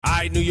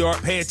right, New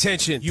York, pay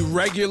attention. You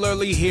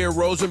regularly hear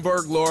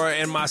Rosenberg, Laura,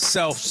 and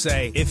myself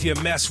say, if you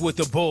mess with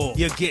the bull,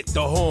 you get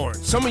the horn.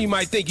 Some of you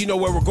might think you know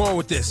where we're going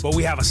with this, but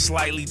we have a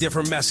slightly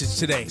different message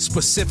today,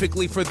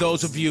 specifically for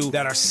those of you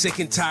that are sick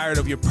and tired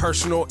of your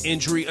personal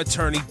injury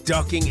attorney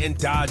ducking and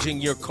dodging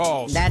your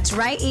calls. That's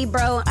right,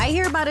 Ebro. I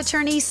hear about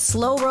attorneys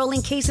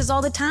slow-rolling cases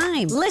all the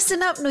time.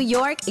 Listen up, New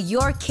York.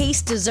 Your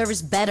case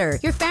deserves better.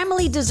 Your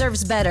family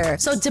deserves better.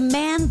 So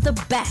demand the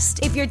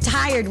best. If you're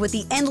tired with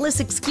the endless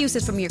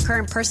excuses from your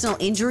current personal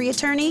injury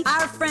attorney,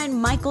 our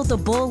friend Michael the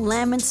Bull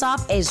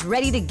Lamonsoff is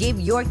ready to give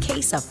your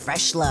case a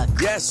fresh look.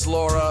 Yes,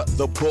 Laura,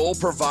 the Bull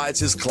provides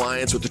his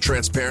clients with the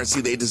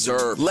transparency they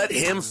deserve. Let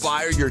him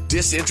fire your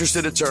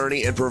disinterested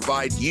attorney and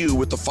provide you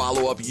with the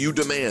follow-up you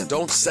demand.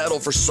 Don't settle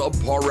for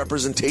subpar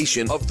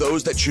representation of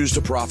those that choose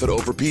to profit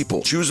over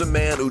people. Choose a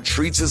man who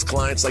treats his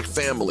clients like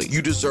family.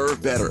 You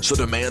deserve better, so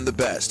demand the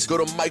best. Go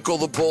to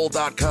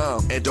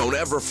michaelthebull.com and don't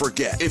ever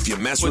forget, if you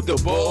mess with the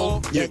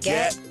bull, you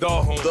get the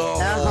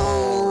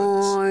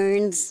horns.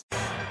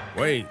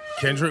 Wait,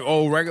 Kendrick,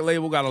 old record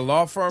label, got a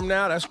law firm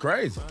now? That's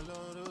crazy.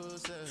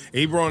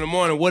 Ebro in the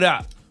morning, what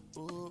up?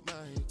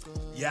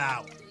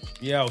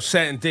 Yo,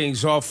 setting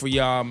things off for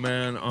y'all,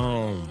 man.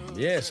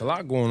 Yeah, it's a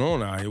lot going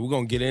on out here. We're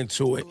going to get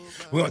into it.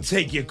 We're going to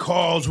take your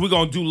calls. We're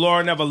going to do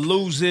Laura Never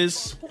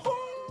Loses.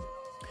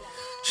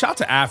 Shout out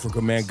to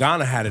Africa, man.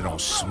 Ghana had it on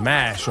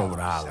smash over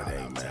the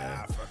holiday,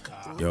 man.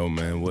 Yo,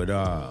 man,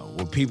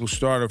 what people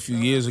started a few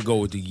years ago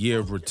with the Year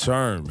of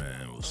Return,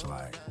 man, it was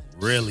like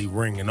really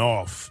ringing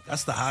off.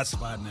 That's the hot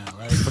spot now,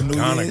 right? For New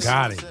Ghana Year's.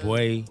 Got it,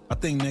 boy. I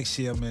think next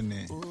year I'm in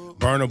there.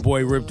 Burna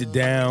Boy ripped it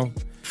down.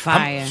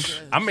 Fire.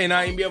 I may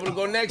not even be able to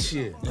go next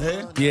year.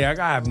 Yeah? Yeah, I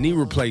gotta have knee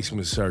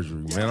replacement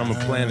surgery, man. I'm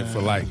gonna plan it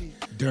for like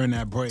during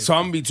that break. So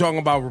I'm gonna be talking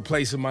about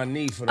replacing my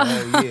knee for the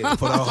whole year.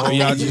 For the whole so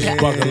y'all just year.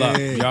 buckle up.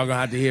 Y'all gonna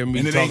have to hear me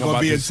and it talking ain't gonna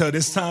about be this. until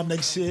this time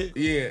next year.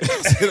 Yeah.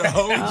 The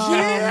whole year.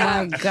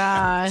 Oh, my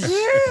gosh.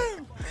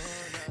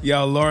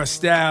 Yo, Laura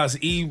Styles,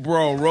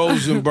 Ebro,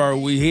 Rosenberg,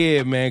 we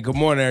here, man. Good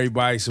morning,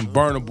 everybody. Some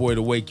Burna Boy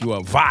to wake you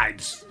up.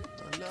 Vibes.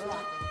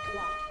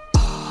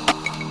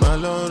 My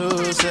Lord, oh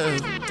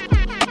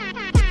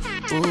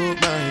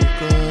my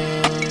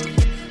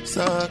God,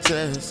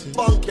 success is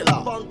all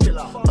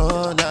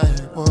I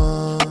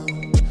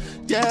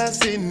want.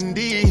 Yes,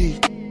 indeed.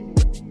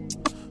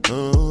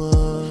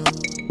 Oh,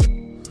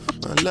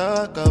 my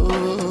luck,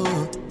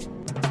 oh.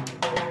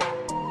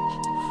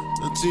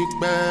 The tick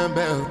man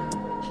bell,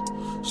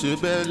 she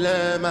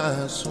belle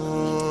my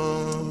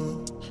son.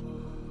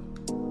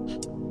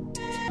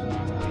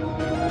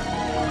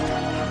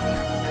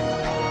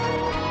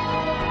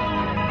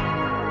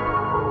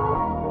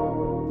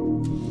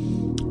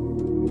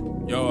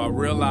 Yo, I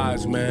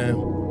realized, man,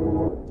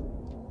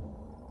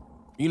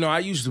 you know, I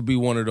used to be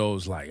one of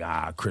those like,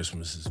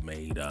 Christmas is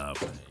made up.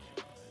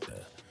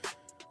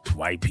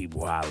 White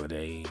people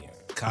holiday.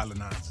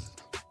 Colonizers.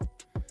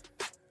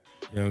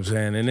 You know what I'm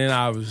saying? And then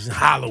I was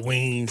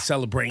Halloween,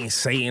 celebrating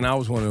Satan. I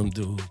was one of them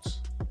dudes.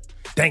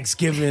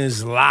 Thanksgiving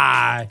is a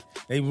lie.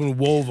 They even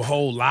wove a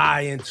whole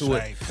lie into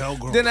it.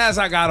 Pilgrim. Then as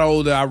I got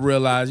older, I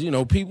realized, you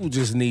know, people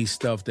just need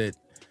stuff that,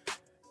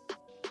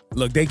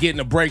 look, they getting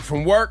a break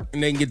from work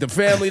and they can get the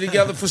family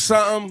together for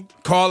something,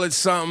 call it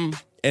something,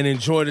 and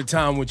enjoy the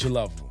time with your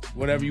loved ones.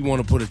 Whatever you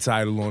want to put a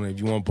title on it, if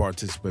you want to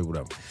participate,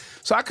 whatever.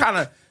 So I kind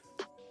of,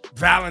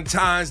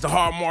 Valentine's, the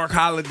Hallmark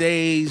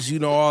holidays, you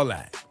know, all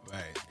that.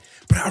 Right.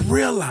 But I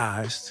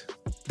realized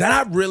that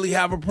I really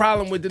have a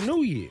problem with the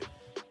New Year.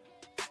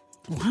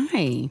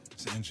 Why?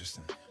 It's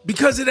interesting.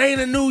 Because it ain't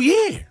a new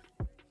year.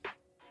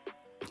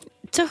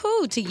 To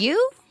who? To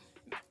you?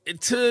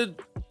 To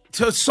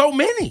so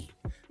many.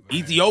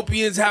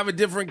 Ethiopians have a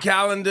different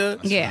calendar.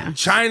 Yeah.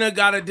 China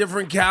got a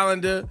different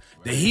calendar.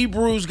 The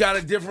Hebrews got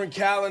a different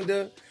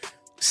calendar.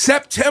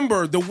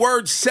 September, the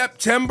word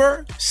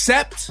September,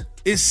 sept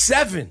is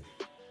 7.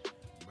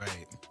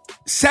 Right.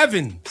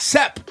 7,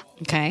 sep.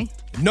 Okay.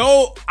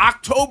 No,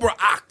 October,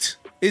 oct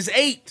is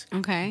 8.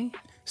 Okay.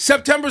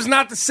 September's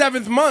not the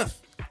 7th month.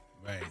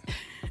 Right.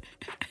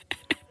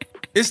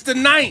 It's the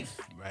 9th.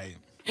 Right.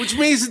 Which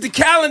means that the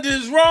calendar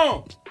is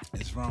wrong.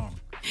 It's wrong.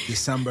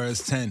 December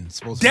is 10. It's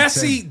supposed to be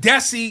 10.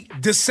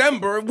 Deci,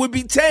 December would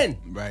be 10.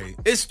 Right.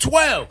 It's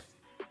 12.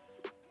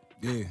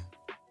 Yeah.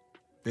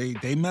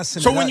 They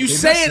messing So it up. when you They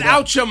say messing it up.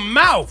 out your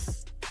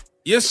mouth,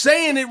 you're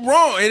saying it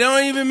wrong. It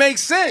don't even make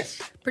sense.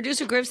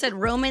 Producer Griff said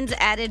Romans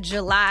added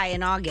July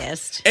and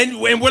August. And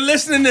we're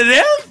listening to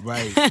them?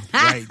 Right.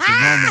 Right. The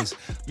Romans.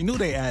 We knew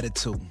they added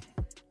 2. We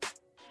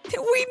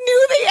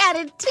knew they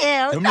added 2.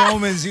 The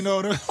Romans, you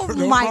know, the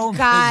my Romans,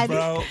 God.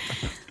 bro.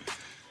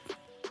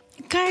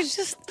 Guys,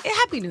 just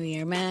Happy New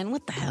Year, man.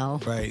 What the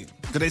hell? Right.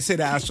 Because they say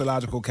the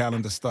astrological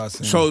calendar starts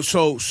in So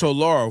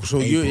Laura, so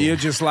you're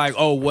just like,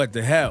 oh, what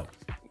the hell?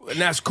 And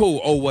that's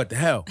cool. Oh, what the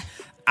hell?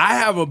 I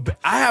have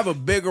a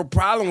bigger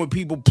problem with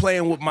people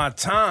playing with my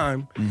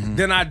time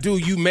than I do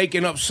you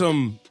making up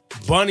some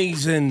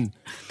bunnies and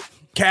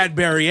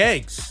Cadbury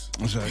eggs.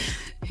 That's right.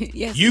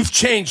 Yes. You've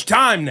changed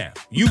time now.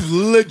 You've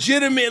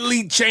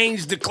legitimately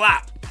changed the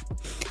clock.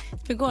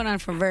 been going on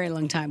for a very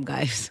long time,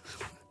 guys.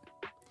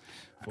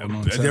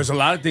 There's a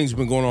lot of things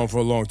been going on for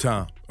a long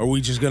time. Are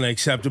we just going to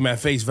accept them at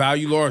face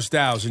value, Laura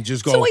Styles, and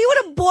just go? So you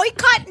want to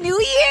boycott New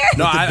Year?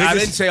 No, I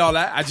didn't say all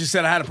that. I just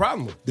said I had a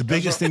problem with it. The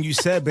biggest thing you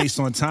said based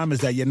on time is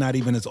that you're not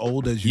even as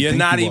old as you You're think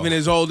not you even are.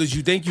 as old as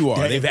you think you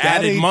are. They've that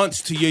added ain't-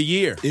 months to your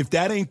year. If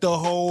that ain't the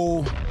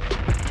whole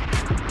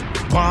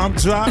bomb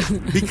drop,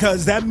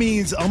 because that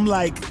means I'm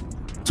like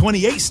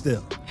 28 still. You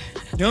know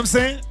what I'm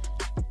saying?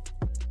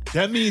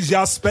 That means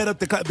y'all sped up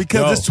because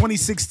Yo, it's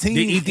 2016.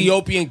 The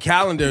Ethiopian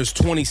calendar is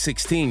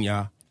 2016,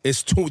 y'all.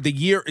 The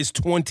year is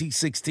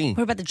 2016.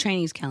 What about the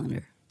Chinese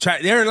calendar?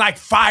 They're in like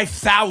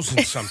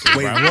 5,000 something.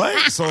 Wait, bro.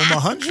 what? So I'm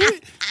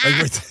 100?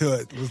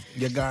 Like,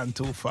 you got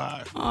until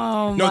 5.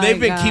 Oh, No, my they've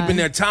been God. keeping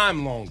their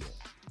time longer.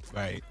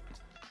 Right.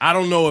 I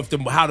don't know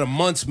how the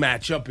months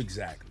match up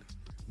exactly,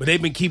 but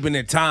they've been keeping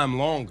their time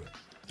longer.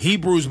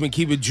 Jews been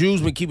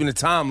keeping the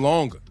time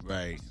longer.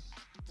 Right.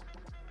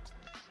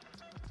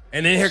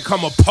 And then here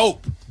come a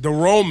pope, the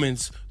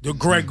Romans, the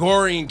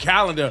Gregorian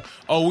calendar.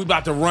 Oh, we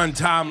about to run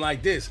time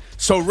like this.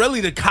 So really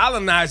the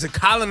colonizer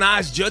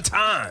colonized your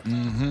time.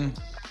 Mm-hmm.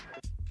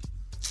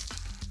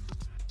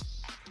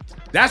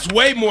 That's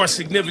way more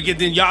significant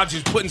than y'all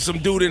just putting some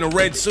dude in a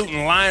red suit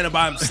and lying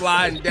about him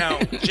sliding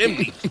down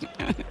chimneys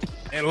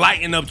and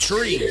lighting up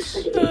trees.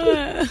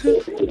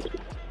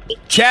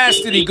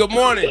 Chastity, good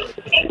morning.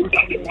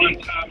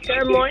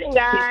 Good morning,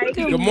 guys.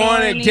 Good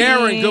morning.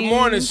 Darren, good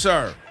morning,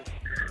 sir.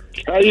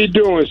 How you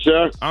doing,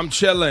 sir? I'm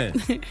chilling.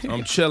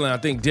 I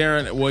think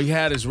Darren, he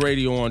had his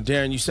radio on.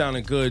 Darren, you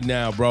sounding good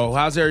now, bro.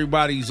 How's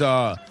everybody's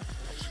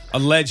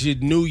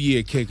alleged New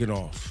Year kicking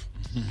off?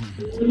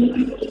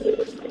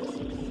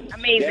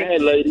 Amazing. Hey,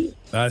 lady.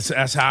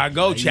 That's how I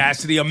go,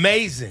 Chastity.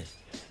 Amazing.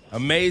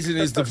 Amazing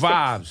is the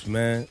vibes,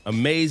 man.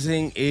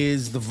 Amazing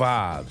is the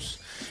vibes.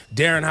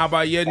 Darren, how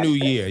about your New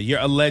Year? Your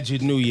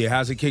alleged New Year.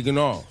 How's it kicking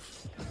off?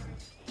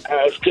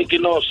 It's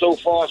kicking off so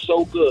far,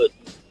 so good.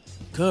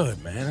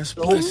 Good, man. That's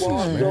So far,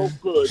 so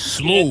good.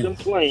 Smooth. Can't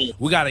complain.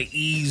 We got to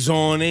ease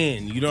on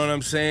in. You know what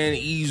I'm saying?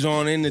 Ease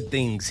on into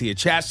things here.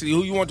 Chastity,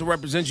 who you want to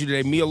represent you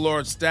today? Me or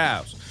Laura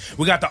Styles?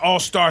 We got the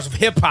all-stars of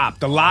hip-hop.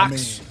 The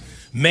Locks,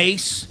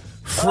 Mace,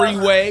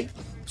 Freeway.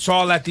 It's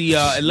all at the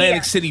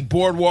Atlantic City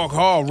Boardwalk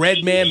Hall.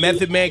 Redman,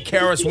 Method Man,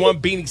 Karis One,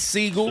 Beanie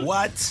Siegel.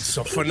 What? It's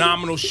a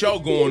phenomenal show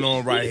going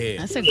on right here.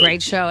 That's a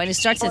great show, and it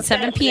starts at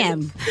 7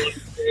 p.m.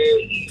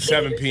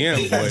 7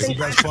 p.m., That's the boy.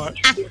 best part.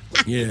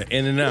 Yeah,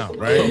 in and out,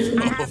 right?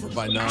 Over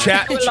by 9.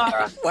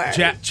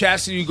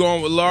 Chastity, you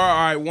going with Laura? All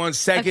right, 1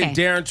 second. Okay.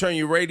 Darren, turn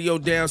your radio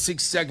down.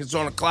 6 seconds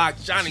on the clock.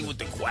 Johnny with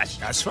the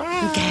question. That's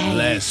right. Okay.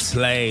 Let's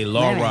play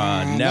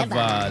Laura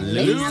Never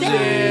Loses. All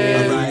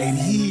right,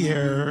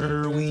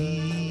 here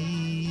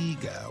we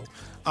go.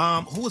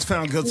 Who was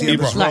found guilty of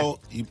this Ebro. role?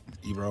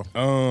 Ebro.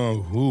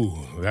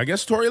 I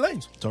guess Tory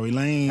Lanez. Tory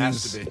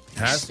Lanez.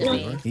 Has to be.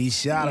 Right? He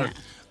shot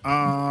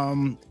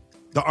her.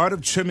 The art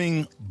of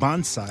trimming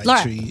bonsai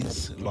Laura.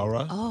 trees.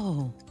 Laura.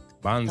 Oh,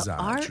 Bonsai.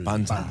 art? tree.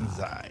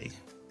 Bonsai.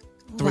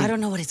 Ooh, I don't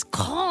know what it's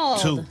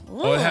called. 2.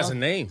 Oh, it has a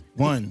name.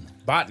 1.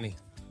 Botany.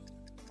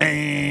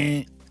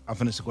 And I'll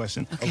finish the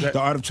question. Okay. The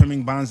art of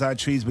trimming bonsai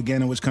trees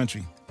began in which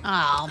country?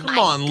 Oh, my Come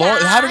on,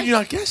 Laura. How did God. you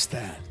not guess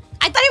that?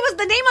 I thought it was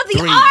the name of the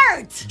 3.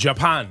 art.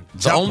 Japan.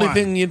 The only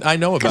thing I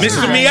know about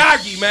Mr. it.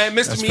 Miyagi, man.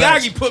 Mr. That's Miyagi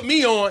facts. put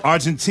me on.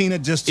 Argentina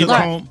just took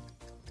Laura. home.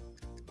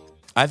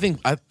 I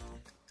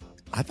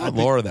thought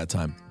Laura that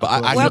time. But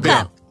I World could be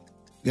Cup.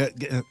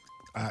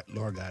 wrong.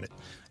 Laura got it.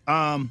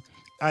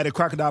 The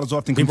crocodile is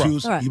often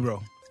confused. All right.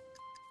 Ebro.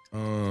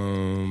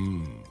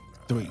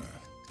 3.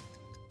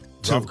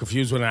 So I'm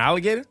confused with an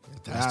alligator?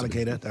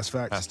 Alligator. That's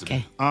facts. Has to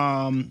be.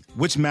 Okay.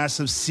 Which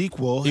massive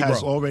sequel Ebro.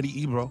 has already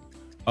Ebro?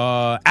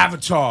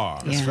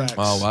 Avatar. That's Yeah. facts.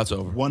 Oh, that's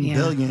over. 1 Yeah.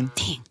 billion.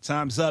 Damn.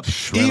 Time's up.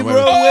 ran away Ebro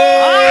with-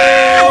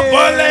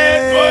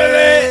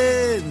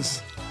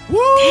 wins.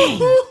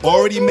 Woo!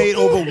 Already made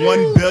over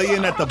 1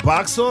 billion at the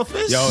box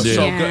office. Yo, Yeah.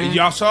 so good.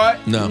 Y'all saw it?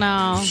 No. No.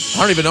 I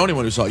don't even know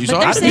anyone who saw it. You But saw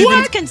they're it? saying What?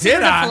 it's considered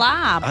Did a I?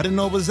 flop. I didn't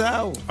know it was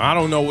out. I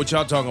don't know what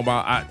y'all talking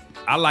about.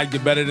 I liked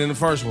it better than the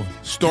first one.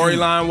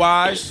 Storyline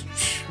wise,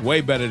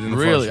 way better than the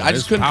first Really? one. I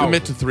just It's couldn't powerful.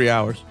 commit to 3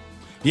 hours.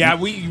 Yeah,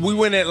 we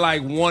went at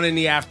like 1 in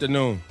the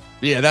afternoon.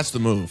 Yeah, that's the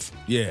move.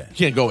 Yeah. You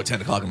can't go at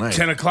 10 o'clock at night.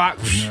 10 o'clock?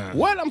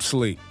 What? I'm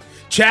asleep.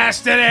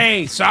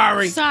 Chastity,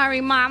 sorry.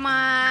 Sorry,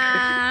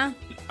 Mama.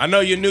 I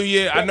know your New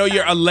Year. I know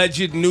your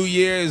alleged New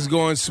Year is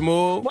going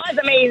smooth. Was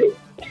amazing.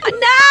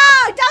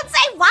 No, don't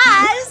say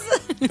was.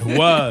 It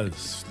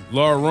was.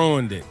 Laura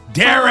ruined it.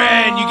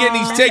 Darren, you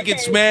getting these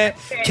tickets, man.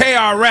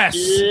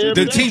 KRS,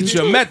 The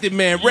Teacher, Method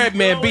Man,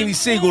 Redman, Beanie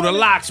Siegel, The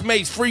Locks,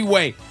 Mace,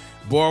 Freeway,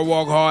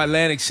 Boardwalk Hall,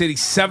 Atlantic City,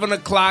 7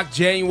 o'clock,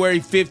 January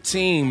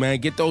 15, man.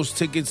 Get those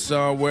tickets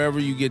wherever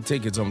you get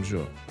tickets, I'm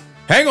sure.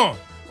 Hang on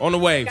the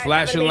way,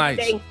 flashing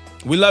lights.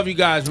 We love you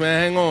guys,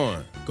 man. Hang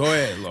on. Go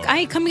ahead,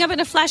 Laura. Coming up in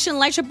a flash and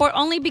light report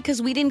only because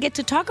we didn't get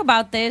to talk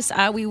about this.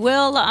 We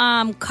will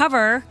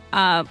cover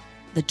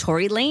the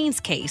Tory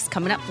Lanez case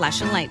coming up.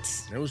 Flash and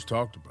lights. It was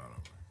talked about.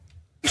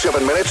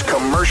 7 minutes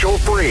commercial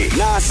free.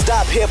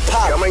 Non-stop hip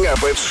Coming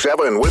up at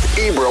 7 with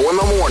Ebro in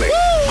the morning.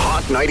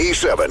 Hot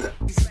 97.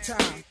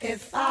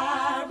 If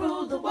I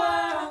rule the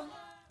world.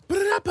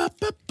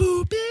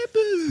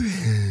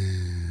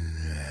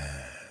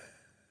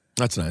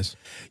 That's nice.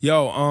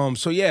 Yo,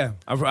 so yeah,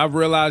 I've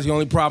realized the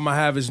only problem I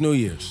have is New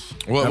Year's.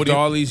 After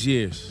all these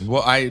years.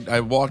 Well, I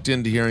walked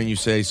into hearing you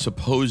say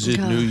supposed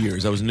New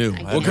Year's. That was new.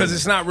 Well, because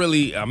it's not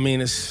really. I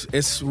mean,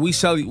 it's we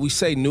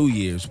say New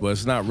Year's, but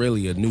it's not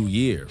really a new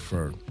year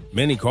for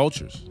many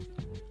cultures.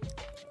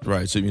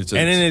 Right. So and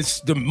then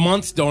it's the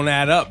months don't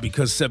add up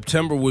because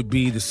September would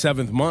be the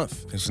 7th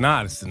month. It's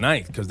not. It's the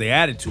 9th because they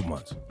added 2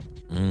 months.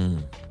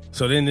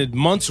 So then the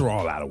months are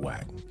all out of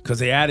whack because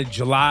they added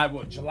July and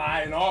August. July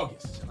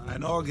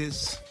and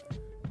August.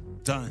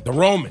 Done. The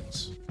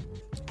Romans.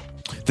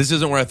 This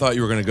isn't where I thought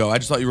you were going to go. I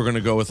just thought you were going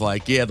to go with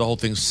like, yeah, the whole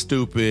thing's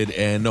stupid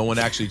and no one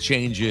actually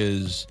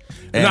changes.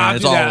 And No, I'll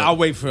do that. I'll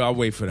wait for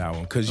that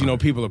one because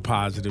people are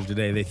positive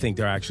today. They think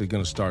they're actually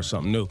going to start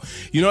something new.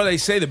 They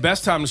say the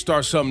best time to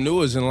start something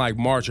new is in like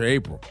March or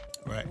April.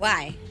 Right.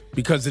 Why?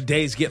 Because the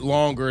days get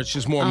longer. It's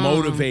just more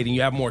motivating.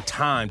 You have more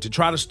time to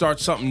try to start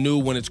something new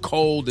when it's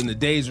cold and the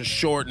days are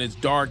short and it's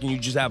dark and you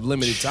just have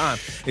limited time.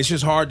 It's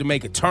just hard to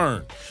make a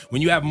turn.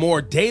 When you have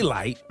more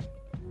daylight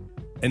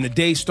and the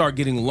days start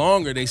getting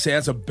longer, they say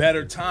that's a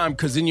better time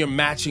because then you're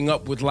matching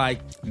up with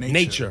like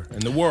nature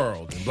and the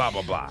world and blah,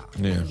 blah, blah.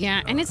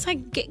 Yeah, and it's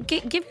like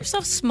give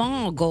yourself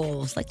small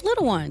goals, like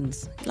little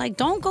ones. Like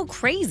don't go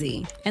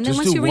crazy. And then Just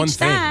once do you one reach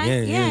thing. that,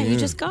 Yeah. you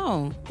just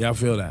go. Yeah, I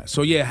feel that.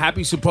 So yeah,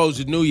 happy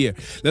supposed New Year.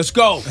 Let's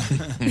go.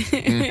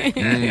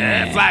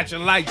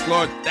 Flashing lights,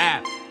 Lord,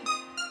 that.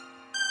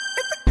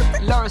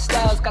 Laura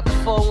Styles got the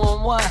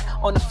 411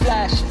 on the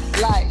flash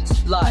lights.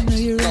 I know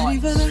you're ready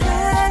for the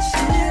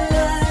flashing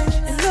lights.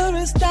 And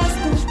Laura Styles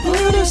gon'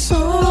 put us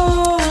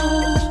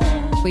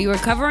on. We were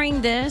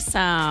covering this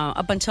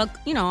up until,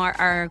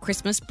 our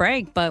Christmas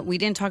break, but we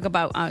didn't talk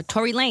about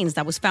Tory Lanez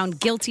that was found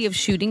guilty of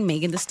shooting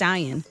Megan Thee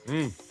Stallion.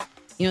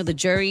 The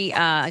jury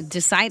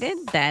decided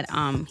that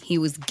he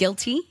was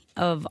guilty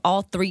of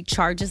all 3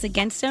 charges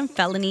against him: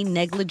 felony,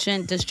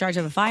 negligent discharge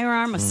of a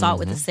firearm, assault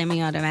with a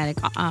semi-automatic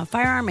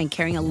firearm, and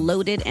carrying a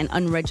loaded and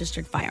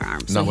unregistered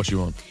firearm. Not what you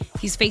want.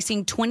 He's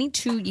facing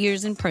 22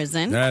 years in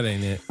prison. That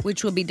ain't it.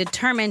 Which will be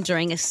determined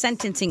during a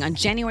sentencing on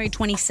January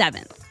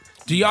 27th.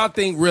 Do y'all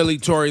think really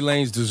Tory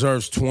Lanez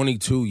deserves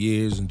 22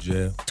 years in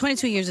jail?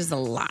 22 years is a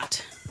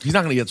lot. He's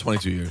not going to get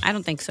 22 years. I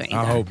don't think so either.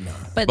 I hope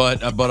not.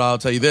 But I'll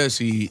tell you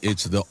this: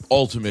 it's the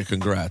ultimate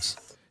congrats.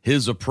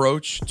 His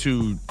approach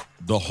to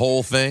the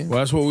whole thing. Well,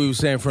 that's what we were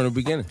saying from the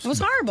beginning. It was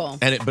horrible.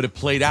 But it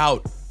played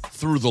out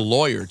through the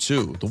lawyer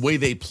too. The way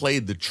they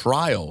played the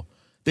trial,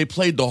 they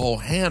played the whole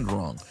hand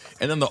wrong.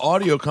 And then the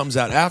audio comes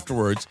out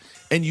afterwards,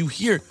 and you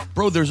hear,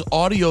 bro, there's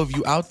audio of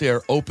you out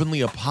there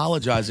openly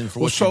apologizing for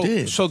what you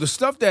did. So the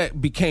stuff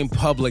that became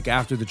public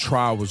after the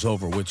trial was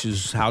over, which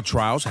is how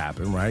trials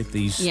happen, right?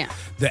 The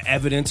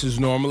evidence is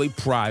normally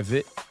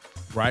private,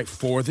 right,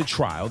 for the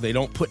trial. They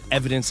don't put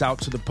evidence out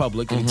to the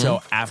public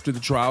until after the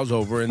trial's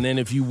over. And then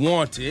if you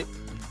want it,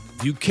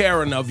 if you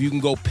care enough, you can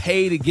go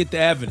pay to get the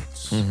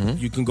evidence.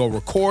 You can go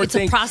record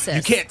things. It's a process.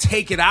 You can't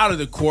take it out of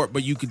the court,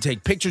 but you can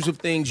take pictures of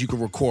things. You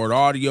can record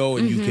audio,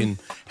 and you can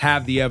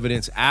have the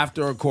evidence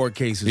after a court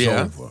case is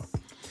over.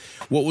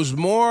 What was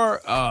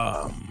more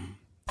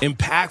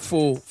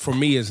impactful for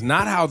me is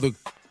not how the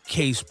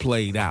case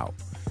played out,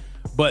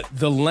 but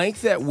the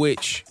length at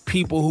which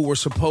people who were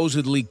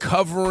supposedly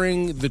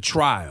covering the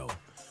trial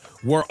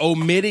were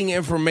omitting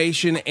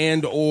information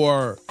and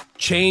or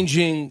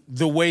changing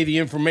the way the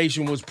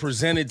information was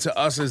presented to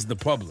us as the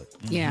public.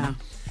 Yeah.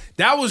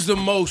 That was the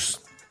most,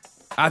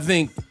 I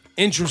think,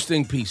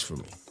 interesting piece for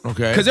me.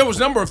 Okay. Because there was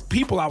a number of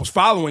people I was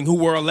following who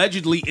were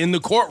allegedly in the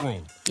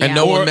courtroom. And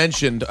no one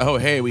mentioned,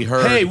 we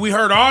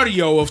heard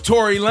audio of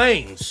Tory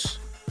Lanez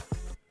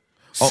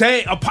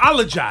saying,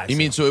 apologizing. You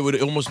mean so it would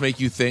almost make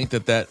you think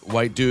that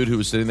white dude who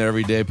was sitting there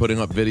every day putting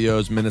up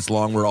videos minutes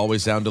long where it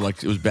always sounded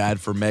like it was bad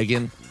for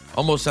Megan?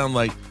 Almost sound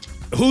like...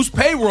 Whose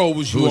payroll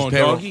was you on,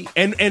 doggy?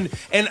 And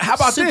how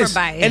about Super this?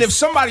 biased. And if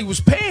somebody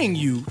was paying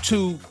you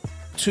to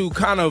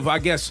kind of, I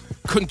guess,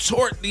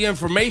 contort the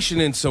information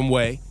in some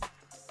way.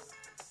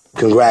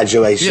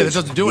 Congratulations. Yeah, that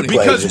doesn't do anything.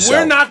 Because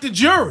we're not the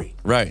jury.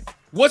 Right.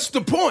 What's the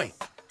point?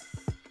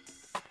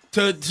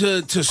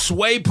 To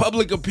sway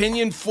public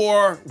opinion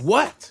for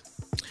what?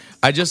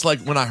 I just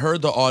when I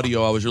heard the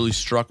audio, I was really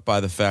struck by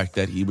the fact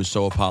that he was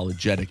so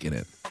apologetic in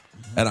it.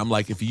 And I'm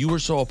like, if you were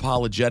so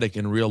apologetic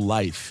in real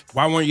life,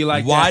 why weren't you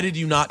like why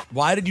that?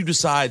 Why did you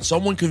decide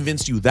someone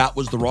convinced you that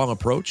was the wrong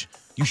approach?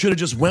 You should have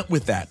just went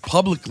with that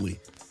publicly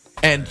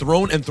and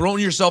thrown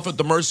yourself at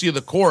the mercy of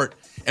the court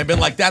and been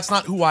like, that's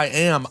not who I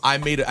am. I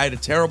had a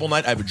terrible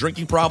night. I have a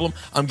drinking problem.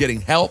 I'm getting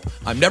help.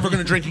 I'm never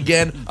going to drink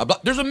again.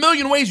 There's a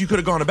million ways you could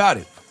have gone about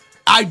it.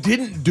 I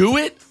didn't do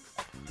it.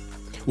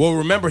 Well,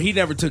 remember, he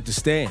never took the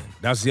stand.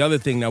 That's the other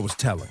thing that was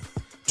telling.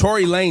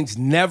 Tory Lanez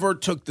never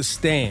took the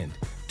stand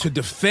to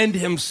defend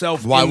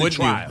himself in the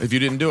trial. You? If you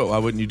didn't do it, why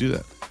wouldn't you do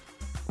that?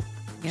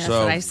 Yeah, that's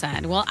what I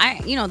said. Well,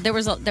 there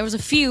was a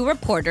few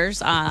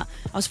reporters. I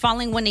was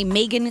following one named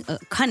Megan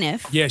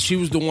Cuniff. Yeah, she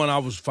was the one I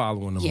was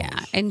following. Yeah,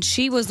 and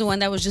she was the one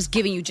that was just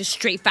giving you just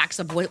straight facts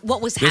of what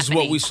was happening. This is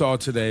what we saw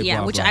today. Yeah,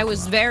 blah, which blah, I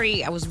was blah.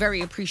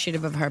 very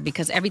appreciative of her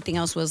because everything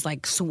else was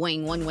like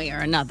swaying one way or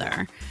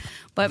another.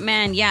 But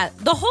man, yeah,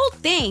 the whole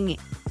thing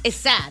is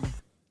sad.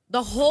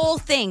 The whole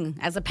thing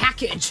as a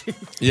package.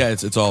 Yeah,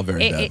 it's all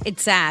very bad.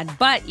 It's sad.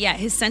 But yeah,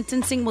 his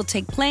sentencing will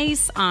take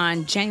place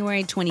on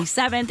January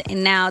 27th.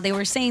 And now they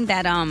were saying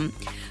that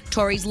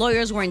Tory's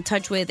lawyers were in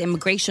touch with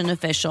immigration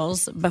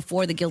officials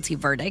before the guilty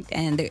verdict.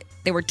 And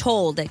they were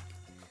told that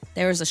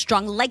there is a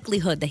strong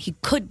likelihood that he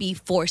could be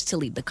forced to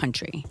leave the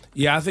country.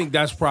 Yeah, I think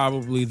that's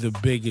probably the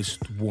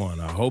biggest one.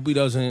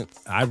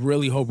 I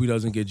really hope he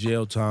doesn't get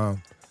jail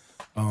time.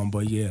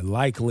 But yeah,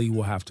 likely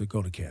we'll have to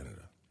go to Canada.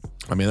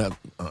 I mean,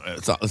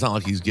 it's not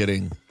like he's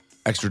getting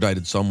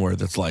extradited somewhere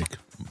that's like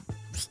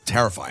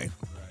terrifying.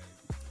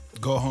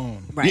 Go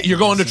home. Right. You're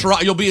going to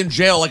Toronto. You'll be in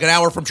jail like an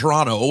hour from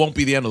Toronto. It won't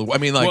be the end of the. I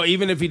mean, like, well,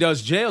 even if he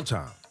does jail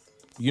time,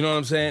 you know what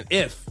I'm saying?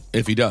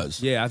 If he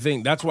does, yeah, I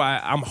think that's why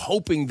I'm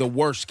hoping the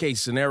worst case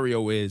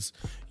scenario is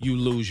you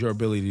lose your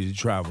ability to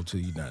travel to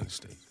the United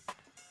States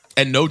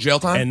and no jail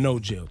time. And no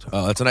jail time.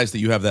 Oh, that's nice that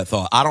you have that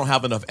thought. I don't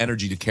have enough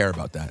energy to care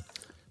about that.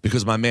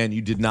 Because, my man,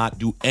 you did not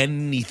do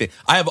anything.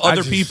 I have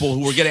other people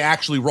who are getting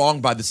actually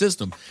wronged by the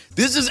system.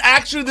 This is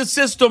actually the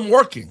system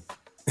working.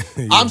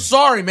 Yeah. I'm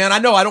sorry, man. I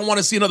know I don't want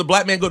to see another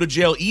black man go to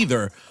jail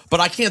either, but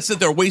I can't sit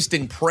there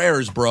wasting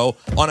prayers, bro,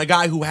 on a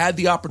guy who had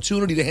the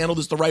opportunity to handle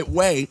this the right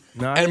way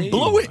and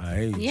blew it.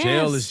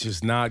 Jail is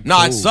just not No,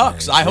 cool, it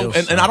sucks. Man. I hope,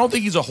 and I don't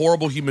think he's a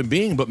horrible human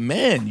being, but,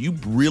 man, you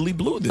really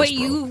blew this, But bro.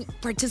 you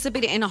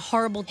participated in a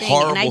horrible thing.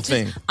 Horrible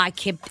thing. I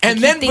kept and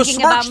keep then thinking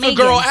about besmirched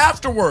the girl Megan.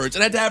 afterwards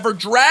and had to have her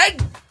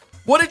dragged.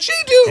 What did she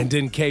do? And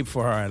didn't cape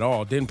for her at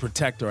all. Didn't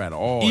protect her at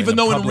all. Even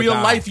though in public real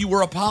eye. life you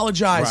were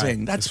apologizing.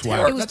 Right. That's why.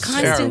 terrible. It was That's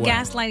constant terrible.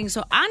 gaslighting.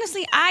 So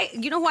honestly,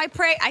 you know who I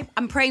pray?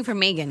 I'm praying for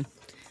Megan.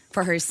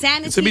 For her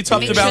sanity, It's gonna be tough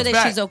make to sure bounce that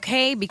back. she's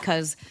okay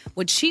because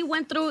what she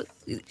went through,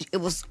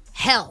 it was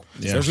hell.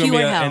 Yeah. There's gonna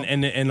Pure be hell.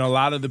 and a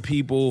lot of the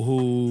people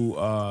who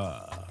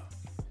are,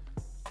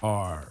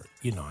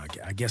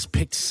 I guess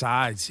picked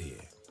sides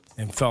here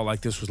and felt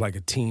like this was like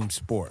a team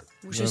sport.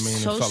 Which you know is what I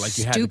mean? so It felt like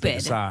you had to pick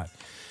a stupid.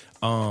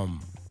 side.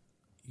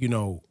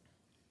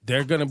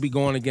 They're gonna be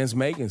going against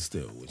Megan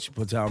still when she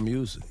puts out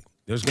music.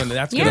 That's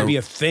Yeah. gonna be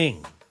a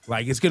thing.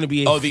 Like it's gonna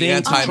be a the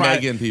thing to try-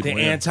 anti-Megan people, the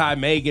yeah.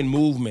 anti-Megan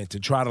movement to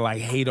try to like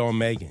hate on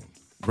Megan.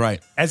 Right.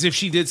 As if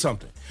she did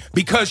something.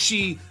 Because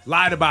she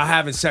lied about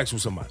having sex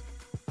with somebody.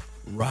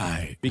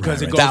 Right.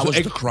 Because right, it right. goes That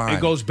was the crime.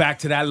 It goes back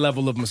to that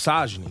level of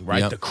misogyny,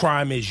 right? Yep. The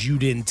crime is you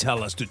didn't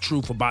tell us the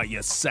truth about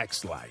your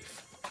sex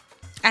life.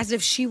 As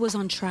if she was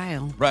on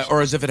trial. Right.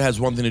 Or as if it has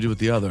one thing to do with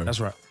the other. That's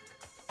right.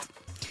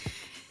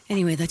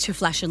 Anyway, that's your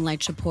flash and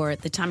lights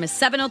report. The time is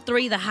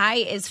 7:03. The high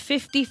is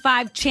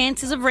 55.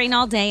 Chances of rain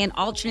all day, and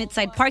alternate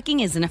side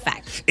parking is in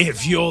effect.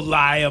 If you'll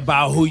lie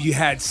about who you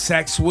had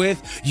sex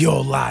with,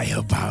 you'll lie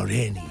about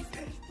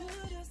anything.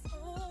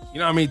 You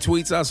know how many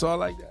tweets I saw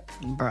like that?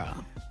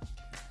 Bruh.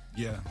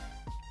 Yeah.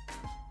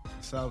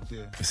 It's out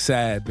there. It's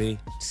sad, B.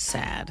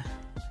 Sad.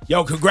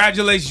 Yo,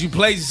 congratulations. You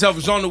played yourself.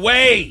 It's on the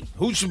way.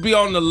 Who should be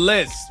on the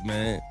list,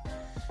 man?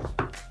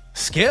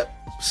 Skip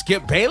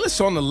Bayless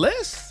on the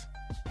list?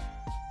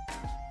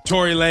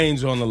 Tory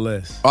Lane's on the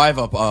list. I have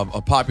a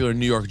popular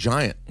New York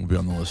Giant will be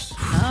on the list.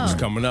 It's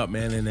coming up,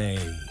 man, in a...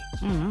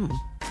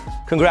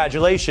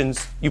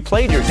 Congratulations, you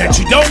played yourself.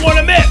 That you don't want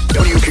to miss.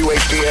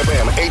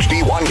 WQHD-FM,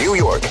 HD1 New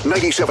York,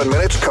 97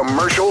 minutes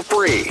commercial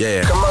free.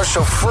 Yeah.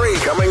 Commercial free.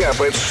 Coming up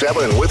at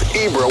 7 with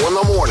Ebro in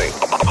the morning.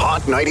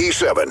 Hot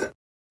 97.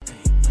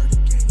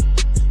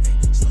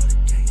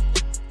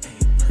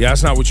 Yeah,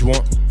 that's not what you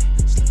want.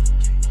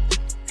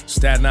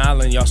 Staten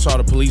Island, y'all saw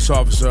the police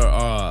officer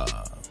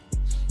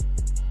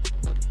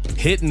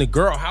hitting the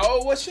girl. How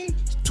old was she?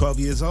 12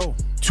 years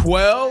old.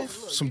 12?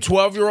 Some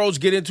 12-year-olds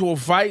get into a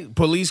fight.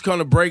 Police come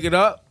to break it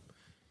up.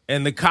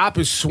 And the cop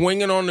is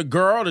swinging on the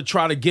girl to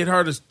try to get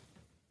her to...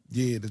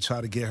 Yeah, to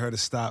try to get her to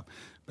stop.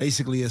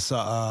 Basically, it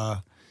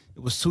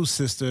was two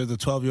sisters, a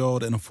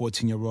 12-year-old and a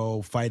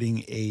 14-year-old, fighting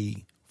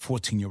a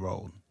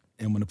 14-year-old.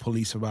 And when the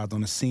police arrived on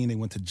the scene, they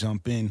went to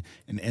jump in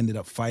and ended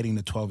up fighting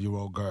the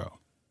 12-year-old girl.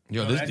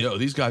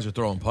 These guys are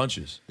throwing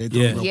punches. They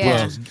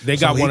They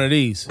got one of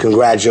these.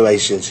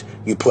 Congratulations,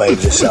 you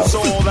played yourself. So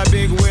all that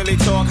big Willie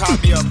talk,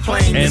 hop, you're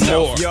playing And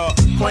yourself. more.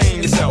 You're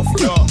playing yourself.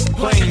 You're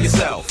playing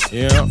yourself.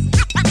 Yeah.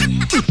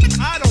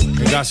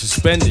 They got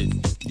suspended.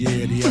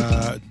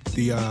 Yeah,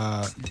 the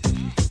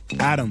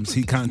Adams,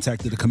 he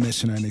contacted the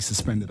commissioner and they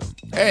suspended him.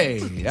 Hey,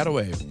 that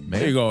away, man.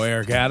 There you go,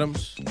 Eric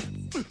Adams.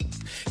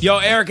 Yo,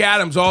 Eric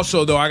Adams,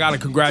 also, though, I got to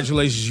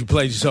congratulations. You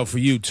played yourself for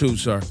you, too,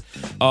 sir.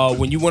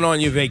 When you went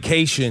on your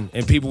vacation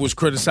and people was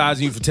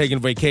criticizing you for taking a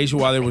vacation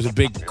while there was a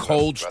big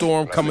cold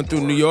storm coming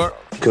through New York.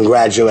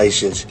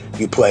 Congratulations,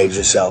 you played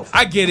yourself.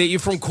 I get it. You're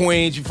from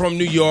Queens. You're from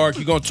New York.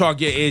 You're going to talk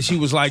your ish. He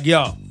was like,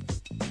 yo,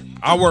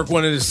 I work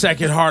one of the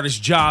second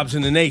hardest jobs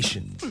in the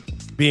nation,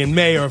 being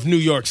mayor of New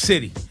York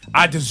City.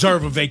 I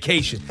deserve a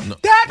vacation. No.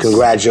 What?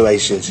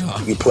 Congratulations,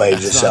 you played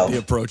That's yourself. not the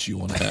approach you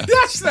want to have.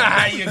 That's not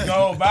how you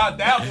go about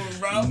that one,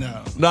 bro.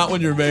 No. Not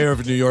when you're mayor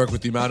of New York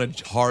with the amount of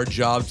hard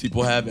jobs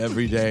people have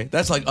every day.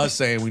 That's like us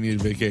saying we need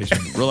a vacation.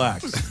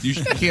 Relax. You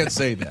can't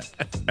say that.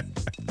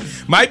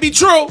 Might be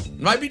true,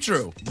 Might be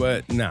true.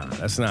 but nah,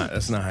 that's not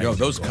how. Yo, you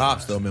those go.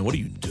 cops though, man, what are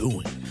you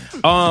doing?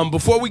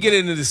 Before we get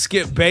into the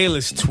Skip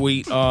Bayless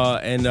tweet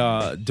and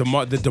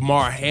the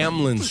Damar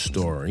Hamlin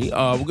story,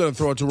 we're gonna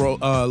throw it to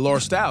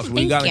Laura Stiles.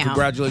 What you Thank got? you.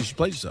 Congratulations,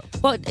 play yourself.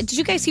 Well, did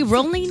you guys see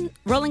Rolling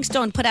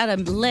Stone put out a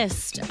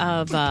list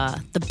of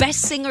the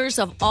best singers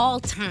of all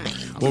time?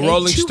 Well, okay?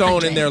 Rolling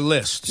Stone 200. in their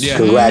lists. Yeah.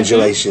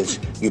 Congratulations,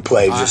 you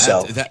played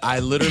yourself. I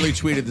literally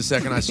tweeted the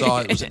second I saw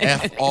it. It was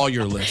F all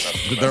your lists.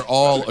 They're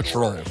all a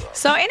troll.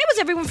 So, and it was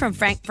everyone from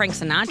Frank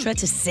Sinatra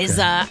to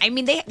SZA. I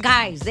mean, they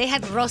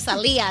had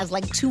Rosalia as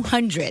like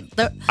 200.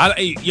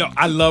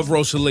 I love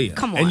Rosalia.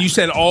 Come And on. you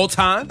said all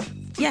time?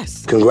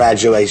 Yes.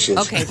 Congratulations,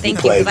 Okay, you thank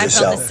you. played Because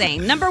I felt the yourself.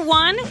 same. Number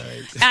one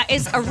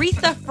is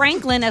Aretha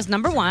Franklin as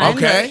number one.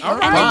 Okay, all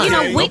And then, right.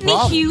 No Whitney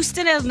problem.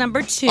 Houston as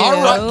number two. All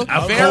right.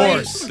 Of Very-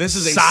 course. This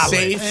is a Solid.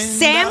 safe.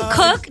 Sam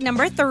Cooke,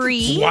 number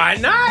three. Why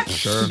not?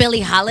 Sure. Billie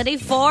Holiday,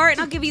 4,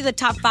 and I'll give you the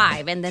top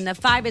 5. And then the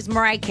 5 is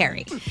Mariah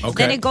Carey. Okay.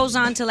 Then it goes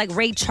on to like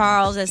Ray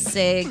Charles at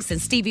 6 and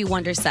Stevie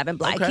Wonder 7.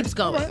 Blah. It keeps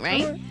going,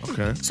 right?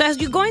 Okay. So as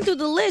you're going through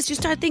the list, you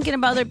start thinking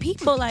about other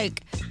people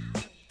like,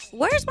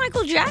 where's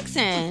Michael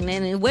Jackson?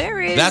 And where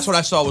is... That's what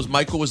I saw was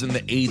Michael was in the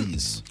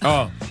 80s.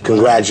 Oh,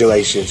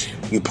 Congratulations,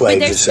 you But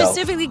played they yourself.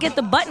 specifically get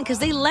the button because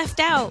they left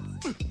out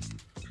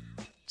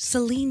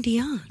Celine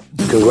Dion.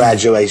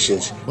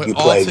 Congratulations, But you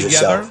all played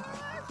together,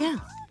 yourself. Yeah.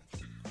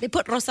 They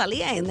put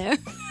Rosalia in there.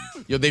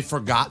 yo, they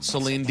forgot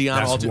Celine Dion.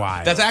 That's altogether.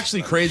 wild. That's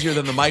actually crazier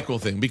than the Michael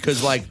thing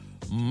because, like,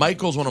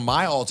 Michael's one of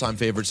my all-time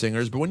favorite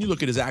singers, but when you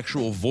look at his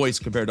actual voice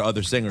compared to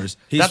other singers,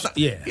 He's- that's not,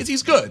 yeah.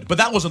 he's good. But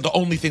that wasn't the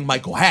only thing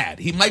Michael had.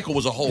 Michael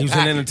was a whole He was an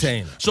package.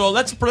 entertainer. So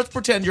let's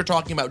pretend you're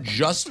talking about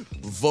just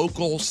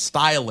vocal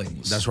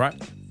stylings. that's right.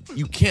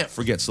 You can't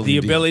forget Celine The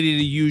Dion. ability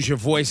to use your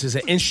voice as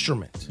an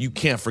instrument. You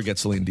can't forget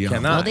Celine Dion.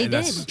 Cannot. Well, they And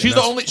that's- did. She's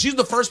and that's- she's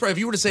the first person, if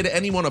you were to say to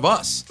any one of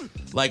us,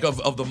 like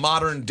of the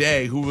modern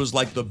day, who was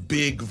like the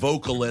big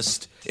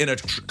vocalist in a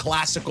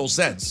classical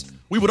sense,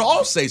 we would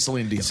all say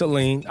Celine Dion.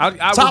 Celine. I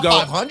Top would go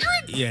 500?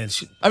 Yeah.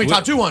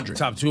 Top 200.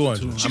 Top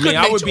 200. She I mean, couldn't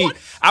I make would be. 200.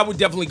 I would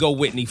definitely go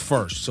Whitney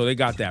first. So they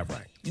got that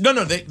right.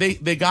 No,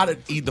 they got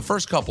it. The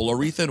first couple,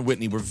 Aretha and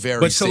Whitney, were very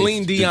But safe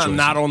Celine good Dion choices.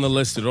 not on the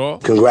list at all.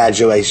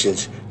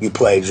 Congratulations, you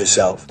played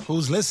yourself.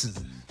 Whose list is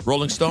it?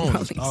 Rolling Stone.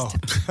 Oh,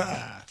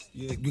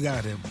 you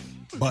got him.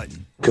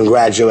 Button.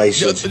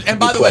 Congratulations, And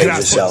by you the way, played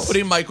yourself.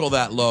 putting Michael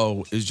that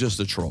low is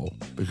just a troll.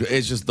 Because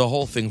it's just the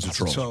whole thing's a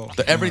troll. troll.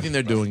 Everything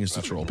they're doing is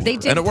to troll. They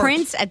people. did And it works.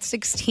 Prince at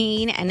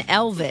 16 and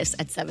Elvis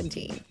at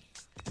 17.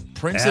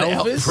 Prince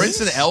Elvis?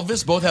 and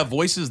Elvis both have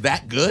voices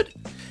that good.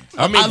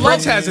 I mean, love-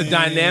 Prince has a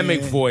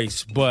dynamic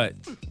voice, but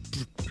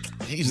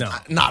He's No.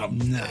 not a.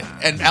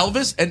 And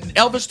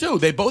Elvis too.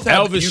 They both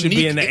have. Elvis should be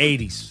unique- in the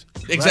 80s.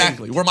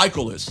 Exactly where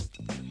Michael is,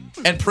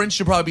 and Prince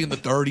should probably be in the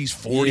 30s,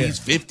 40s,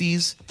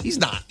 50s. He's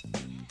not.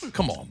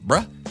 Come on,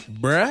 bruh.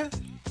 Bruh.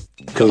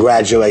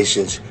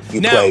 Congratulations,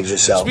 you Now, played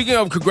yourself. speaking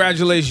of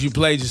congratulations, you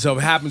played yourself.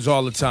 It happens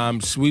all the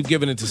time. So we've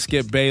given it to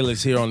Skip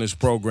Bayless here on this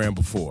program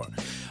before.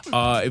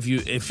 If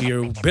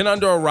you've been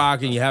under a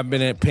rock and you haven't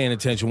been paying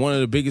attention, one of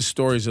the biggest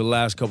stories of the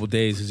last couple of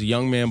days is a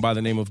young man by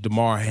the name of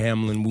Damar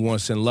Hamlin. We want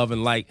to send love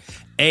and light,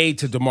 A,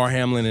 to Damar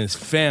Hamlin and his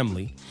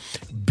family,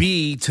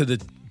 B, to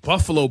the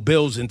Buffalo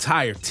Bills'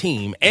 entire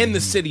team and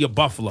the city of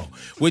Buffalo,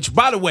 which,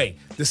 by the way,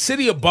 the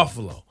city of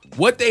Buffalo,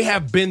 what they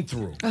have been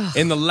through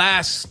in the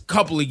last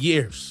couple of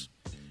years.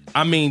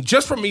 I mean,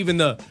 just from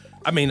even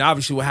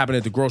obviously what happened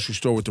at the grocery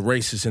store with the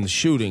racists and the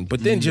shooting,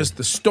 but then just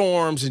the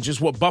storms and just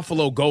what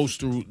Buffalo goes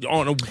through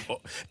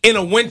in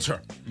a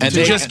winter And to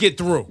they- just get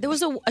through. There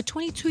was a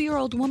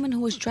 22-year-old woman who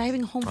was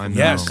driving home from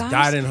Yes, Guys.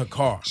 died in her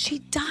car. She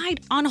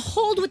died on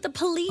hold with the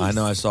police. I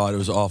know. I saw it. It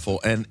was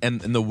awful. And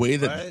the way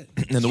that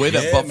and the way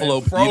that Yeah, Buffalo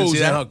man, froze you didn't see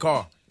in that? her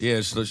car.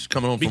 Yeah, she's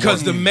coming home from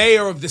Because work. the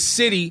mayor of the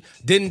city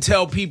didn't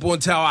tell people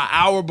until an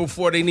hour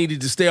before they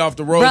needed to stay off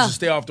the roads Bruh. to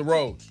stay off the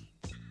roads.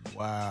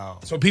 Wow.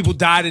 So people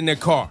died in their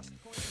car.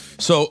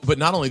 So, but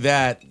not only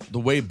that, the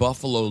way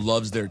Buffalo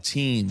loves their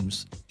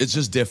teams, it's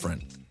just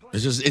different.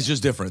 It's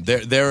just different.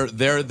 They're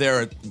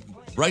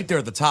right there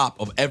at the top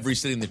of every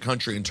city in the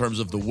country in terms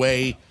of the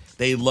way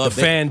they love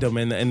The fandom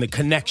and the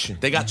connection.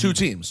 They got two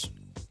teams.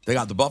 They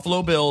got the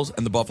Buffalo Bills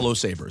and the Buffalo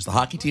Sabres, the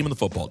hockey team and the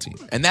football team.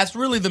 And that's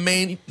really the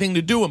main thing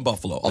to do in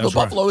Buffalo. Although That's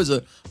right. Buffalo is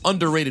an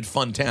underrated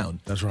fun town.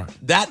 That's right.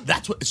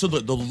 That's what so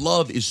the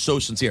love is so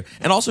sincere.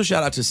 And also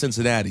shout out to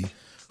Cincinnati,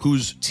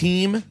 whose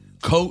team,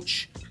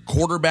 coach,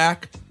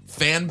 quarterback,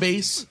 fan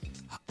base,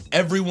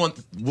 everyone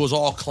was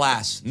all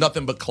class,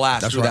 nothing but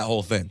class That's through right. that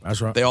whole thing.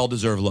 That's right. They all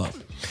deserve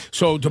love.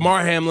 So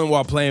Damar Hamlin,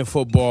 while playing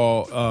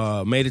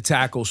football, made a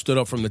tackle, stood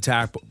up from the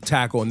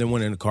tackle, and then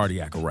went into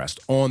cardiac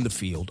arrest on the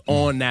field,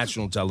 on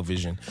national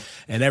television,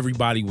 and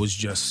everybody was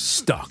just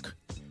stuck.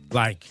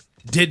 Like,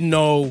 didn't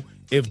know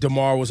if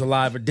DeMar was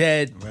alive or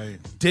dead. Right.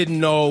 Didn't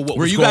know what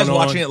Were was you going guys on.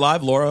 watching it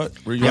live, Laura?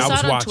 Were you? I I saw was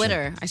it on watching.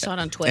 Twitter. I saw it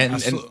on Twitter. And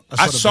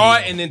I saw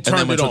it and then and turned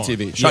then went it to on.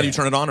 TV. Shot, Yeah. you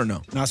turn it on or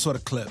no? No, I saw the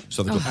clip.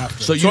 So the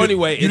After. so you So didn't-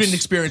 anyway, you didn't it's-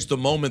 experience the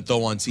moment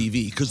though on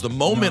TV because the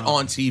moment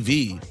on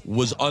TV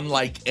was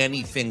unlike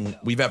anything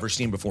we've ever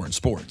seen before in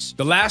sports.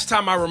 The last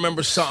time I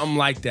remember something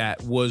like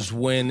that was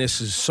when,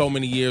 this is so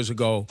many years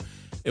ago,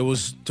 it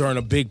was during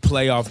a big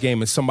playoff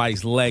game and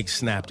somebody's leg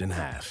snapped in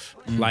half.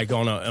 Like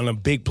on a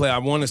big play. I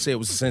want to say it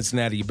was the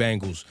Cincinnati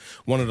Bengals.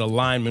 One of the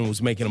linemen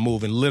was making a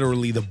move and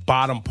literally the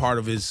bottom part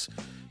of his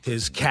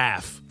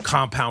calf,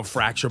 compound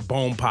fracture,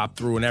 bone popped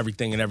through and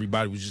everything, and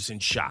everybody was just in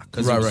shock.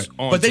 Right.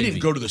 But they didn't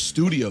go to the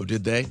studio,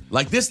 did they?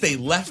 Like this, they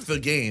left the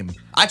game.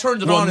 I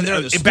turned it on and they're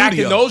in the studio. Back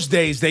in those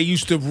days, they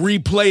used to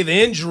replay the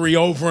injury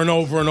over and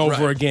over and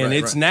over again. right,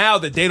 It's now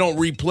that they don't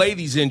replay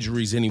these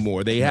injuries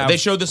anymore. They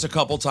showed this a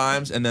couple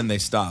times and then they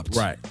stopped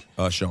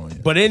showing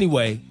it. But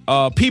anyway,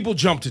 people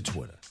jump to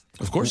Twitter.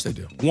 Of course they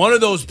do. One of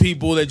those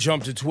people that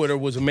jumped to Twitter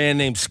was a man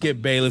named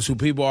Skip Bayless, who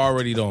people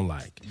already don't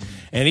like.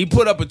 And he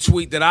put up a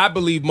tweet that I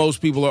believe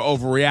most people are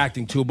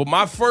overreacting to. But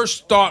my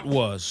first thought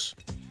was,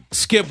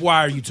 Skip, why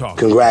are you talking?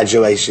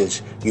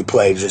 Congratulations, you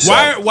played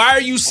yourself. Why are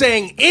you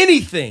saying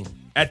anything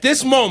at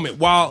this moment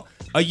while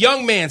a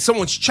young man,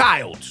 someone's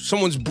child,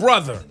 someone's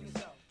brother,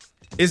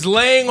 is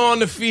laying on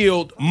the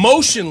field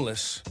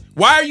motionless?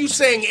 Why are you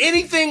saying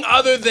anything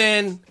other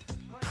than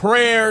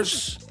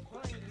prayers?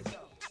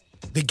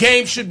 The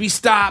game should be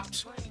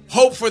stopped.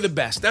 Hope for the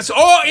best. That's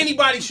all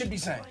anybody should be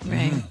saying.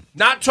 Right.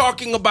 Not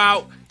talking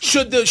about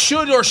should or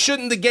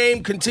shouldn't the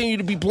game continue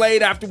to be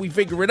played after we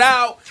figure it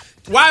out.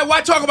 Why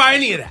talk about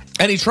any of that?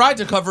 And he tried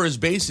to cover his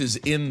bases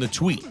in the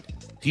tweet.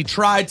 He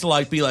tried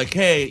to be like,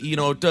 hey,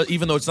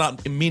 even though it's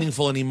not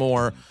meaningful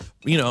anymore,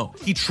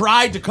 he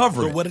tried to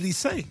cover it. What did he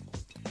say?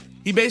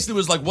 He basically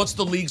was like, what's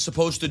the league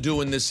supposed to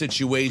do in this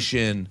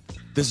situation?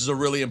 This is a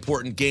really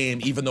important game,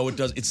 even though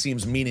it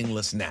seems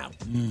meaningless now.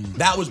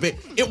 That was big.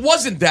 It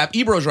wasn't that.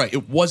 Ebro's right.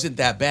 It wasn't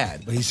that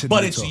bad.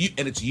 But it's you,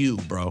 and it's you,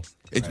 bro.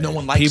 It's no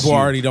one likes you. People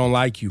already don't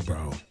like you,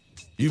 bro.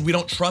 We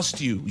don't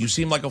trust you. You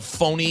seem like a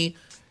phony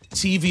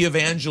TV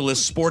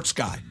evangelist sports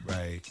guy.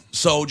 Right.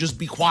 So just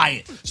be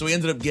quiet. So he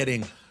ended up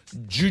getting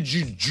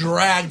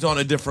dragged on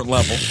a different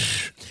level.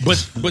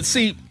 But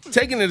see,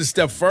 taking it a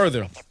step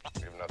further,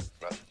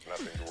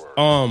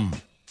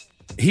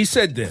 he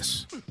said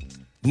this.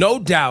 No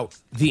doubt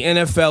the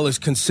NFL is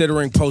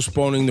considering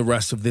postponing the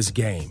rest of this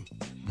game.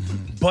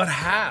 But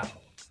how?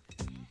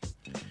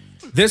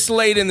 This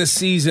late in the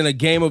season, a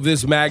game of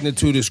this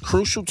magnitude is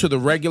crucial to the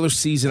regular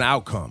season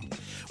outcome,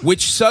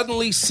 which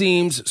suddenly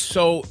seems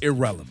so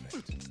irrelevant.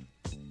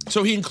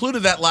 So he included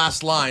that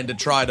last line to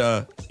try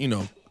to,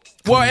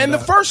 Well, and the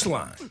first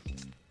line.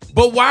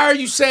 But why are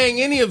you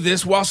saying any of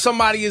this while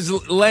somebody is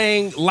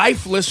laying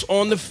lifeless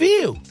on the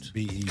field?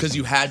 Because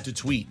you had to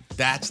tweet.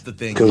 That's the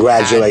thing.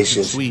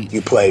 Congratulations,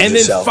 you played and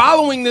yourself. then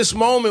following this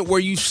moment where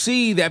you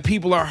see that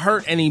people are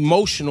hurt and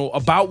emotional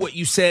about what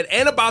you said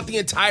and about the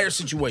entire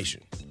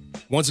situation.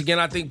 Once again,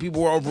 I think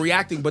people are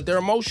overreacting, but they're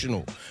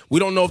emotional. We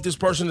don't know if this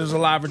person is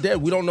alive or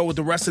dead. We don't know what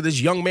the rest of this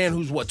young man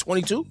who's,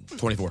 22?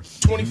 24.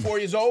 24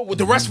 years old, what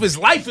the rest of his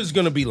life is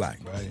going to be like.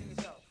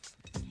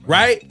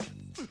 Right?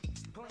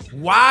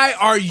 Why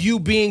are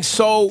you being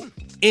so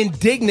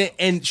indignant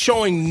and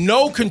showing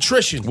no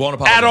contrition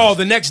at all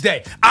the next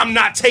day? I'm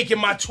not taking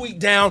my tweet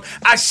down.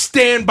 I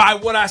stand by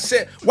what I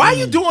said. Why are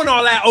you doing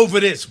all that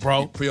over this,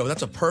 bro? Priyo,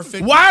 that's a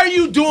perfect... Why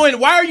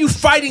are you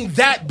fighting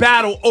that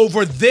battle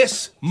over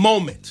this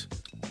moment?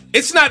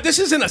 This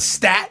isn't a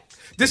stat.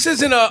 This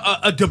isn't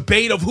a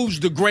debate of who's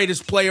the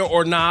greatest player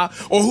or not,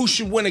 or who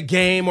should win a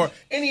game or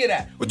any of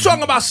that. We're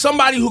talking about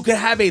somebody who could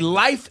have a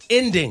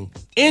life-ending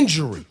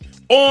injury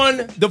on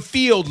the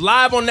field,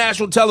 live on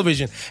national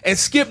television. And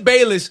Skip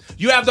Bayless,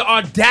 you have the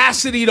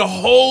audacity to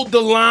hold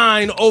the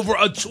line over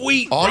a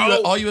tweet,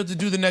 bro. All you had to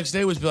do the next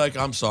day was be like,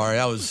 I'm sorry,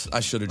 I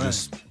should have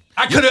just...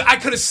 I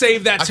could have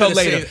saved that till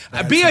later.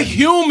 Be a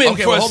human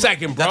for a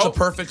second, bro. That's a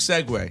perfect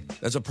segue.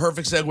 That's a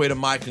perfect segue to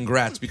my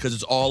congrats, because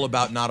it's all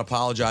about not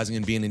apologizing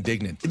and being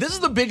indignant. This is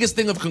the biggest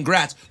thing of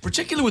congrats,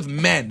 particularly with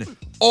men,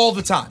 all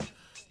the time.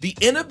 The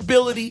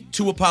inability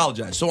to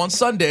apologize. So on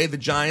Sunday, the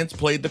Giants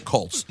played the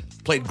Colts.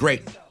 Played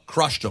great.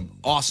 Crushed them.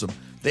 Awesome.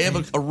 They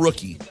have a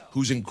rookie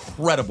who's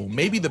incredible.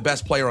 Maybe the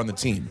best player on the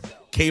team.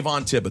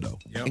 Kayvon Thibodeau.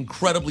 Yep.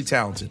 Incredibly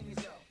talented.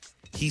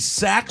 He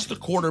sacks the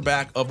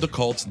quarterback of the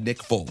Colts, Nick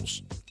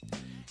Foles.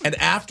 And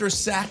after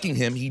sacking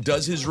him, he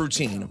does his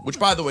routine, which,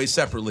 by the way,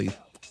 separately,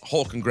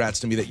 whole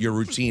congrats to me that your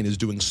routine is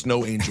doing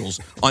snow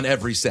angels on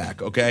every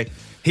sack, okay?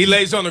 He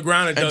lays on the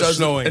ground and does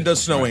snow angels. And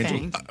does snow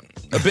angels.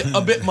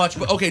 A bit much,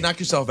 but okay, knock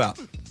yourself out.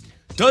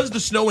 Does the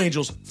snow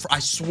angels, for, I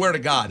swear to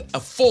God, a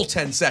full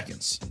 10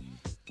 seconds.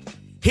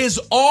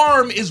 His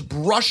arm is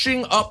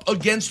brushing up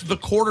against the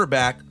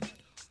quarterback,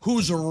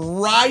 who's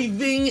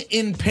writhing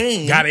in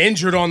pain. Got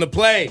injured on the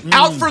play.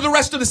 Out for the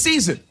rest of the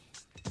season.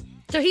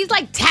 So he's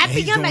like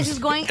tapping him as he's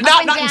going up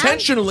Not and down?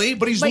 intentionally,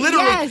 but he's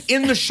literally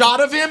in the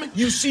shot of him.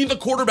 You see the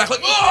quarterback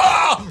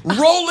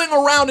rolling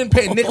around in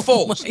pain. Nick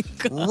Foles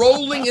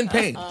rolling in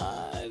pain.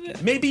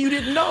 Maybe you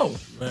didn't know.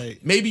 Right.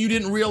 Maybe you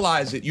didn't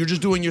realize it. You're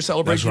just doing your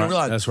celebration. That's right.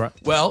 You realize That's right.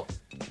 Well,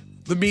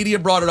 the media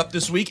brought it up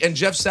this week, and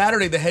Jeff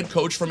Saturday, the head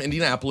coach from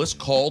Indianapolis,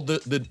 called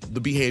the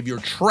behavior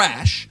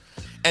trash.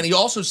 And he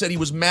also said he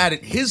was mad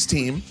at his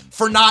team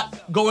for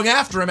not going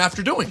after him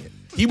after doing it.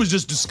 He was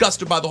just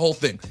disgusted by the whole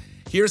thing.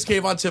 Here's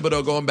Kayvon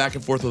Thibodeau going back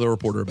and forth with a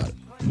reporter about it.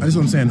 That's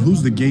what I'm saying.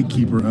 Who's the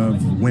gatekeeper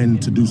of when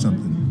to do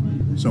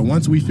something? So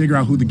once we figure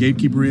out who the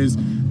gatekeeper is,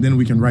 then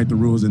we can write the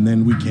rules and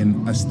then we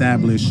can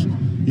establish,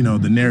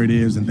 the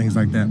narratives and things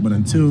like that. But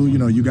until,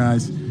 you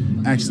guys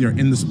actually are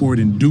in the sport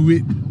and do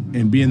it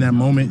and be in that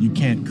moment, you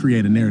can't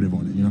create a narrative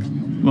on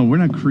it, Well, we're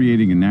not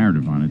creating a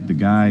narrative on it.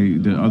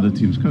 The other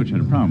team's coach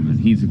had a problem with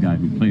it. He's the guy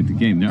who played the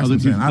game. The other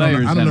team's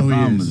players had a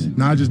problem with it.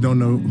 No, I just don't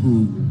know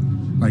who,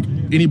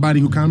 anybody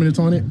who commented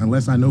on it,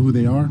 unless I know who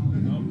they are,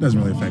 doesn't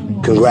really affect me.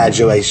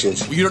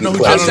 Congratulations. You don't know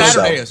who Jeff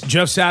Saturday is.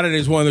 Jeff Saturday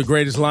is one of the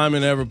greatest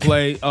linemen to ever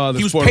play the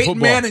He was sport of Peyton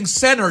football. Manning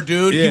center,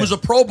 dude. Yeah. He was a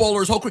Pro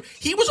Bowler his whole career.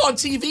 He was on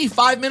TV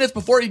 5 minutes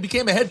before he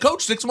became a head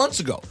coach 6 months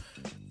ago.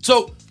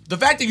 So the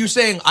fact that you're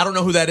saying, I don't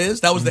know who that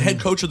is, that was the head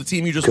coach of the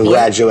team you just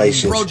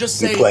Congratulations. played. Bro, just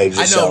say, You played I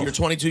know, yourself. you're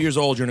 22 years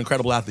old, you're an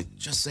incredible athlete.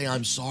 Just say,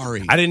 I'm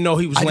sorry. I didn't know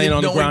he was I laying didn't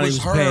on the know ground. he He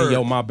was was paying. hurt.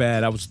 Yo, my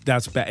bad.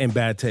 That's in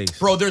bad taste.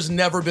 Bro, there's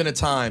never been a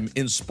time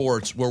in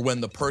sports where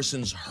when the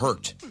person's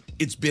hurt,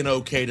 it's been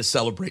okay to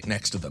celebrate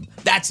next to them.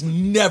 That's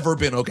never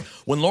been okay.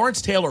 When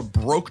Lawrence Taylor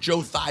broke Joe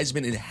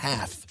Theismann in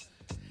half,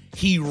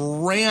 he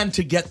ran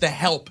to get the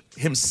help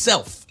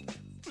himself.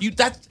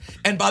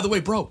 And by the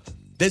way, bro,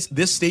 this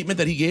statement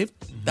that he gave,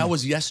 that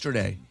was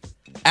yesterday.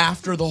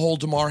 After the whole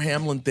DeMar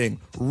Hamlin thing.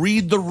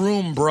 Read the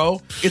room,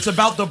 bro. It's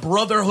about the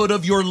brotherhood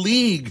of your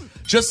league.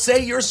 Just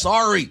say you're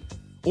sorry.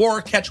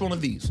 Or catch one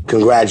of these.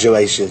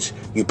 Congratulations,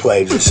 you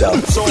played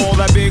yourself. So all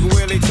that big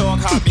Willie talk,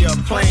 hop, you're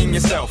playing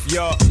yourself.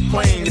 You're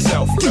playing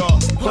yourself. You're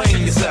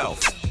playing yourself.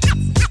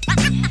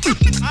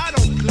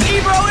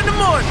 Ebro in the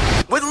morning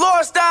with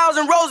Laura Stiles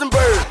and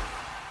Rosenberg.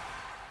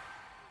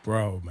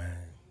 Bro, man.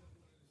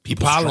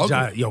 People apologize.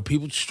 struggle. Yo,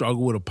 people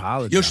struggle with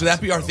apologizing. Yo, should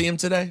that be our theme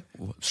today?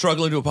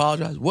 Struggling to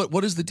apologize?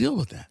 What is the deal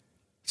with that?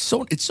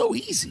 It's so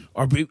easy.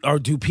 Or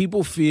do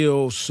people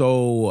feel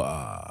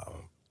so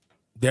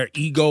their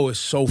ego is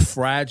so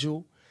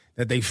fragile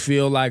that they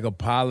feel like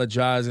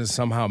apologizing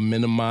somehow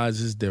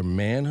minimizes their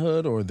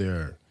manhood or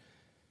their?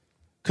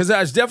 Because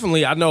that's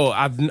definitely, I know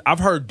I've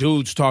heard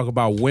dudes talk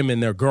about women,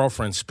 their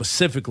girlfriends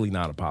specifically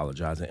not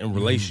apologizing in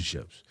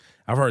relationships.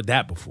 I've heard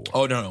that before.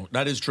 Oh no,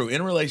 that is true.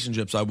 In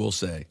relationships, I will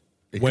say,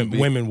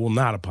 women will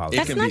not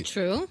apologize. That's not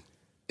true.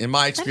 In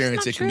my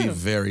experience, it can be true.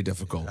 very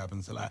difficult.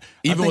 Happens a lot.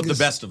 Even with the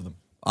best of them.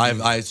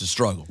 I used to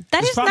struggle.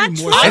 That is not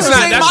true. I'm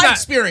saying that's my not-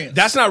 experience.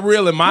 That's not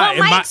real in my.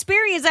 Well, in my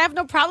experience, I have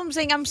no problem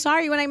saying I'm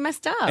sorry when I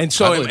messed up. And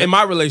so in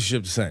my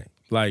relationship, the same.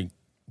 Like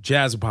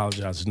Jazz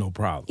apologizes, no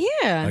problem.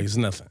 Yeah. Like it's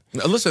nothing.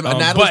 Listen,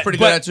 Natalie's pretty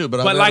good at it too.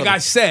 But like I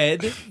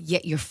said,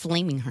 Yet you're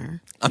flaming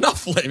her. I'm not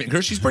flaming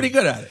her. She's pretty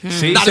good at it.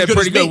 See, Not said as good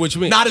pretty as good, me. which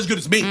means Not as good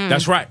as me.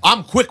 That's right.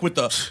 I'm quick with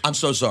the. I'm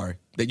so sorry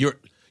that you're.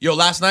 Yo,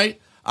 last night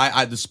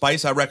the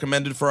spice I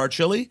recommended for our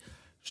chili.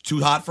 It's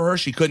too hot for her.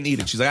 She couldn't eat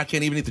it. She's like, I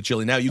can't even eat the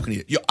chili. Now you can eat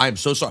it. Yo, I am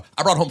so sorry.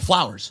 I brought home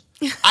flowers.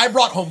 I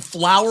brought home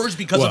flowers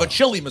because of a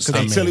chili mistake.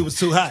 Because the chili was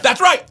too hot.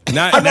 That's right.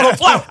 I brought home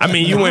flowers. I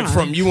mean, you went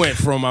from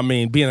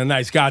being a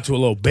nice guy to a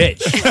little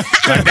bitch.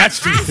 Like that's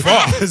too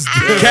far.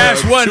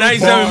 Cash 1,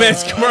 97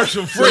 minutes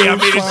commercial free. I mean,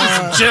 it's just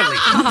some chili.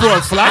 You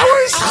brought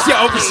flowers?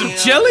 Yeah, over some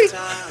chili?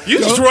 You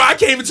just I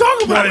can't even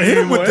talk about it. Hit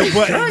him with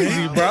anymore. the button,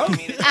 Crazy, bro.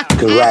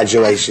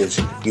 Congratulations,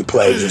 you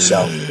played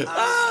yourself.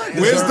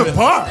 Where's the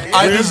bar?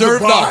 I deserve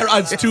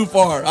that. It's too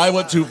far. I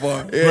went too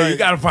far. Yeah, you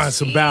got to find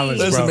some balance,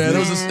 Listen, bro. man,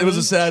 it was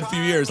a sad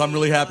few years. I'm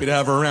really happy to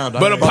have her around.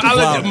 But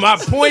my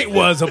point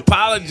was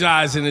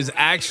apologizing is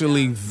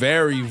actually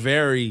very,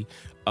 very.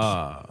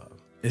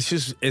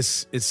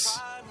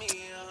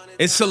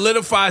 It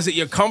solidifies that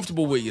you're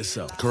comfortable with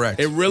yourself. Correct.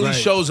 It really Right.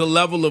 shows a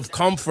level of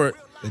comfort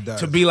It does.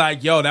 to be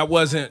like, yo, that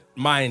wasn't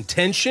my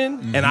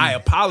intention, and I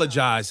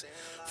apologize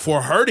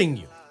for hurting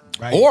you.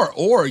 Right.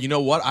 Or you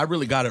know what? I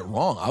really got it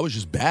wrong. I was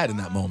just bad in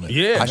that moment.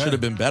 Yeah. I should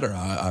have been better.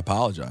 I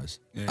apologize.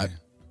 Yeah.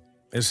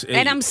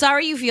 And I'm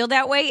sorry you feel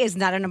that way is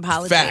not an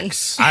apology.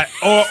 Facts.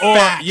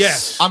 Facts.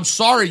 Yes. I'm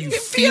sorry you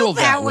feel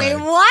that way.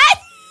 What?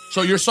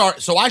 So you're sorry.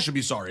 So I should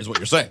be sorry, is what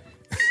you're saying.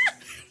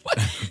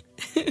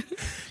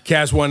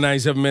 Cash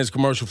 197 minutes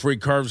commercial free.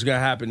 Curve's gonna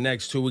happen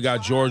next too. We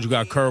got George. We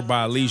got Curve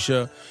by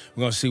Alicia.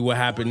 We're gonna see what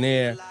happened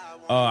there.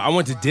 I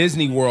went to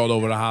Disney World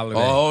over the holiday.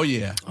 Oh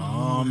yeah.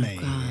 Oh,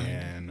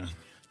 man.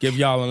 Give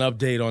y'all an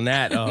update on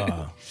that.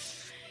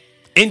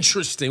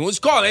 Interesting. Let's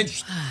call it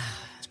interesting.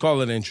 Let's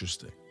call it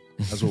interesting.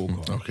 That's what we'll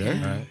call it.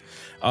 Okay.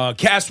 All right.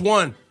 Cast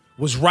 1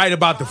 was right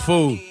about the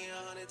food.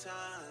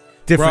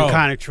 Different Bro.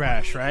 kind of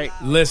trash, right?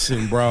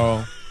 Listen,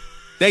 bro.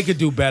 They could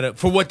do better.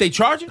 For what they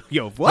charging?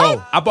 Yo, what?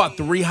 Bro, I bought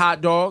 3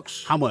 hot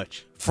dogs. How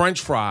much? French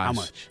fries. How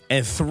much?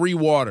 And 3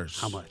 waters.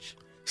 How much?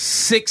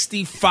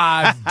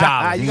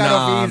 $65. You got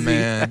off easy.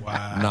 Man.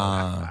 Wow.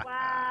 Nah.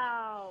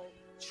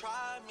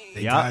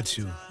 They got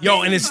you.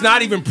 Yo, and it's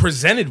not even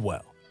presented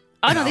well.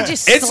 Oh, no, they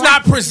just It's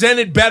slap- not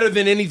presented better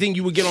than anything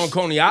you would get on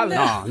Coney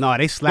Island. No,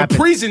 they slap The it.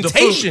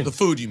 presentation. The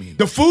food, you mean?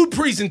 The food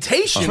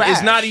presentation Trash.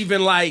 is not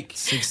even like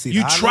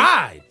you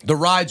tried. The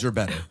rides are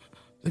better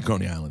than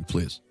Coney Island,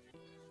 please.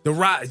 The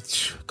ride,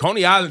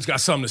 Coney Island's got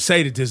something to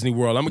say to Disney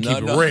World. I'm gonna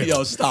keep it real.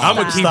 Yo, stop. I'm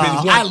gonna keep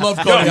Stop. it. I love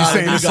Coney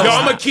Island.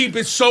 I'm gonna keep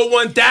it so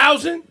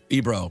 1,000.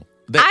 Ebro.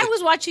 I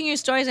was watching your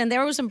stories, and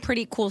there was some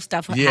pretty cool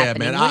stuff Yeah,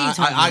 happening. man, What are you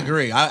talking I about?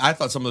 agree. I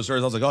thought some of the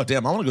stories, I was like, oh,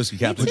 damn, I want to go see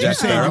Captain But Jack you're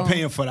saying Sparrow. you're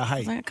paying for the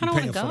hype. I kind You're of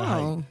paying want to for the hype.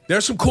 go.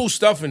 There's some cool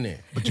stuff in there.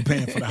 But you're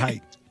paying for the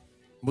hype.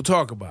 We'll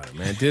talk about it,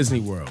 man. Disney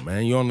World,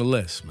 man. You're on the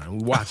list, man.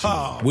 We watching.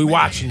 We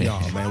watching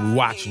y'all, man. We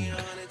watching y'all.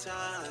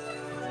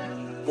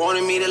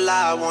 Wanted me to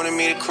lie, wanted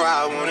me to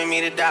cry, wanted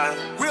me to die.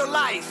 Real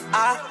life,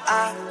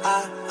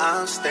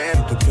 I'm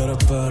standing.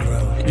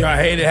 Yo, I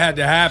hate it had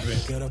to happen.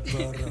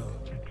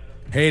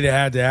 Hate it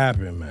had to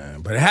happen,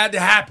 man. But it had to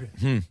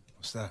happen.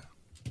 What's that?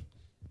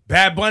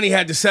 Bad Bunny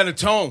had to set a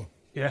tone.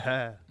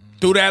 Yeah.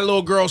 Through that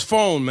little girl's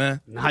phone,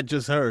 man. Not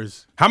just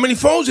hers. How many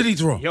phones did he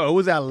throw? Yo, it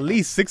was at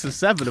least 6 or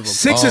 7 of them.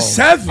 6 or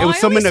 7? It was I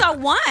some in only the. saw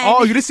one.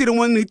 Oh, you didn't see the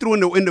one he threw in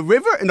the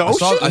river, in the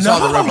ocean? I saw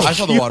the river. I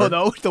saw the water.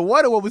 Yo, the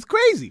water was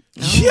crazy.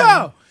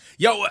 Yo,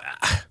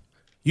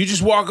 you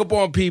just walk up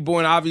on people,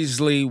 and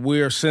obviously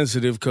we're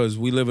sensitive because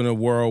we live in a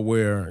world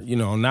where,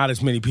 not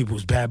as many people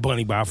as Bad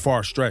Bunny by a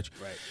far stretch.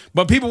 Right.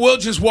 But people will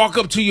just walk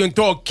up to you and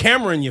throw a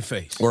camera in your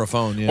face. Or a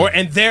phone, yeah.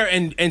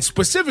 And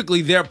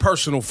specifically their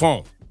personal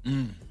phone.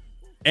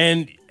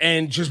 And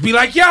just be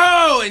like,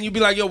 yo, and you be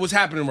like, yo, what's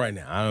happening right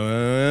now? I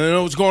don't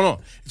know what's going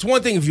on. It's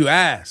one thing if you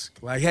ask,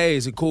 like, hey,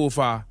 is it cool if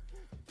I, you know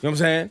what I'm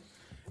saying?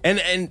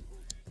 And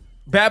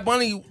Bad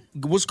Bunny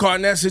was caught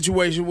in that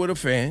situation with a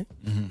fan,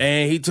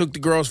 and he took the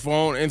girl's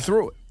phone and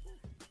threw it.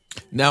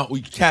 Now,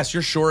 Cass,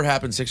 you're sure it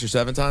happened 6 or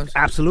 7 times?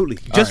 Absolutely.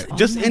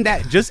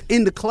 Just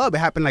in the club, it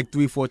happened like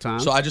 3-4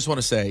 times. So I just want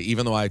to say,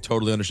 even though I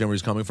totally understand where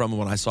he's coming from, and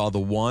when I saw the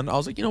one, I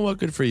was like, you know what,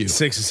 good for you.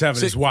 6 or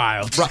 7 is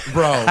wild. Bro. He's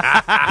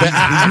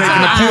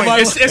making a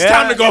point. It's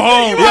time to go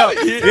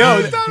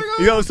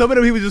home. Yo, some of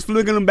them he was just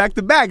flinging them back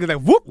to back. It's like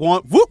whoop,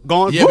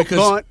 gone, Yeah, whoop, because,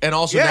 gone. and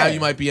also now you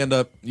might be you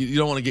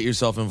don't want to get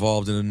yourself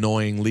involved in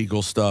annoying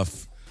legal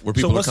stuff where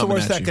people So what's are the coming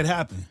worst at that you. could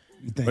happen?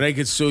 You think? But they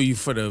could sue you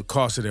for the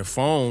cost of their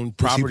phone, She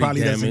property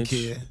probably doesn't damage.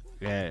 care.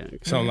 Yeah.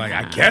 So I'm like,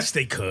 I guess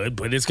they could,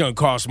 but it's going to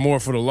cost more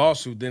for the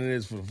lawsuit than it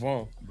is for the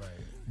phone. Right.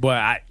 But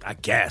I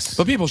guess.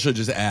 But people should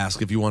just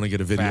ask if you want to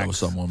get a video of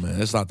someone, man.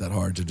 It's not that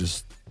hard to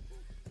just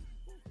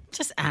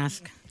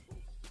ask.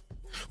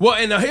 Well,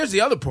 and now here's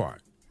the other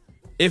part.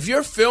 If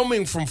you're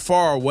filming from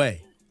far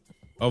away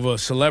of a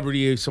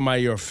celebrity,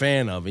 somebody you're a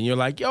fan of, and you're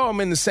like, yo, I'm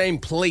in the same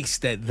place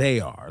that they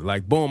are.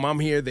 Like, boom, I'm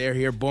here, they're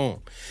here,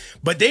 boom.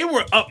 But they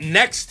were up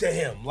next to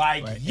him,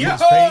 like, yo!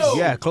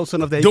 Yeah, close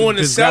enough that he doing could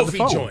the just grab the selfie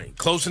phone. joint.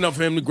 Close enough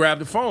for him to grab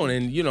the phone.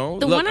 And, The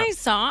look, one I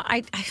saw,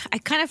 I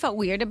kind of felt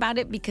weird about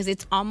it because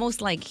it's almost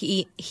like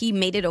he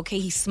made it okay.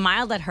 He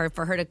smiled at her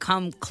for her to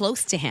come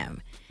close to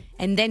him.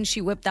 And then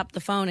she whipped up the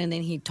phone and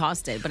then he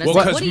tossed it. But I was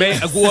like, what do you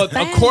expect?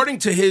 according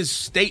to his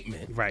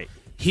statement, right,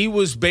 he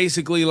was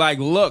basically like,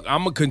 look,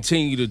 I'm going to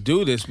continue to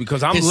do this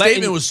because I'm His letting...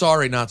 statement was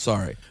sorry, not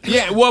sorry.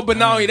 Yeah, well, but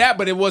not only that,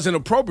 but it wasn't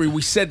appropriate.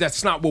 We said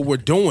that's not what we're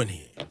doing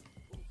here.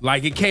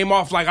 Like, it came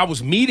off like I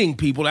was meeting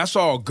people. That's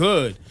all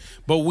good.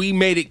 But we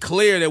made it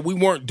clear that we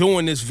weren't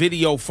doing this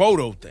video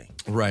photo thing.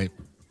 Right.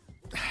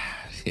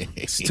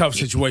 It's a tough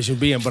situation to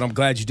be in, but I'm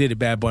glad you did it,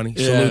 Bad Bunny.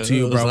 Yeah, Salute to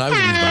you, bro.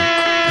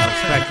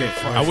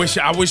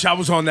 listen, I wish I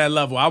was on that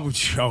level. I would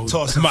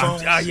Tossing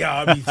phones.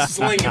 I'd be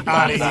slinging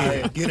Out of phones.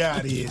 here. Get out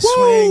of here.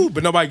 Woo! Swing.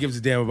 But nobody gives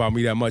a damn about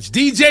me that much.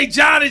 DJ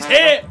John is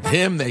here.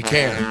 Him, they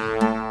care.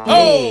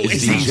 Oh,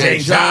 It's it's DJ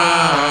DJ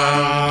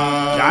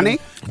John. Johnny?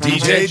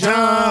 DJ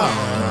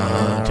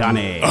John.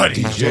 Johnny.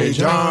 DJ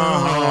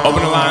John.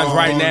 Open the lines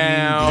right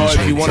now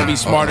if you want to be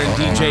smarter than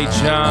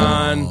DJ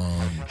John.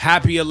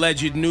 Happy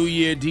alleged New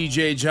Year,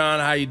 DJ John.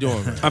 How you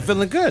doing, man? I'm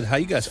feeling good. How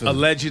you guys feeling?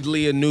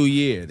 Allegedly a new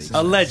year.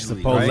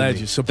 Allegedly. Right? Alleged.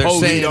 They're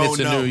Supposedly. saying it's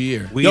a new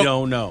year. We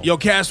don't know. Yo,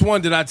 Cast One,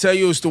 did I tell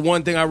you it's the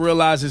one thing I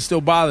realized it still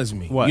bothers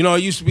me? What? You know,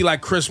 it used to be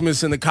like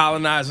Christmas and the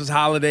colonizers'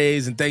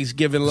 holidays and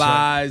Thanksgiving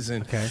lies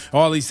and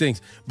all these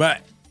things.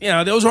 But,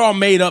 those are all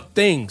made up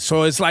things.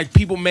 So it's like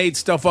people made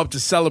stuff up to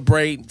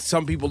celebrate.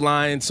 Some people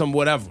lying, some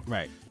whatever.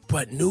 Right.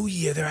 But New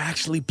Year, they're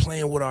actually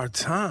playing with our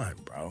time,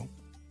 bro.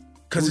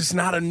 Because it's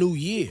not a new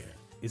year.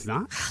 It's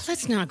not?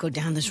 Let's not go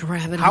down this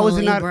rabbit How hole, is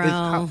it not?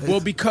 bro. Well,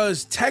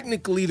 because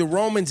technically the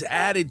Romans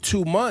added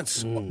 2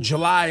 months,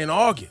 July and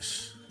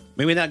August.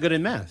 Maybe not good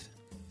in math.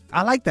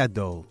 I like that,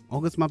 though.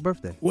 August's my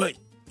birthday. What?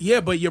 Yeah,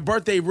 but your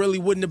birthday really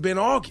wouldn't have been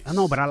August. I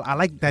know, but I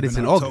like that it's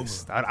in October.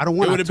 August. I don't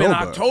want It would have been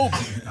October.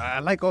 I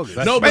like August.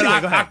 No, but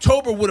Anyway, go ahead.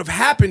 October would have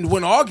happened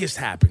when August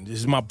happened. This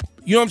is my,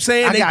 you know what I'm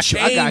saying? I They got you.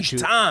 I got changed you.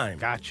 time.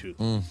 Got you.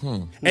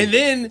 And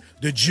then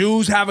the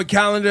Jews have a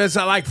calendar that's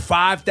at like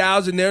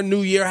 5,000. Their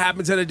New Year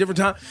happens at a different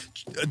time.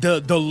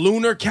 The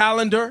lunar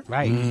calendar,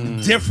 Right.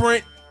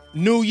 different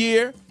New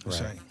Year.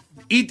 Right.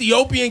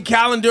 Ethiopian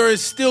calendar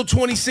is still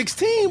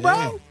 2016,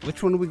 bro.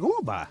 Which one are we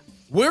going by?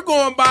 We're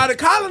going by the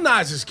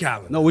colonizers'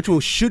 calendar. No, which one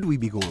should we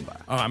be going by?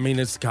 I mean,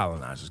 it's the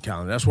colonizers'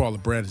 calendar. That's where all the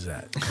bread is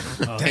at.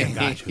 Thank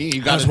God.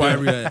 That's why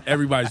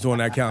everybody's doing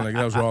that calendar.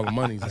 That's where all the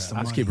money's at.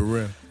 Let's keep it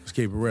real.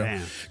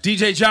 Damn.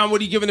 DJ John, what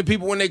are you giving the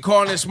people when they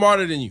call and they're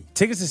smarter than you?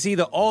 Tickets to see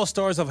the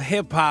All-Stars of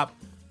Hip Hop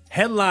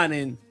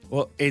headlining.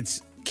 Well,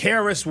 it's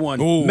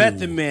KRS-One, Ooh.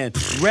 Method Man,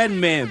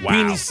 Redman, Wow.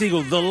 Beanie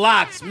Siegel, The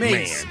Lox,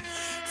 Mix, Man.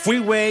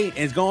 Freeway, and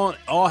it's going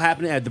all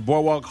happening at the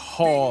Boardwalk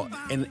Hall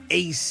in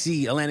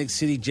AC, Atlantic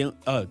City.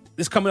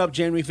 This coming up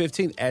January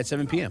 15th at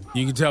 7 p.m.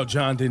 You can tell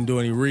John didn't do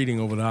any reading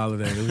over the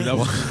holiday. That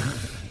was,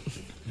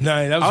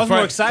 that was I was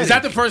more excited. Is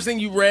that the first thing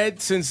you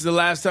read since the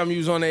last time you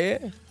was on the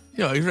air?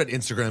 You know, you read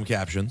Instagram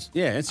captions.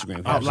 Yeah,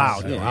 Instagram. Out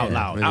loud, Yeah, out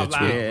loud, yeah, out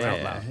loud, yeah,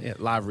 out loud. Yeah,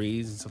 live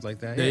reads and stuff like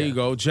that. There you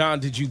go. John,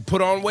 did you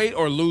put on weight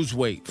or lose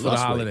weight for the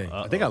Lost holiday? weight.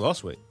 I think I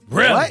lost weight.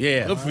 Really? What?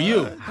 Yeah. Good for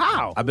you.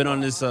 How? I've been on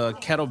this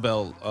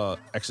kettlebell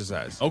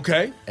exercise.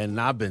 Okay. And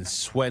I've been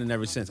sweating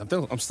ever since.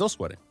 I'm still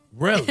sweating.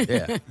 Really?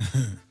 Yeah.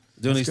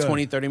 Doing these good.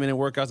 20, 30-minute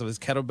workouts of this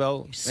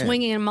kettlebell. Man,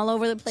 Swinging them all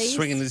over the place.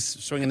 swinging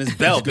this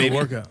belt, Good baby.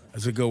 workout.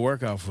 That's a good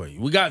workout for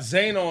you. We got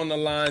Zayna on the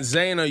line.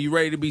 Zayna, you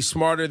ready to be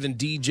smarter than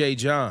DJ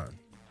John?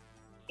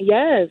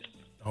 Yes.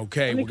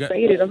 Okay. I'm we got-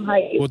 excited. I'm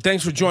hyped. Well,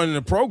 thanks for joining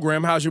the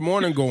program. How's your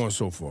morning going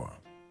so far?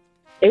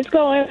 It's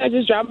going. I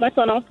just dropped my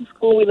son off to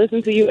school. We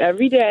listen to you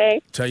every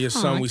day. Tell your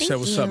son we thank said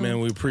what's up, you. man.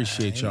 We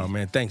appreciate y'all,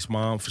 man. Thanks,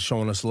 Mom, for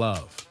showing us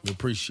love. We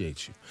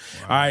appreciate you.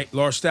 All right,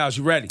 Laura Styles,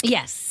 you ready?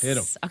 Yes. Hit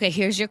 'em. Okay,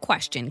 here's your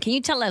question. Can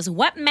you tell us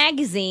what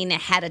magazine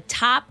had a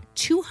top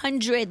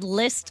 200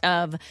 list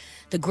of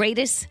the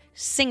greatest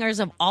singers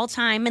of all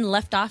time and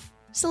left off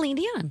Celine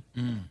Dion?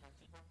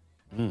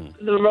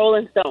 The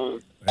Rolling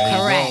Stones. There you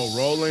Correct. go,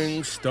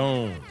 Rolling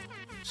Stone.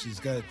 She's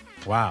good.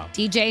 Wow.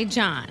 DJ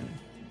John.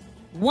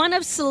 One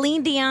of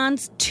Celine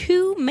Dion's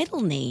two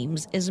middle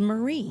names is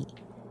Marie.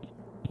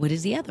 What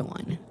is the other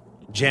one?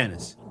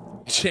 Janice.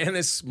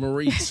 Janice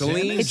Marie.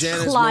 Celine, It's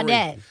Janice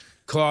Claudette. Marie.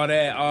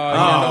 Claudette. Oh, you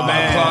know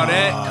about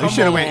Claudette? You Come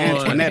should have went on.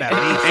 Antoinette at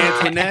least.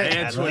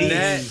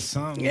 Antoinette.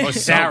 Something. Or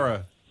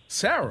Sarah.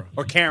 Sarah.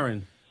 Or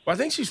Karen. Well, I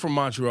think she's from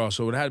Montreal,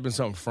 so it had been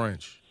something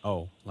French.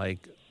 Oh,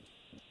 like,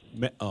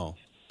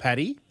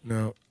 Patty?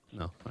 No.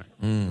 No. All right.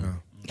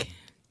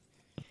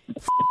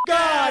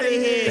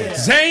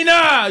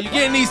 Zayna, you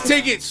getting these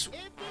tickets.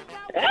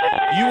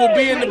 You will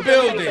be in the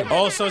building.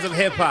 All sorts of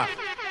hip hop.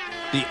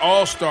 The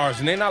All-Stars,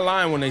 and they're not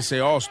lying when they say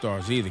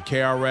All-Stars either.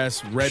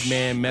 KRS,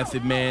 Redman,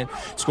 Method Man.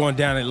 It's going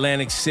down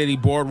Atlantic City,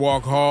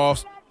 Boardwalk Hall,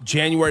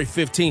 January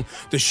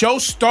 15th. The show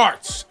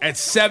starts at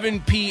 7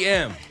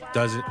 p.m.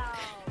 Does it?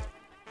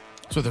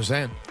 That's what they're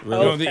saying.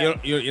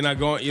 You're not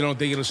going. You don't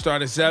think it'll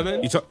start at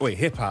 7? Wait,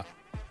 hip hop.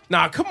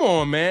 Nah, come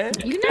on, man.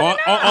 You never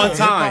know. On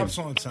time. Hip-hop's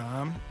on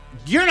time.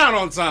 You're not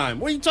on time.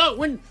 What are you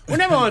talking? We're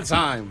never on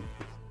time.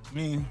 I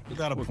mean, you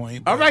got a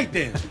point. All right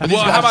then.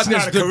 Well, how about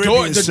this? not a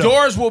Caribbean The show.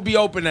 doors will be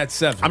open at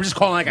 7. I'm just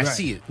calling like I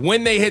see it.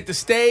 When they hit the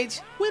stage,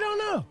 we don't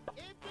know.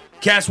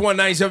 Cast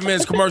 197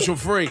 minutes commercial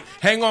free.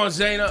 Hang on,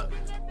 Zayna.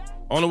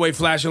 On the way,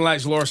 Flashing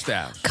Lights, Laura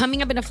Styles.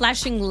 Coming up in a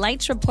Flashing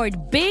Lights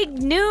report,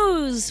 big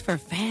news for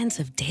fans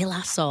of De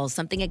La Soul.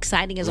 Something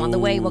exciting is on the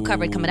way. We'll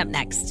cover it coming up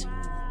next.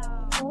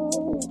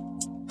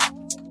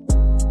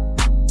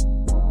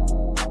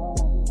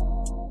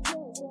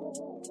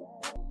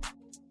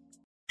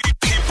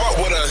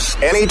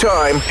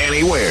 Anytime,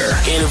 anywhere.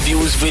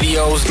 Interviews,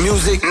 videos,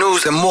 music,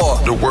 news, and more.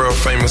 The world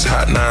famous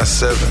Hot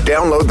 97.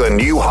 Download the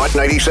new Hot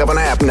 97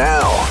 app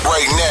now.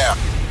 Right now.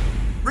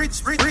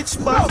 Rich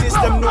badness,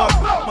 them know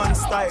man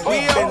style. We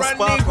are Then running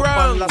spark up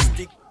ground. and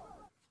elastic.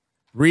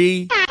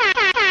 Run,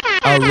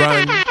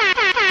 Egrum.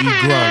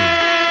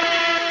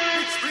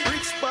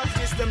 Rich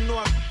badness, them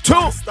know Two.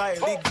 man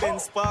style. Big Ben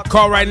spark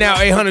Call up right and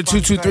now,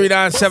 elastic.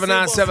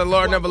 800-223-9797.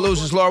 Laura never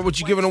loses. Laura, what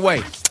you giving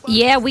away?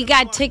 Yeah, we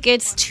got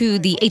tickets to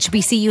the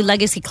HBCU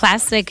Legacy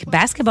Classic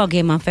basketball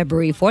game on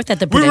February 4th at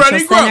the We Prudential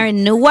ready, Center Grump?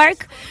 in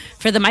Newark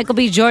for the Michael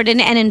B. Jordan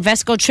and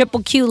Invesco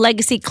Triple Q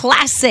Legacy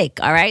Classic.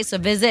 All right, so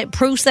visit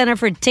Prue Center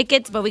for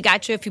tickets, but we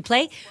got you if you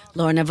play.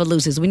 Laura never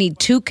loses. We need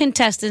 2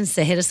 contestants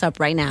to hit us up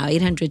right now,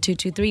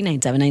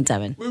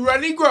 800-223-9797. We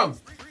ready, Grum?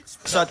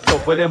 Shut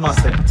up, what them a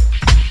say?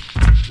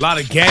 A lot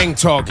of gang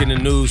talk in the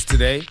news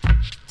today.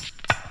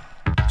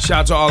 Shout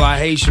out to all our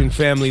Haitian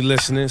family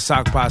listening.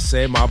 Sak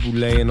Passe,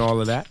 Maboule, and all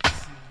of that.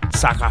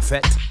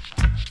 Sakafet.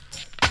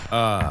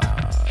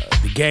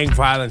 The gang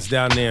violence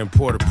down there in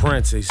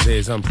Port-au-Prince, they say,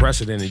 is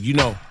unprecedented. You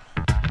know,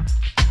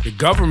 the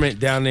government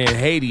down there in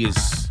Haiti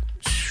is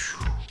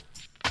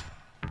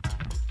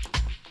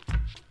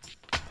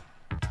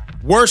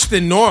worse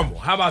than normal.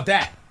 How about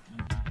that?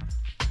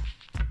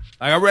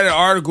 Like, I read an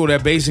article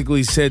that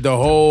basically said the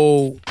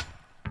whole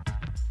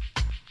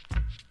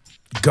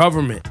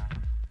government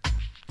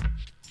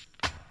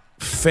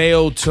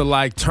failed to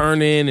like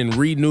turn in and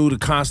renew the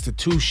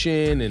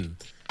Constitution, and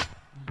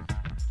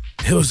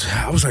I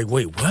was like,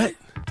 wait, what?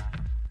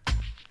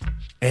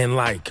 And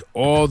like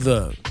all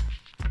the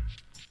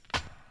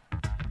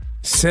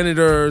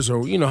senators,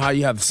 or you know how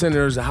you have the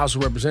senators, the House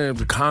of Representatives,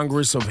 the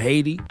Congress of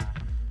Haiti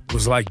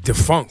was like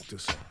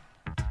defunct.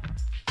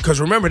 Because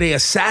remember, they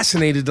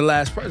assassinated the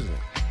last president.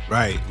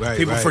 Right.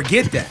 People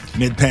forget that.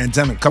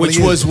 Mid-pandemic. Which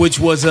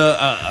was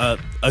a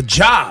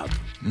job.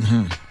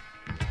 Mm-hmm.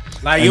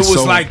 Like, And it was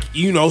so- like,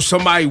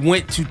 somebody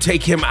went to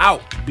take him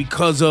out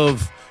because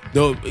of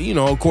the,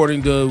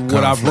 according to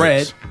what I've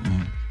read,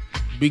 Conflicts.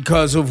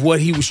 because of what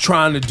he was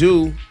trying to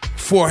do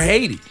for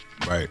Haiti.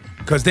 Right.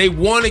 Because they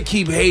want to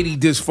keep Haiti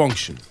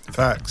dysfunctional.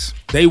 Facts.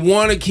 They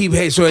want to keep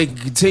Haiti so they can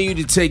continue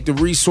to take the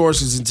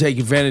resources and take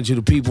advantage of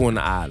the people in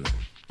the island.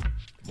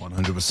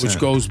 100%. Which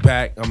goes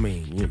back, going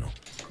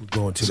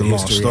to It's the a long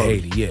history story.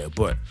 of Haiti. Yeah,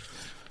 but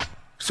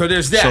so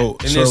there's that. So-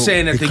 and they're so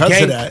saying that the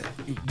because of gang,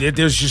 that-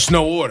 there's just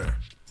no order.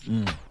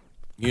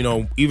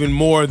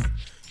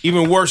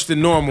 Even worse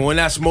than normal. And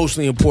that's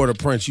mostly in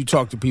Port-au-Prince. You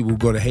talk to people who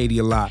go to Haiti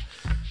a lot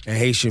and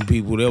Haitian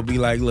people, they'll be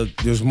like, look,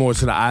 there's more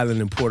to the island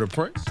than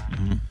Port-au-Prince.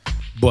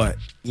 But,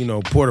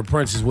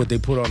 Port-au-Prince is what they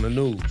put on the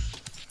news.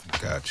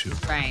 Got you.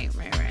 Right.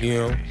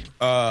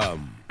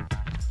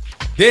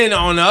 Then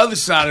on the other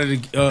side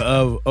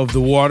of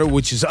the water,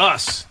 which is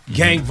us,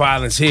 gang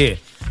violence here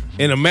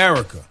in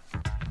America.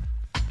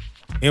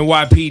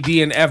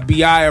 NYPD and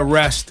FBI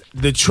arrest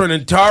the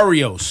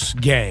Trinitarios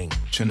gang.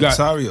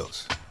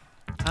 Trinitarios.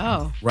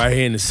 Oh. Right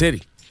here in the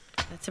city.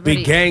 That's a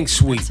Big gang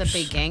sweep. That's a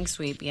big gang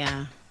sweep,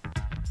 yeah.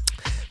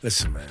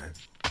 Listen, man.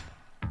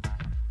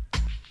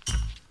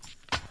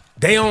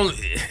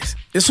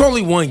 It's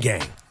only one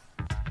gang.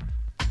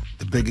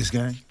 The biggest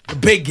gang? The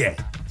big gang.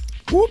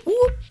 Whoop,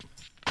 whoop.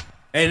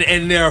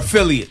 And their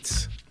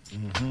affiliates.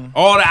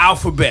 All the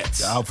alphabets.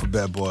 The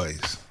alphabet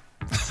boys.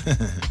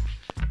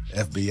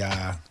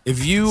 FBI.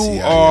 If you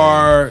CIA.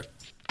 are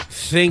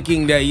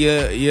thinking that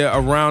your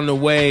around the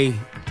way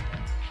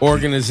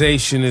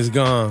organization is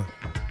gonna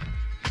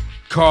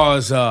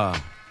cause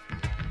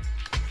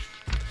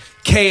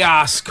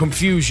chaos,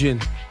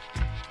 confusion,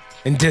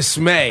 and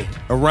dismay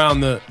around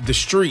the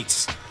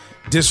streets,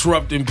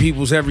 disrupting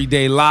people's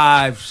everyday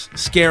lives,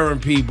 scaring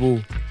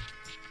people,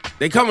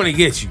 they coming to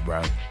get you,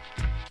 bro.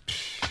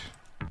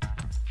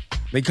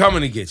 They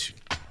coming to get you.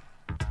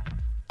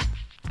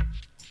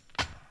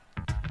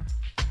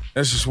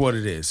 That's just what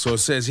it is. So it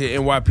says here,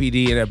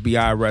 NYPD and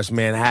FBI arrest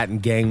Manhattan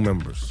gang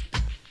members.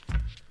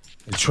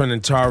 The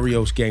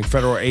Trinitarios gang.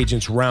 Federal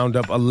agents round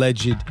up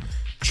alleged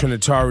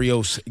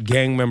Trinitarios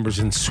gang members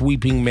in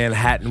sweeping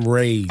Manhattan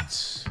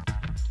raids.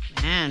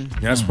 Man.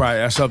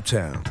 That's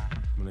uptown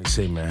when they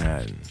say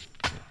Manhattan.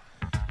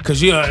 Because,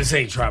 this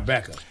ain't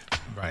Tribeca.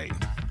 Right.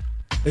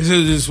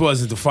 This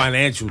wasn't the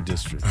financial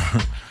district.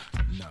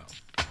 No.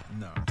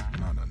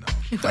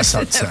 That's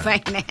the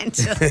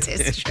financial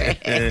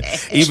district.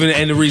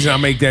 And the reason I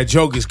make that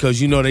joke is because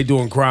they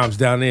doing crimes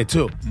down there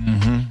too.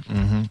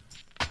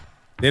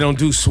 They don't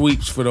do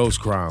sweeps for those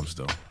crimes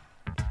though.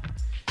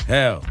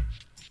 Hell,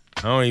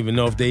 I don't even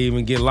know if they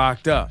even get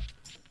locked up.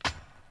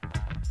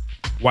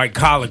 White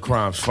collar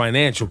crimes,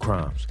 financial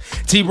crimes.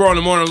 T-Bro in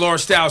the morning, Laura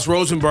Stiles,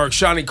 Rosenberg,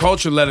 Shawnee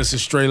Culture led us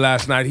astray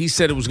last night. He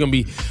said it was going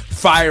to be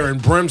fire and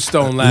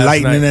brimstone last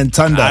night. Lightning and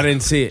thunder. I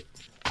didn't see it.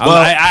 Well,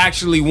 I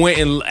actually went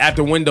at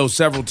the window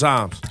several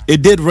times.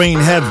 It did rain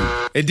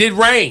heavy. It did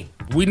rain.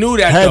 We knew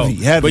that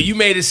Heavy. But you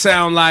made it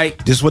sound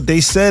like This is what they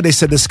said. They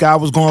said the sky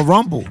was going to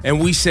rumble. and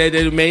we said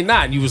that it may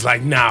not. And you was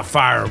like, nah,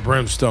 fire and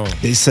brimstone.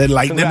 They said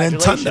lightning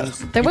and thunder.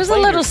 There was a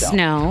little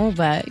snow,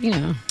 but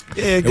Yeah,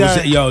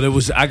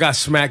 I got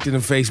smacked in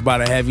the face by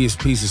the heaviest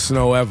piece of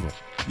snow ever.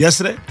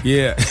 Yesterday?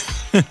 Yeah.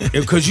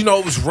 Because, it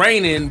was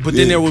raining, but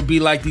then Yeah. there would be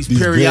like these These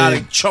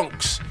periodic big-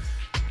 chunks.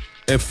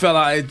 It fell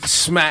out, it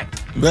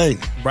smacked. Right.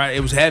 Right, it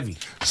was heavy.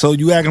 So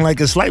you acting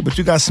like it's light, but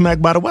you got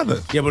smacked by the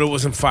weather. Yeah, but it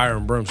wasn't fire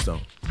and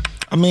brimstone.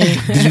 I mean,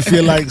 did you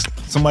feel like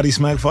somebody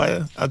smacked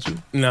fire at you?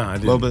 Nah, I A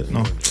didn't. little bit?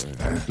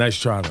 No. Nice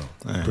try,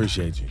 though.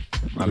 Appreciate you.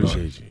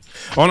 Appreciate you.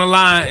 On the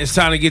line, it's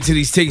time to get to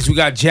these tickets. We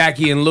got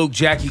Jackie and Luke.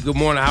 Jackie, good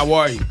morning. How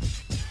are you?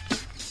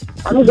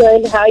 I'm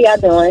good. How y'all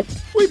doing?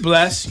 We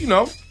blessed,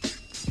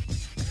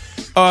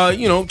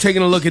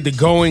 taking a look at the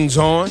goings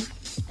on. You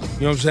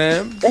know what I'm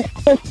saying?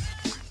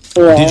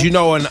 Yeah. Did you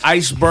know an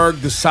iceberg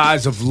the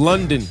size of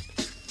London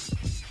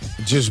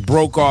just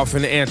broke off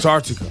in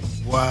Antarctica?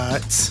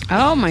 What?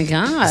 oh my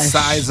gosh.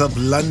 Size of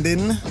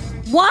London?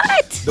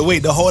 What?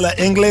 The whole of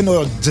England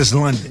or just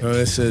London?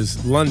 It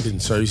says London,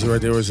 sir. You see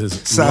right there where it says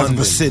Size London. of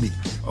a city.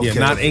 Yeah, Okay.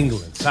 not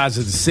England. Size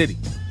of the city.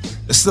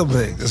 It's still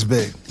big. It's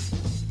big.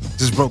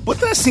 Just broke. But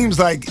that seems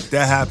like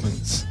that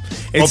happens.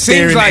 It Up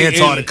there seems in like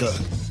Antarctica.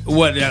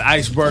 What, that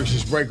icebergs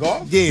just break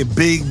off? Yeah,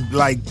 big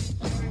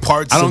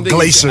parts I don't of think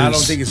glaciers. I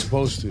don't think it's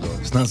supposed to though.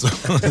 It's not so.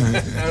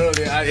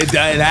 It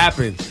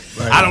happened.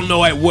 Right. I don't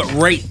know at what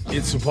rate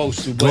it's supposed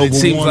to, but Global it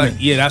seems warming.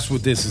 like that's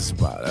what this is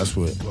about. That's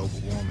what Global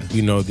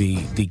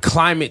warming. the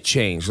climate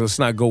change. Let's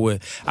not go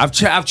with. I've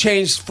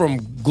changed from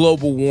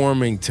global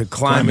warming to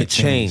climate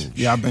change.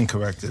 Yeah, I've been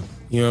corrected.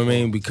 You know what I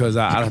mean? Because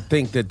I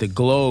think that the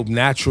globe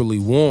naturally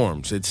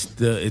warms.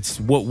 It's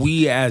what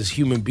we as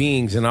human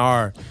beings and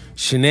our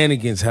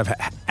shenanigans have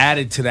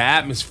added to the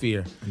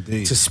atmosphere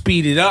Indeed. to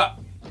speed it up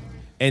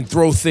and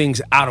throw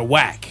things out of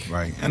whack.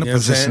 Right. And the You know what I'm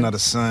position saying? of the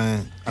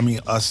sun,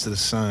 us to the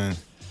sun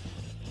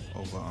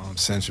over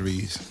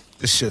centuries.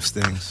 This shifts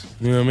things.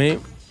 You know what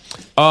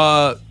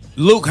I mean?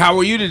 Luke, how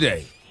are you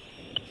today?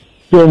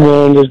 Good,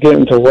 man. Just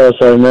getting to work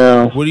right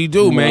now. What do you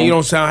do, man? You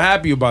don't sound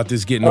happy about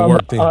this getting to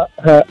work thing. I'm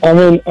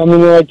in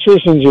the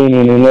electrician's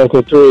union in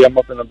Local 3. I'm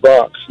up in the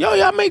Bronx. Yo,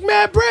 y'all make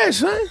mad bread,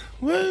 son.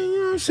 Well, you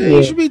know what I'm saying?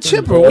 You should be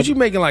chipper. What you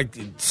making, like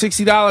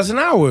 $60 an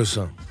hour or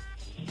something?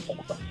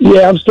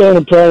 Yeah, I'm still an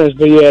apprentice,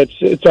 but yeah,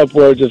 it's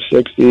upwards of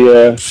 60,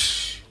 yeah.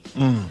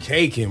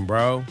 Caking,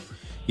 bro.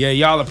 Yeah,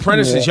 y'all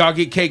apprentices, y'all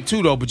get cake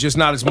too, though, but just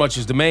not as much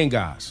as the main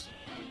guys.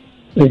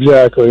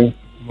 Exactly.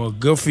 Well,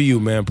 good for you,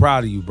 man.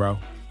 Proud of you, bro.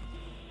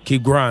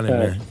 Keep grinding,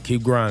 man.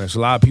 Keep grinding. There's a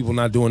lot of people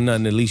not doing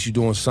nothing. At least you're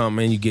doing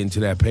something, and you're getting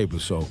to that paper.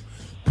 So,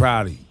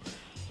 proud of you.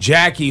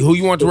 Jackie, who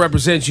you want to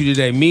represent you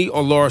today, me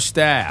or Laura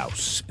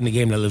Styles, in the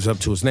game that lives up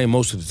to its name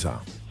most of the time?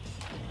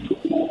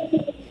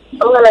 I'm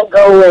going to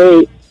go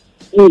with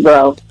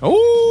Ebro.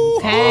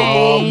 Ooh.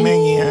 Oh,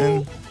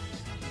 man.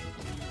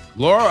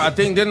 Laura, I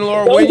think, didn't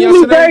Laura Don't win do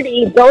yesterday?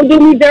 me dirty. Don't do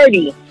me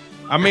dirty.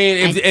 I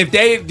mean, if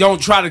they don't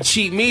try to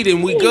cheat me,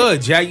 then we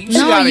good, Jack. You see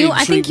how they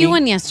I think treat you me?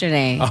 won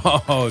yesterday.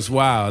 Oh, it's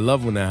wild. I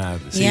love when that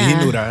happens. See, he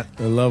knew that.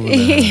 I love when that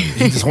happens.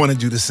 He just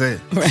wanted you to say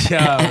it.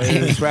 Yeah,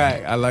 man, that's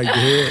right. I like to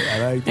hear it.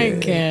 I like to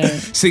hear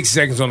it. 60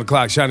 seconds on the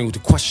clock, Shining with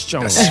the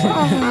question.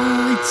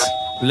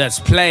 Let's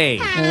play.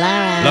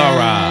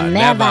 Laura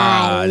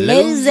never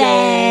loses.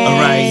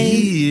 All right,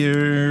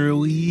 here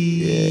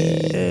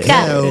we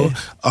go.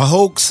 A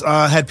hoax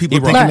had people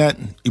thinking that.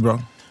 Ebro.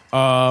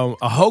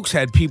 A hoax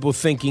had people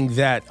thinking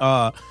that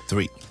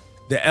 3.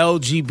 The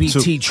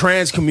LGBT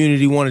trans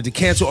community wanted to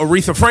cancel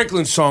Aretha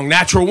Franklin's song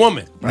 "Natural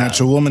Woman."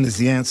 Natural Woman is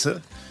the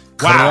answer.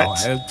 Wow.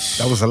 Correct.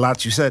 That was a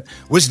lot you said.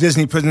 Which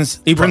Disney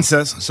princess?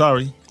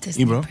 Sorry,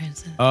 Ebro.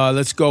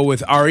 Let's go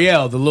with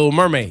Ariel, the Little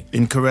Mermaid.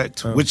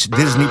 Incorrect. Which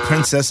Disney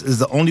princess is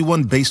the only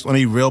one based on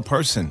a real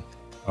person?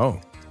 Oh.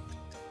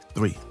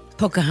 3.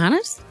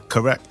 Pocahontas?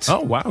 Correct.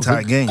 Oh, wow.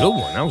 Tie game. Good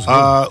one. That was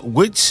good.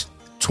 Which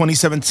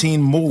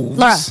 2017 moves?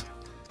 Laura.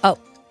 Oh.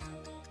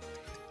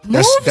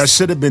 That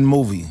should have been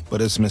movie,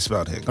 but it's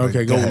misspelled here.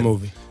 Okay, go with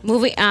movie.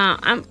 Movie,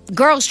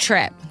 Girls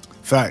Trip.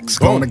 Facts.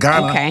 Going to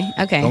Ghana.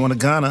 Okay. Going to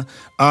Ghana.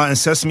 In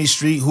Sesame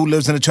Street, who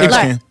lives in a trash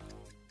can?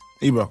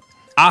 Ebro.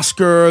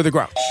 Oscar the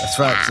Grouch.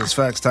 That's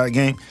facts. Tie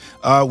game.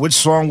 Which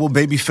song will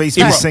Babyface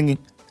be singing?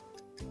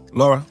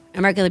 Laura.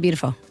 American the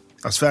Beautiful.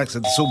 That's facts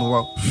at the Super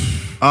Bowl.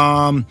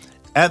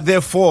 At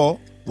their fall,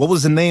 what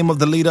was the name of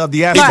the leader of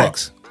the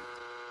Aztecs?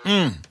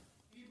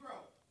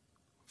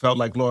 Felt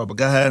like Laura, but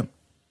go ahead.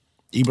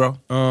 Ebro.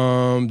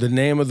 The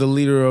name of the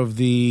leader of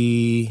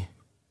the...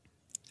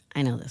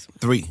 I know this one.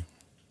 3.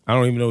 I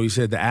don't even know what you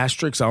said. The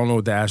asterisks? I don't know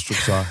what the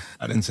asterisks are.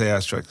 I didn't say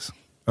asterisks.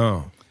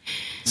 Oh.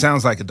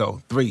 Sounds like it,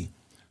 though. 3,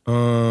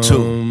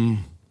 2,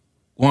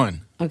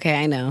 1. Okay,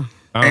 I know.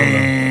 I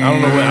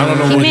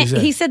don't know what he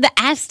said. He said the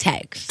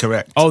Aztecs.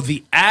 Correct. Oh,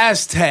 the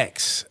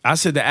Aztecs. I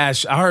said the I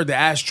heard the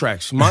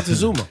Aztecs.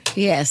 Montezuma.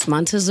 Yes,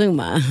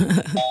 Montezuma.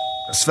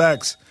 That's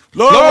facts.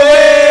 Laura! Yeah.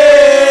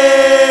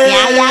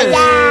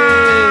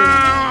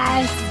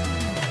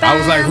 I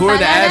was like, who are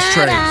the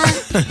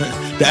ashtrays?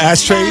 The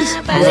ashtrays?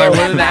 I was like,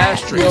 what are the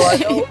ashtrays?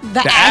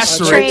 The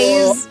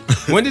ashtrays.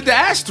 When did the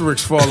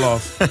asterisks fall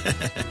off?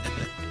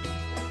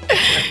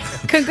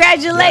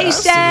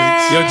 Congratulations.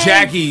 Yo,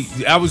 Jackie,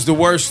 that was the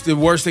worst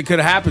that could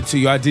have happened to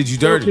you. I did you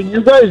dirty. Can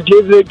you guys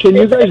give it to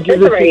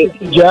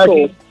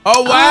Jackie?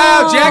 Oh,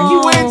 wow. Jackie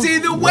wins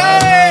either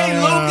way.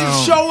 Luke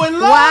is showing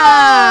love.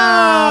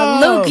 Wow.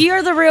 Luke,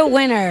 you're the real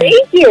winner.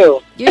 Thank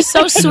you. You're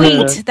so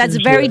sweet. That's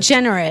very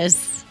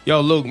generous.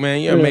 Yo, Luke,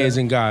 man, you're an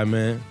amazing guy,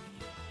 man.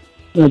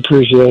 I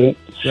appreciate it.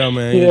 Yo,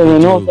 man. Yeah,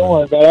 man, don't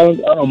worry about it.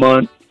 I don't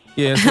mind.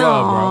 Yeah, it's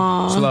love,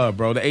 bro. It's love,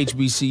 bro. The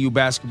HBCU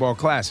basketball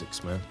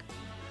classics, man.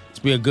 It's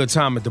be a good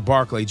time at the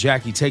Barclay.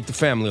 Jackie, take the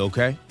family,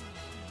 okay?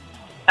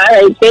 All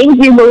right.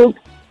 Thank you, Luke.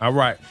 All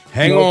right.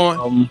 Hang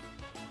on.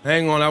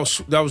 Hang on.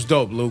 That was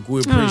dope, Luke.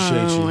 We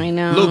appreciate you. I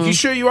know. Luke, you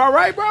sure you all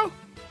right, bro?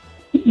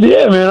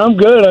 Yeah, man, I'm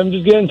good. I'm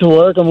just getting to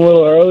work. I'm a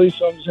little early,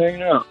 so I'm just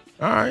hanging out.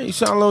 All right. You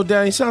sound a little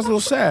down. He sounds a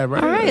little sad,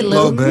 right? All right,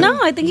 Luke. No,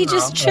 I think he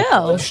just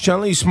chill. Just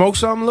chilling. You smoke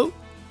something, Luke?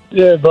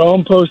 Yeah, bro,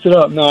 I'm posted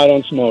up. No, I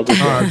don't smoke. All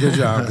right, good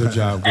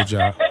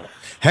job.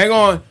 Hang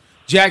on.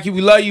 Jackie,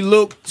 we love you,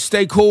 Luke.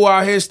 Stay cool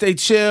out here. Stay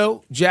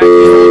chill. Jackie, hold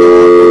on.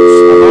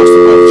 I lost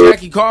the phone.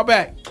 Jackie, call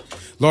back.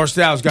 Laura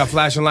Styles got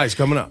flashing lights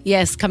coming up.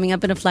 Yes, coming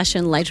up in a Flash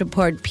and Light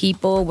report,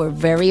 people were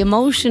very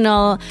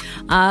emotional.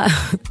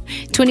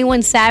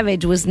 21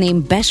 Savage was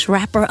named Best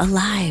Rapper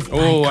Alive.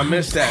 Oh, I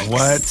missed that.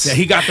 What? Yeah,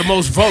 he got the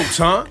most votes,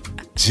 huh?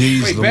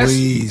 Jeez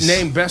Louise.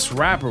 Named Best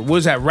Rapper. What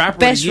was that rapper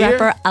Best of the year?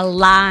 Rapper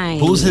Alive.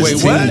 Who's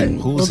his team?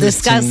 What? We'll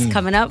discuss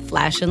coming up,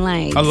 Flash and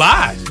Light.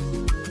 Alive?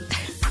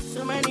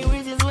 So many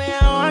reasons why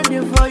I want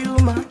you for you,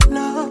 my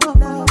love.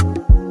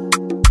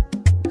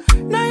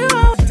 Now you're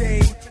all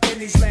day in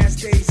these last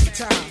days of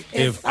time.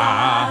 If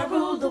I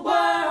rule the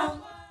world.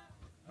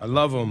 I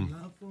love them.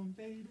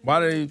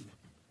 Why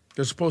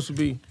they're supposed to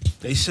be?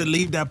 They should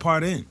leave that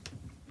part in.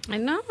 I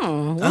know. I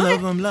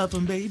love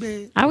them,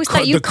 baby. I always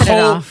thought you cut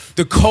it off.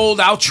 The cold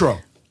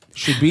outro.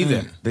 should be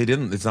there. They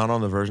didn't. It's not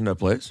on the version that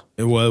plays.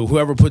 Well,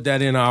 whoever put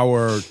that in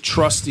our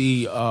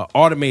trusty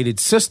automated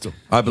system.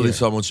 I believe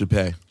someone should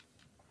pay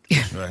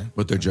Right.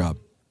 with their job.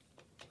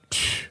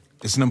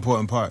 It's an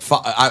important part.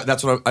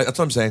 That's what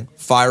I'm saying.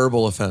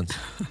 Fireable offense.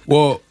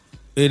 Well,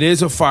 it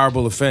is a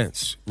fireable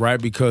offense,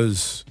 right?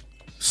 Because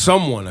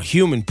someone, a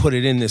human, put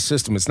it in this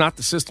system. It's not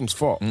the system's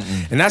fault.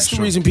 And that's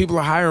the reason people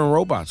are hiring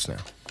robots now.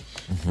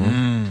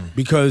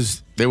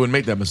 Because they wouldn't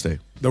make that mistake.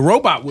 The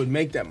robot would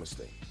make that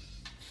mistake.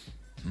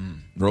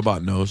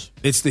 Robot knows.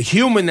 It's the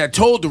human that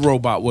told the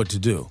robot what to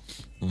do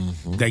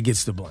that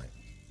gets the blame.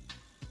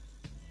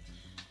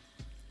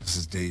 This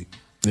is deep.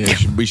 Yeah,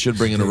 we should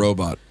bring in a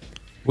robot.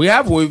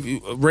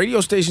 Radio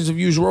stations have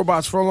used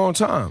robots for a long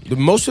time.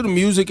 Most of the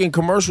music and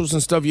commercials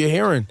and stuff you're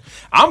hearing,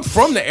 I'm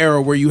from the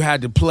era where you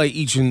had to play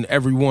each and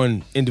every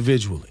one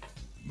individually.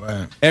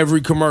 Right.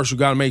 Every commercial,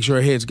 got to make sure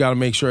it hits, got to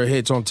make sure it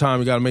hits on time,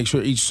 you got to make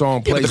sure each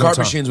song plays But the on cart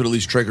time. machines would at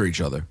least trigger each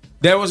other.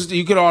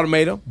 You could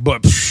automate them,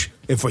 but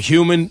if a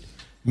human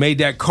made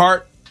that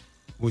cart,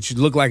 which would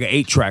look like an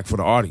 8-track for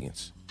the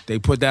audience, they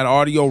put that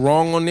audio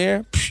wrong on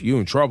there, you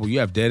in trouble. You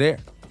have dead air.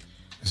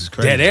 This is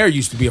crazy. Dead air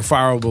used to be a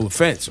fireable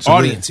offense. So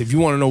Audience, if you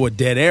want to know what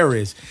dead air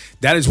is,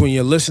 that is when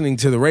you're listening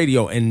to the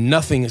radio and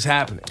nothing is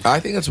happening. I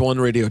think that's one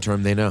radio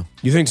term they know.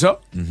 You think so?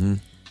 Mm-hmm.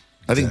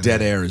 I think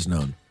dead air is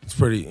known. It's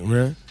pretty,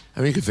 man. I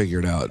mean, you can figure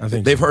it out. I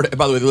think they've heard it.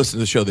 By the way, they listen to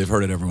the show. They've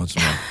heard it every once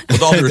in a while.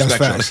 With all due respect,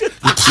 That's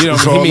Jonas. You know,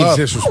 It's he all means up.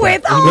 disrespect.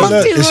 With all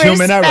due It's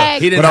human error.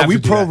 respect. He didn't But have are we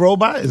to do pro that.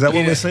 robot? Is that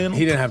what we're saying? He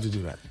didn't have to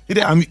do that.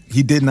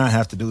 He did not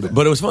have to do that.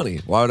 But it was funny.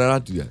 Why would I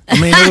not do that?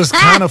 I mean, it was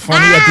kind of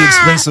funny at the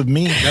expense of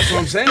me. That's what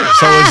I'm saying.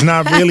 So it's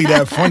not really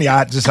that funny.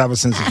 I just have a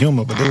sense of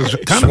humor, but it was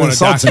kind Just of want to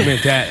insulting.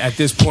 document that at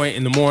this point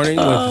in the morning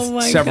Oh, with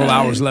my several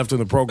God. hours left in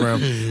the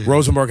program,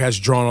 Rosenberg has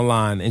drawn a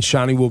line, and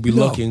Shawnee will be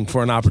looking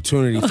for an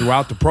opportunity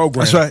throughout the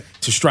program That's right.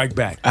 to strike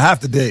back. I have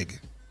to dig.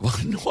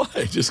 Why?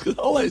 Just because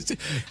all I see.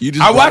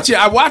 I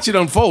watch it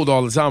unfold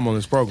all the time on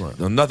this program.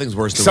 No, nothing's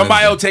worse than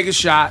Somebody will Wednesday. take a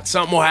shot,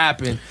 something will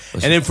happen,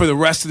 and then for the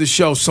rest of the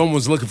show,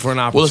 someone's looking for an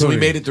Well, opportunity. listen, we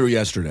made it through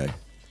yesterday.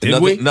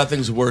 Did we?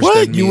 Nothing's worse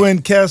What? than me. You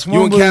and Cass One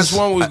You and was... Cass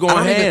One was going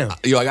I don't ham.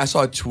 even- I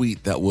saw a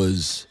tweet that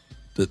was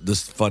the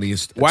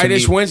funniest. to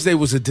Whitish me. Wednesday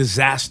was a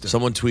disaster.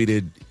 Someone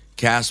tweeted,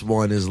 Cass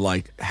One is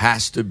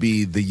has to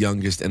be the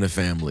youngest in a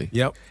family.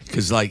 Yep.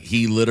 Because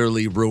he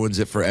literally ruins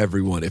it for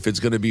everyone. If it's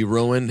going to be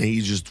ruined,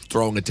 he's just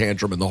throwing a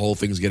tantrum and the whole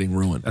thing's getting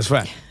ruined. That's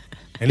right.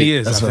 And he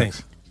is, That's I right.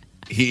 think.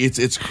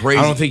 It's crazy.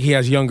 I don't think he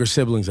has younger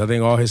siblings. I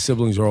think all his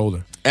siblings are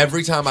older.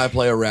 Every time I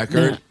play a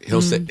record,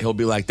 he'll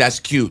be like, "That's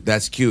cute,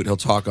 that's cute." He'll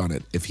talk on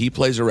it. If he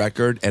plays a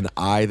record and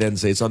I then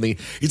say something,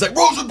 he's like,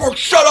 "Rosenberg,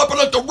 shut up and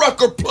let the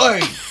record play."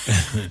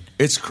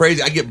 It's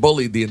crazy. I get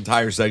bullied the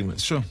entire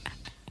segment. Sure.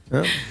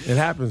 Yeah, it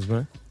happens,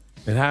 man.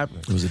 It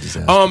happens. It was a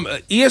disaster.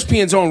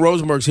 ESPN's own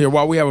Rosenberg's here.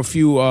 While we have a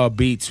few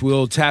beats,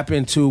 we'll tap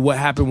into what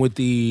happened with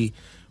the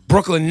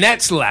Brooklyn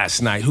Nets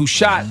last night, who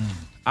shot,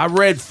 I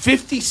read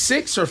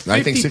 56 or 53,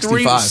 I think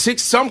 65.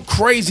 some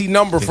crazy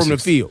number from the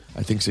field,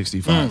 I think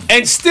 65.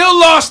 and still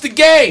lost the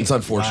game. It's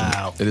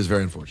unfortunate. It is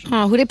very unfortunate.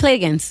 Oh, who they play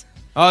against?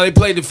 They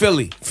played the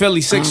Philly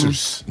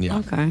Sixers, Yeah.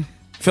 Okay.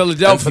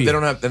 Philadelphia, But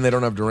they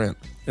don't have Durant.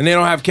 and they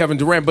don't have Kevin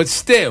Durant, but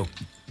still,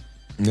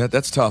 Yeah,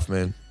 that's tough,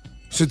 man.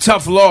 it's a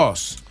tough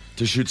loss.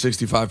 To shoot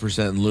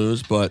 65% and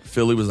lose, but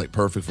Philly was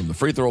perfect from the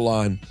free throw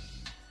line.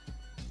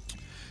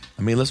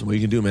 I mean, listen, what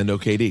you can do, man? No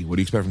KD. What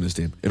do you expect from this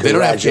team? If they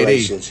don't have KD,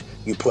 Congratulations,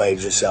 you played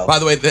yourself. by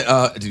the way,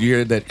 did you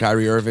hear that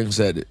Kyrie Irving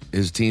said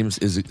his team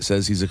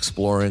says he's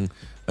exploring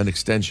an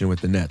extension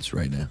with the Nets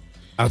right now?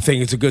 I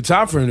think it's a good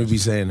time for him to be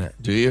saying that.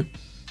 Do you?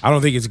 I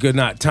don't think it's a good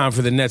time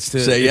for the Nets to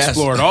Say yes.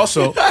 explore it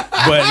also, but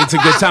it's a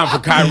good time for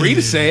Kyrie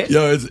to say it.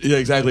 Yeah,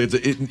 exactly.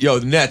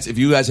 The Nets, if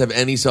you guys have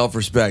any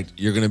self-respect,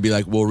 you're going to be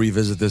like, we'll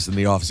revisit this in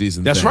the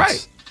offseason. That's Thanks.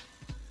 right.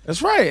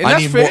 That's right. And I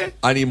that's need fair.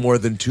 I need more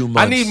than 2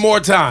 months. I need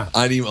more time.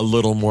 I need a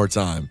little more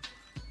time.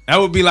 That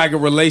would be like a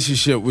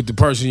relationship with the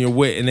person you're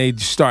with, and they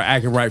start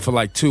acting right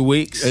for 2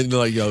 weeks. And they're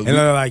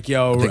like,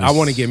 I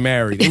want to get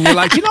married. And you're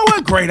like, you know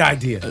what? Great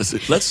idea.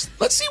 Let's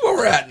see where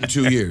we're at in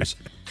 2 years.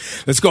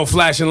 Let's go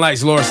flashing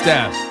lights, Laura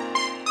Stabs.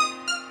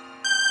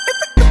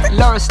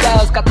 Laura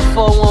Styles got the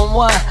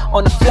 411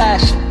 on the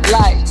flash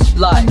lights.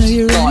 I know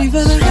you're ready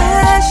for the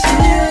flashing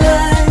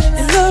light,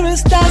 and Laura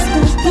Styles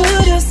gonna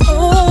put us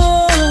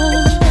on.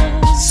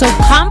 So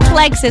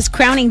Complex is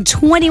crowning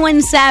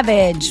 21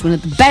 Savage one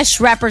of the best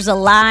rappers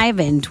alive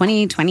in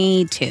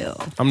 2022.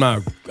 I'm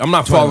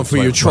not falling for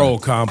your troll,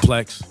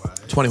 Complex.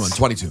 21,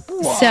 22.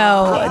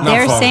 So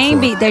they're falling saying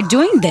for it. they're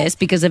doing this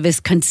because of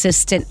his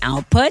consistent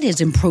output,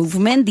 his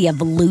improvement, the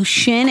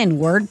evolution and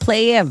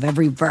wordplay of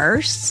every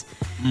verse,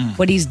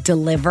 what he's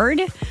delivered.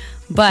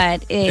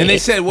 But And they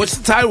said, what's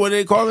the title? What do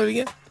they call it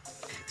again?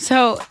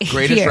 so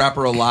Greatest here,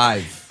 rapper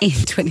alive. in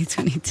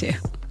 2022.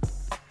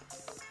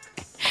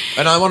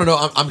 And I want to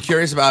know, I'm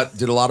curious about,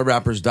 did a lot of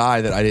rappers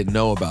die that I didn't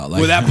know about? Like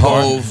Well, that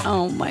part. Hove.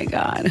 Oh my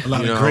God. A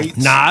lot You of know, greats.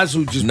 Nas,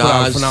 who just put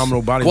out a Nas.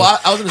 phenomenal body. Well,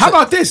 I was gonna How say-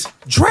 about this?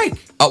 Drake.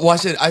 Well, I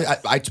said,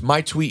 my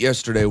tweet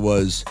yesterday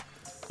was,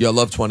 I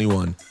love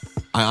 21.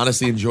 I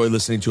honestly enjoy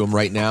listening to him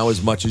right now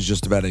as much as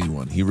just about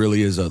anyone. He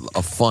really is a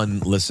fun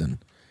listen.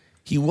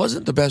 He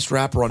wasn't the best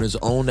rapper on his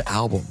own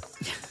album.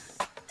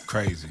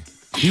 Crazy.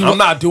 I'm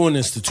not doing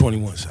this to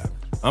 21 Savage.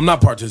 I'm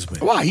not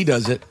participating. Why? He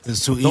does it.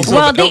 It's too easy.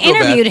 Well, they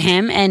interviewed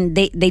him and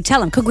they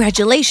tell him,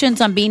 congratulations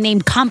on being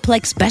named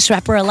Complex Best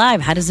Rapper Alive.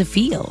 How does it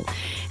feel?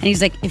 And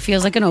he's like, it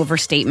feels like an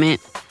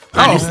overstatement.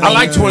 Honestly. I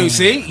like 20.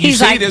 See? You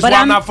see, this is why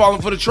I'm not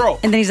falling for the troll.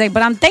 And then he's like,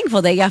 but I'm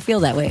thankful that y'all feel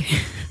that way.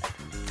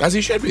 As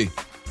he should be.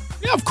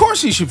 Yeah, of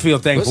course he should feel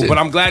thankful, but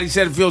I'm glad he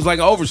said it feels like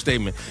an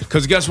overstatement.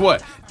 Because guess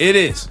what? It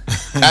is.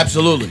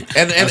 Absolutely.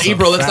 And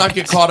Ebro, let's not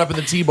get caught up in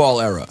the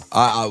T-ball era.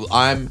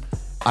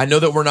 I know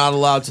that we're not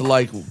allowed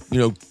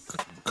to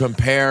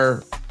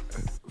compare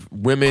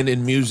women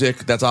in music.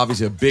 That's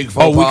obviously a big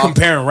faux pas. we're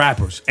comparing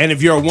rappers. And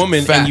if you're a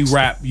woman and you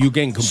rap, you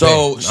getting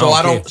compared.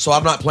 So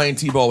I'm not playing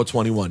T-ball with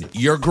 21.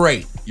 You're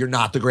great. You're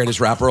not the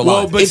greatest rapper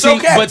alive. Well, it's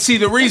okay. But see,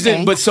 the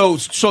reason, so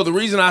the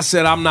reason I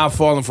said I'm not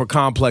falling for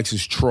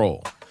Complex's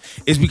troll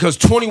is because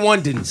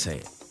 21 didn't say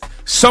it.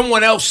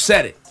 Someone else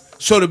said it.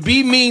 So to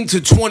be mean to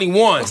 21,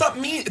 what's that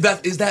mean?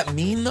 Is that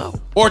mean though?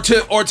 Or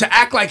to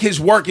act like his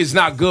work is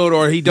not good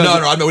or he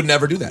doesn't. No, I would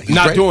never do that. He's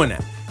not great. doing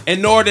that.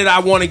 And nor did I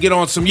want to get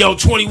on some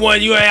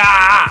 21. You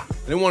I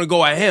didn't want to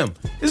go at him.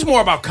 This is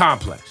more about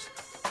Complex.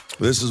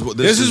 This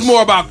is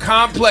more about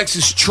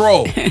Complex's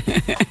troll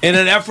in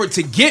an effort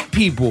to get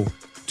people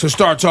to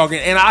start talking.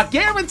 And I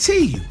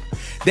guarantee you,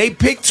 they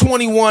picked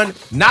 21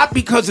 not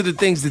because of the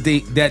things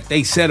that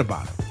they said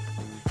about him.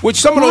 Which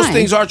some of those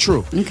things are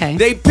true. Okay.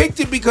 They picked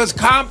it because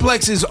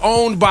Complex is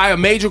owned by a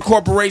major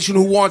corporation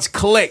who wants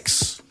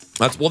clicks.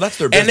 That's their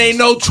business. And they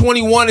know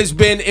 21 has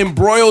been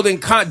embroiled in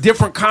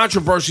different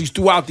controversies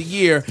throughout the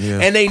year. Yeah.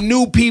 And they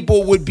knew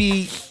people would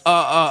be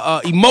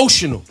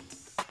emotional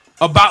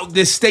about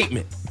this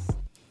statement.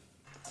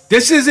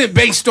 This isn't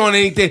based on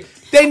anything.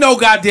 They know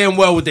goddamn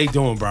well what they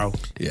doing, bro.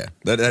 Yeah,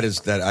 that is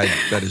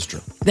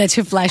true. That's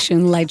your Flash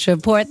and Lights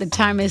report. The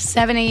time is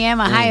 7 a.m.,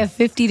 a high of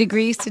 50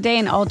 degrees today,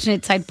 and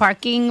alternate side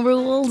parking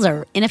rules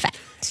are in effect.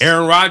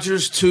 Aaron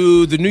Rodgers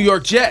to the New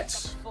York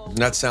Jets.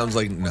 That sounds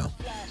like no.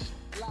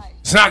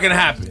 It's not going to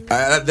happen.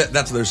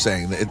 That's what they're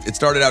saying. It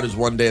started out as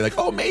one day, like,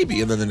 oh,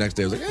 maybe. And then the next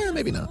day, it was like,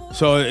 maybe not.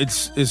 So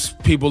it's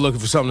people looking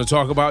for something to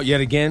talk about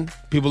yet again?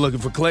 People looking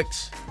for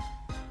clicks?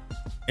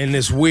 In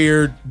this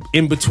weird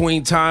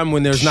in-between time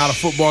when there's not a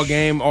football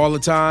game all the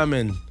time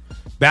and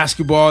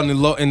basketball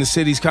in the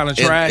city's kind of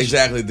trash?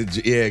 Exactly.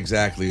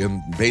 Exactly.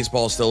 And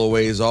baseball's still a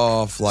ways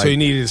off. So you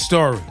needed a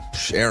story.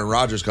 Aaron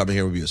Rodgers coming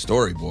here would be a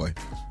story, boy.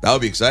 That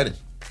would be exciting.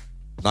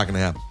 Not going to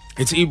happen.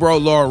 It's Ebro,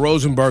 Laura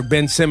Rosenberg,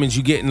 Ben Simmons.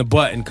 You getting the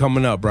button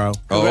coming up, bro.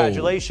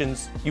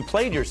 Congratulations. You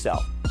played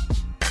yourself.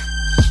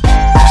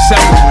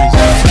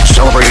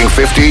 Celebrating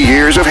 50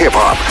 years of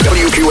hip-hop.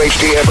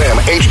 WQHD-FM,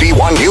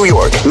 HD1 New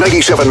York.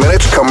 97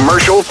 minutes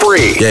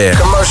commercial-free. Yeah.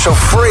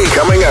 Commercial-free.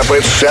 Coming up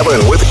at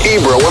 7 with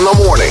Ebro in the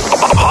morning.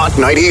 Hot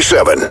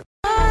 97.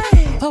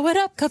 Pull it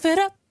up, cuff it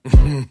up.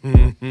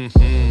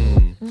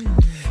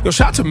 Yo,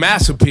 shout out to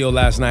Mass Appeal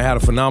last night. Had a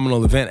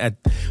phenomenal event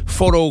at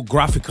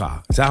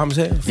Fotografica. Is that how I'm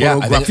saying?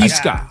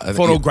 Fotografiska.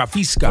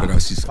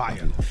 Fotografiska.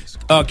 Fire.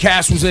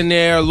 Cass was in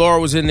there. Laura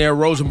was in there.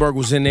 Rosenberg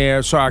was in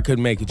there. Sorry I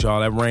couldn't make it,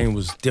 y'all. That rain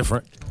was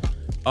different.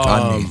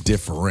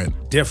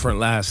 Different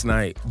last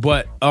night.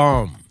 But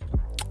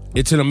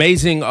it's an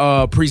amazing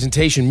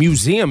presentation,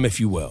 museum,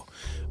 if you will,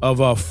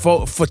 of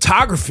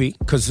photography,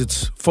 because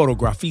it's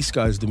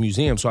Fotografiska is the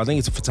museum, so I think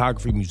it's a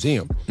photography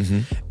museum,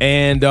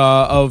 and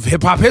of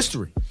hip-hop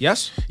history.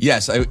 Yes?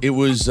 Yes, it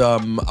was,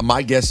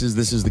 my guess is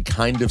this is the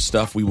kind of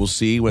stuff we will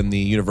see when the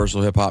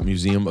Universal Hip Hop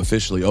Museum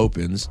officially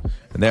opens,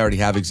 and they already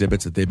have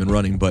exhibits that they've been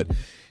running, but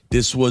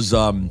this was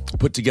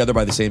put together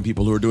by the same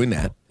people who are doing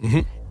that,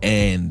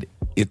 and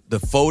the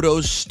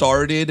photos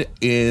started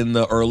in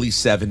the early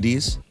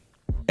 70s,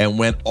 and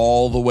went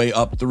all the way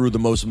up through the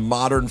most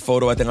modern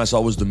photo I think I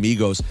saw was the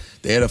Migos.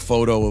 They had a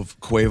photo of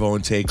Quavo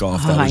and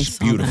Takeoff that was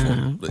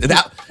beautiful.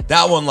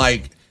 That one,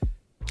 like,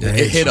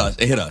 it hit us.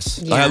 It hit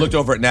us. Yeah. Like, I looked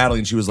over at Natalie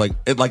and she was like,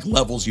 it like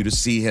levels you to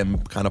see him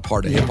kind of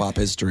part of hip hop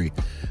history.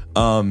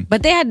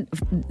 But they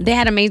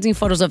had amazing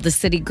photos of the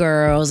City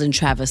Girls and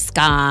Travis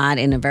Scott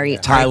and a very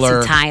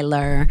Tyler. artsy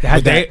Tyler.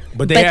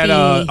 But they had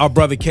our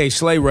brother K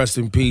Slay, rest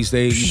in peace.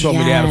 You told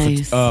me they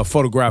had a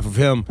photograph of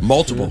him.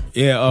 Multiple.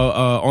 Yeah,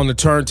 on the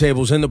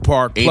turntables in the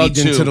park, plugged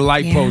 82. into the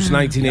light post,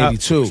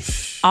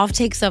 1982.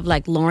 Offtakes of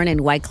like Lauren and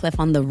Wyclef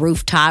on the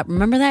rooftop.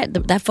 Remember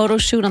that photo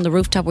shoot on the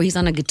rooftop where he's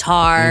on a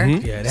guitar?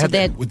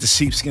 Yeah, with the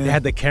sheepskin. They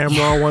had the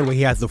camera on one where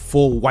he has the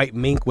full white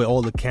mink with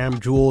all the cam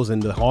jewels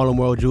and the Harlem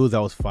World jewels.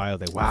 That was fire.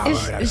 Like, wow.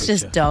 It's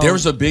just dope. There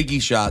was a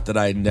Biggie shot that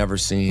I had never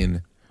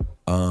seen.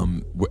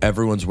 Where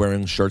everyone's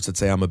wearing shirts that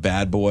say I'm a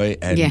bad boy,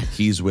 and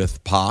he's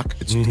with Pac.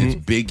 It's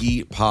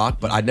Biggie,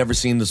 Pac, but I'd never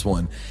seen this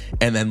one.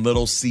 And then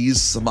Little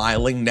C's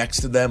smiling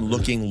next to them,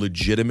 looking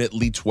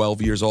legitimately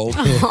 12 years old.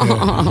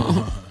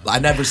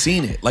 I'd never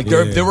seen it. Like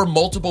there were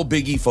multiple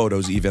Biggie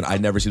photos. Even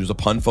I'd never seen. There was a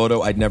pun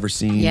photo I'd never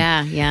seen.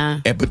 Yeah.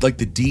 But like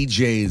the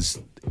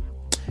DJs.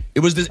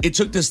 It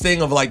took this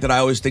thing of like that I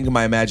always think in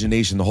my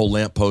imagination, the whole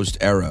lamppost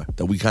era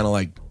that we kind of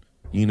like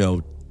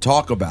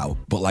talk about,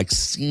 but like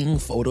seeing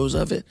photos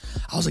of it,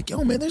 I was like,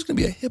 yo, man, there's gonna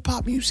be a hip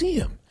hop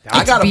museum.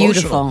 I got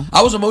emotional.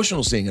 I was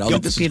emotional seeing it. I was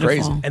like, this is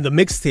crazy. And the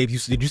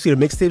mixtapes, did you see the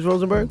mixtapes,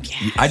 Rosenberg?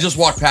 Yes. I just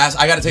walked past.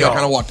 I got to tell you, I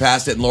kind of walked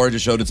past it, and Laura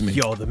just showed it to me.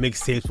 Yo, the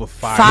mixtapes were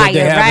fire.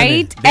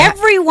 Right?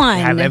 Everyone.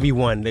 They have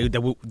everyone.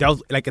 That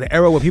was like an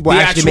era where people were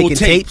actually making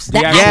tapes. The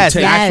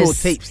actual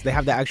tapes. They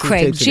have the actual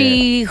Craig tapes.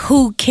 G,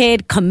 Who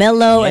Kid,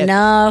 Camilo,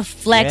 Enough,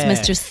 Flex,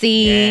 Mr.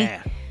 C,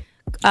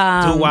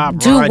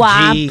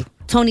 Doo-Wop,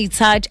 Tony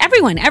Touch,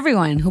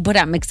 everyone who put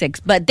out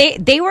mixtapes, but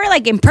they were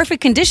like in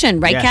perfect condition,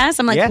 right, Cass?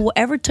 I'm like,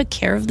 whoever took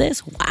care of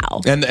this, wow.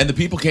 And the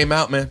people came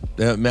out, man.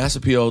 Mass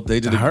Appeal, they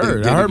did. I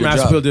heard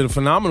Mass Appeal did a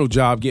phenomenal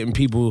job getting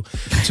people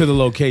to the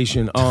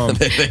location.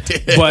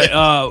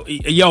 But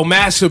yo,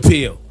 Mass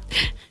Appeal,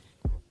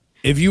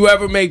 if you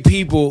ever make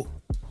people,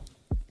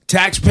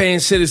 tax-paying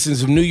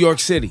citizens of New York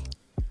City,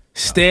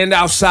 stand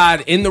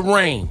outside in the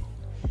rain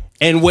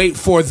and wait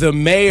for the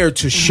mayor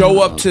to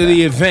show up to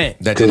the event.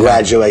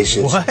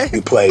 Congratulations.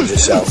 You played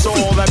yourself. So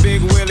all that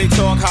big Willie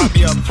talk, hop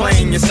you up,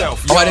 playing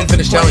yourself. I didn't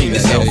finish telling you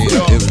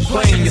that.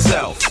 Playing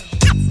yourself.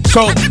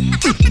 So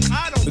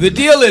the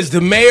deal is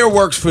the mayor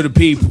works for the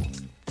people.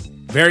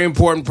 Very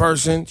important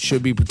person,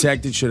 should be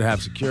protected, should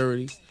have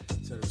security,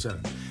 et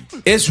cetera.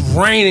 It's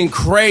raining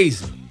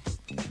crazy.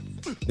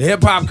 The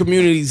hip-hop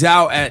community's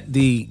out at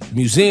the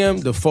museum,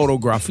 the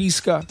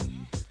Fotografisca,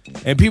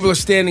 and people are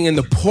standing in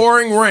the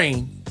pouring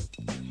rain.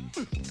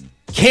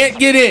 Can't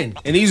get in.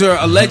 And these are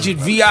alleged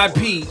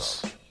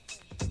VIPs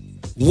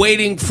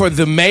waiting for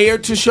the mayor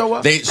to show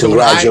up.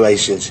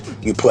 Congratulations.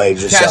 You played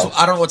yourself.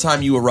 Cass, I don't know what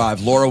time you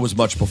arrived. Laura was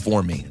much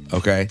before me,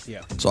 okay?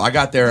 Yeah. So I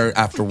got there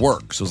after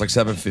work, so it was like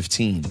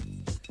 7:15.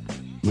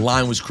 The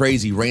line was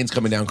crazy. Rain's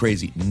coming down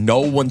crazy.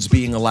 No one's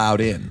being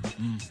allowed in.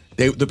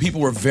 The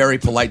people were very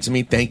polite to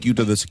me. Thank you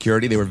to the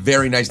security. They were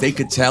very nice. They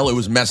could tell it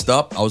was messed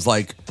up. I was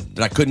like,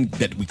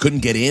 that we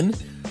couldn't get in.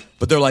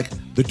 But they're like,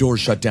 the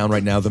door's shut down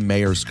right now. The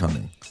mayor's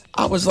coming.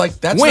 I was like,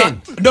 that's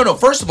win. No,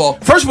 first of all,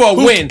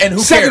 win. And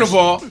who Second cares? of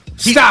all,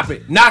 stop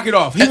it. Knock it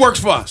off. He works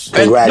for us.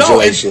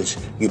 Congratulations.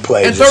 You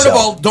played yourself. And third of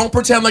all, don't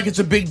pretend like it's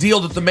a big deal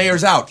that the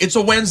mayor's out. It's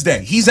a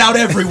Wednesday. He's out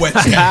every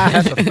Wednesday.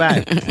 That's a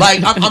fact. Like,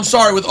 I'm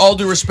sorry, with all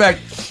due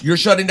respect, you're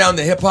shutting down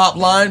the hip-hop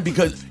line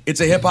because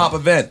it's a hip-hop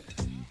event.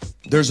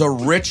 There's a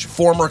rich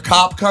former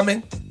cop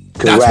coming.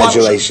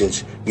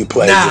 Congratulations. You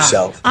played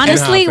yourself.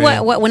 Honestly,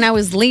 when I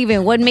was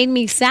leaving, what made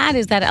me sad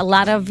is that a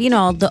lot of,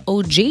 the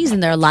OGs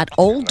and they're a lot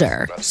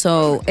older.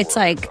 So it's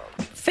like,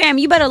 fam,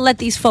 you better let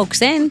these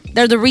folks in.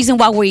 They're the reason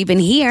why we're even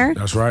here.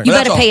 That's right. You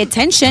better pay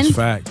attention. That's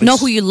fact. Know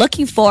who you're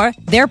looking for.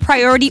 Their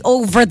priority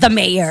over the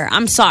mayor.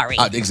 I'm sorry.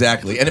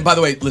 Exactly. And by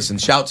the way, listen,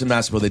 shout to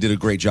Mass Appeal. They did a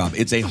great job.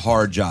 It's a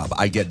hard job.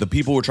 I get the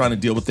people who were trying to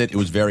deal with it. It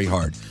was very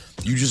hard.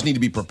 You just need to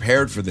be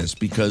prepared for this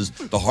because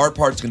the hard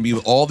part's going to be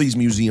with all these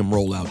museum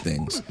rollout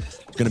things.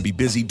 It's going to be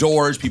busy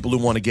doors, people who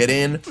want to get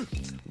in.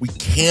 We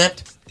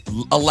can't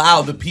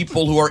allow the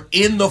people who are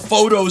in the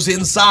photos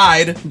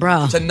inside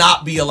to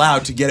not be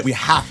allowed to get it. We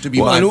have to be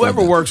mindful. And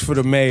whoever works for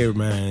the mayor,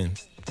 man,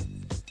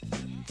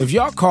 if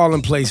y'all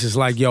calling places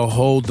like, yo,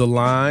 hold the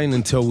line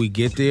until we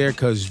get there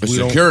because we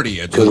security.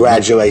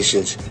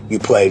 Congratulations. You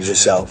played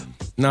yourself.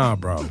 Nah,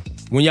 bro.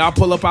 When y'all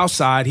pull up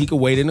outside, he could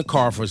wait in the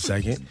car for a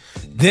second.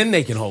 Then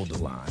they can hold the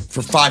line.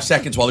 For 5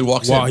 seconds while he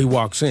walks in. While he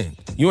walks in.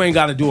 You ain't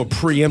got to do a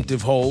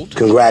preemptive hold.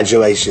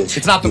 Congratulations.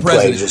 It's not the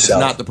president. It's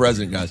not the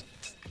president, guys.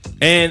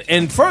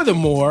 And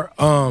furthermore,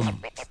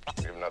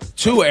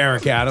 to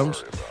Eric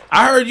Adams,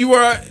 I heard you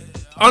were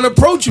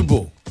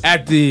unapproachable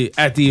at the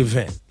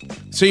event.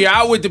 So you're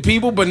out with the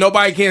people, but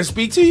nobody can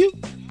speak to you?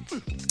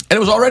 And it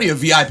was already a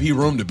VIP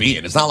room to be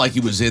in. It's not like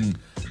he was in,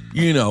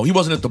 he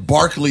wasn't at the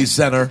Barclays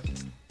Center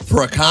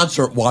for a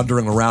concert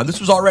wandering around. This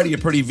was already a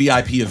pretty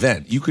VIP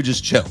event. You could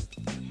just chill.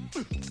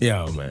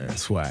 Yo, man,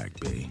 swag,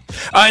 B.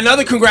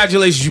 Another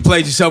congratulations you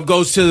played yourself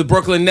goes to the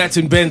Brooklyn Nets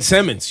and Ben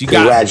Simmons.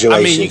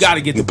 Congratulations. You got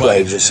to get the button.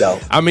 You played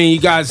yourself. You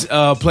guys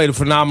played a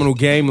phenomenal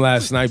game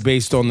last night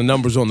based on the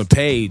numbers on the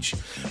page.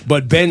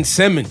 But Ben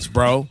Simmons,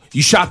 bro,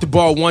 you shot the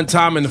ball one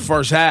time in the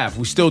first half.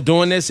 We still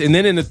doing this. And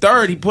then in the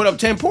third, he put up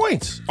 10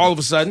 points all of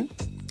a sudden.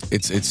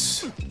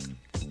 It's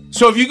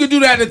So if you could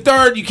do that in the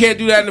third, you can't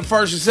do that in the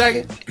first and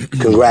second?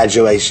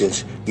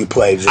 Congratulations. You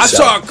played yourself. I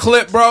saw a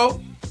clip,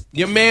 bro.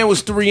 Your man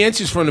was 3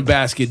 inches from the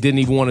basket, didn't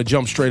even want to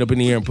jump straight up in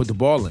the air and put the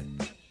ball in.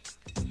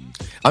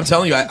 I'm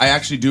telling you, I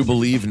actually do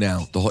believe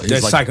now.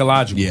 That's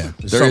psychological. Yeah,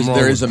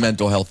 there is a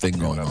mental health thing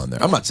going on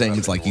there. I'm not saying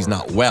it's like he's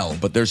not well,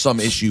 but there's some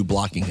issue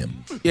blocking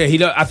him. Yeah, he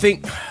does. I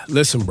think,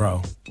 listen,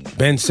 bro,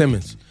 Ben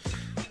Simmons.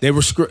 They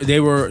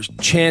were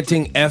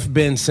chanting F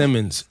Ben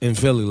Simmons in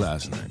Philly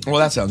last night. Well,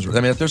 that sounds right.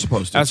 I mean, they're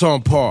supposed to. That's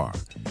on par.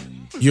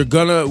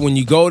 When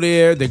you go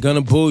there, they're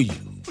gonna boo you.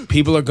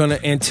 People are gonna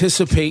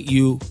anticipate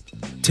you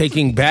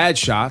taking bad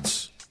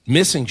shots,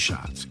 missing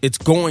shots. It's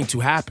going to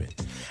happen.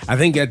 I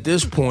think at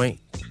this point,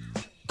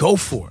 go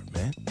for it,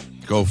 man.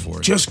 Go for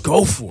it. Just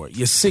go for it.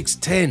 You're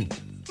 6'10".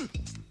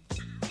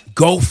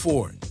 Go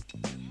for it.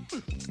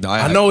 No,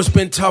 I know it's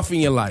been tough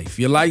in your life.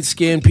 You're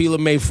light-skinned. People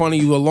have made fun of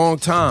you a long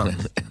time.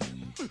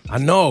 I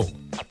know.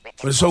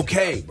 But it's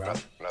okay, bro.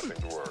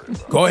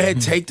 Go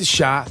ahead, take the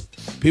shot.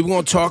 People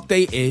gonna talk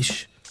they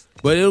ish,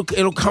 but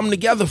it'll come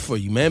together for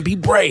you, man. Be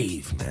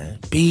brave, man.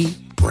 Be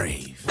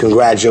brave.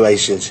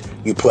 Congratulations,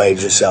 you played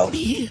yourself.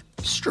 Be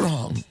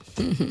strong.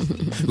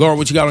 Laura,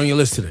 what you got on your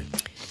list today?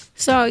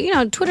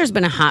 So, Twitter's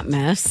been a hot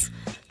mess.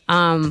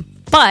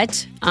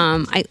 But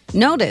I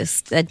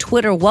noticed that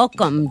Twitter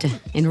welcomed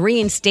and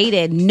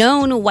reinstated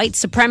known white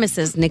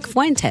supremacist Nick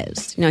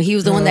Fuentes. He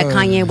was the one that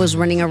Kanye was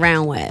running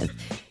around with.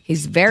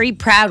 He's very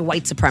proud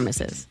white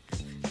supremacist.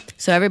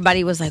 So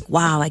everybody was like,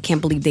 wow, I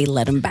can't believe they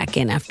let him back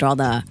in after all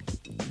the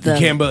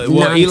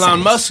Elon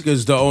Musk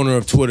is the owner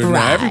of Twitter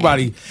now.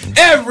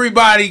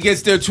 Everybody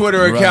gets their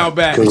Twitter account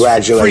back.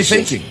 Congratulations. Free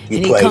thinking.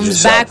 And he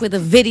comes back with a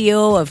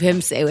video of him.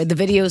 The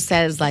video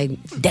says like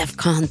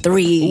DEFCON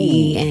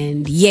 3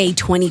 and Yay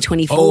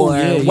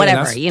 2024,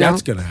 whatever.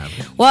 That's gonna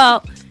happen.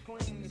 Well,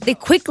 they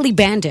quickly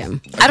banned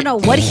him. I don't know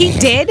what he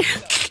did,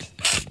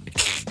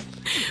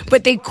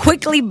 but they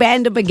quickly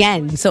banned him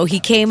again. So he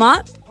came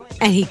up.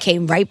 And he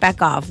came right back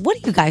off. What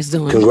are you guys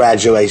doing?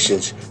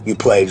 Congratulations, you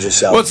played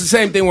yourself. Well, it's the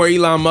same thing where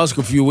Elon Musk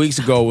a few weeks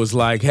ago was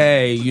like,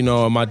 hey,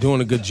 am I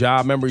doing a good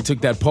job? Remember he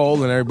took that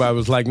poll and everybody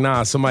was like,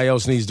 nah, somebody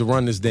else needs to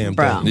run this damn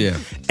thing. Yeah.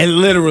 And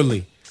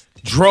literally,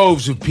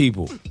 droves of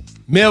people,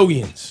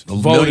 millions,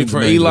 voted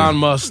for Elon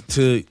Musk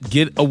to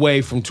get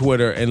away from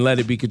Twitter and let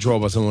it be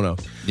controlled by someone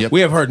else. Yep.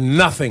 We have heard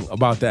nothing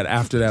about that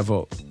after that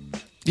vote.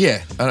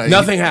 Yeah.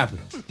 Nothing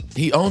happened.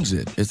 He owns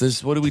it.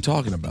 What are we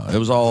talking about? It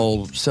was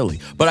all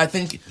silly. But I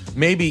think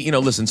maybe,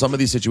 listen, some of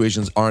these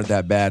situations aren't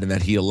that bad in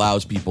that he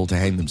allows people to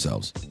hang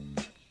themselves.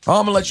 I'm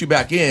going to let you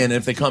back in, and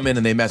if they come in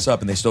and they mess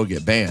up and they still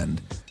get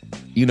banned,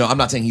 I'm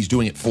not saying he's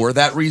doing it for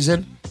that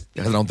reason,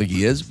 because I don't think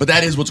he is, but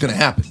that is what's going to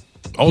happen.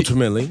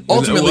 Ultimately, well,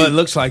 it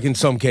looks like in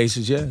some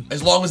cases, yeah.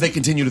 As long as they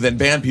continue to then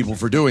ban people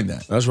for doing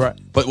that. That's right.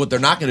 But what they're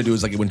not going to do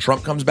is like when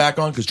Trump comes back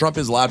on, because Trump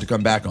is allowed to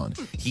come back on.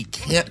 He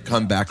can't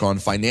come back on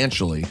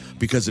financially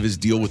because of his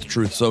deal with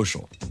Truth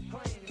Social.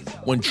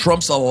 When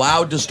Trump's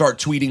allowed to start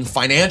tweeting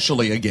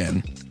financially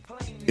again,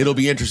 it'll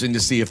be interesting to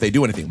see if they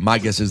do anything. My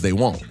guess is they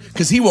won't,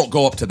 because he won't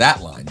go up to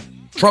that line.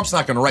 Trump's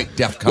not going to write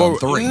DEFCON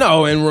 3.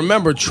 No, and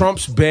remember,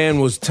 Trump's ban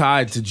was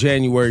tied to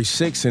January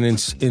 6th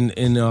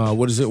and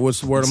what is it? What's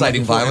the word?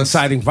 Inciting violence.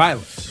 Inciting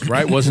violence,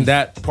 right? Wasn't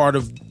that part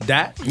of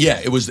that? Yeah,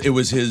 it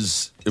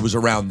was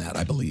around that,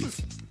 I believe.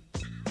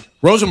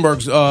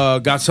 Rosenberg's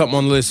got something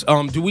on the list.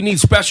 Do we need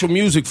special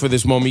music for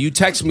this moment? You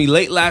texted me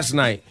late last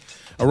night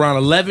around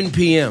 11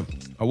 p.m.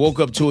 I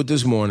woke up to it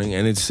this morning,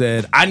 and it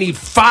said, I need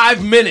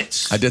 5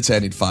 minutes. I did say I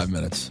need 5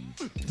 minutes.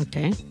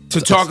 Okay.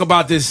 To talk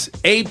about this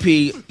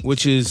AP,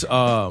 which is,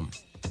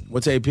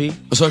 what's AP?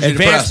 Associated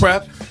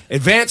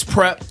Advanced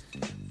Prep,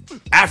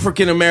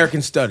 African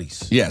American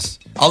Studies. Yes.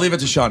 I'll leave it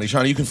to Shawnee.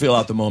 Shawnee, you can feel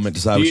out the moment,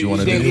 decide what you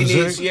want to do.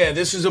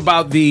 This is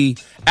about the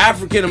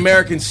African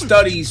American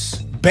Studies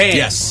band.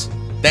 Yes.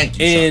 Thank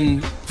you.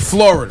 In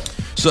Florida.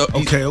 So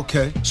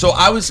Okay. So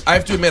I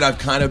have to admit, I've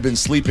kind of been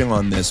sleeping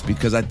on this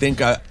because I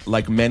think,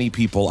 like many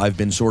people, I've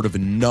been sort of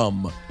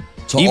numb.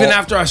 Even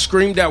after I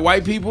screamed at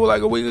white people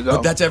like a week ago?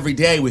 But that's every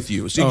day with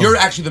you. So you're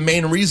actually the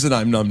main reason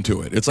I'm numb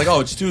to it. It's like,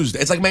 it's Tuesday.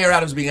 It's like Mayor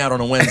Adams being out on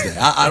a Wednesday.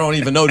 I don't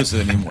even notice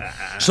it anymore.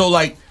 So,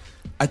 I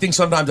think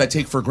sometimes I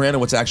take for granted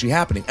what's actually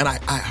happening. And I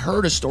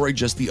heard a story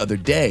just the other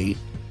day.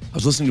 I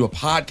was listening to a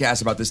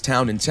podcast about this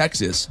town in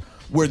Texas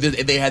where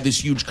they had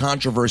this huge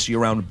controversy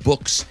around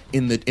books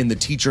in the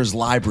teacher's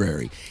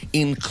library,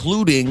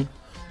 including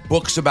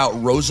books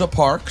about Rosa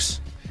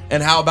Parks.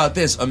 And how about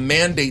this? A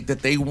mandate that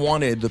they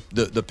wanted,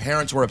 the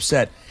parents were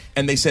upset,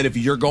 and they said if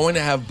you're going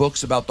to have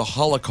books about the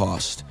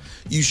Holocaust,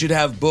 you should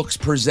have books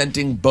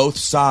presenting both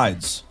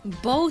sides.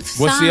 Both sides.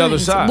 What's the other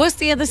side? What's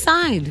the other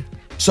side?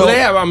 So do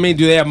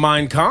they have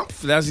Mein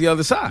Kampf? That's the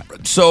other side.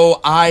 So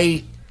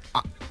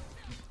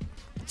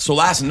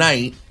last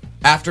night,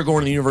 after going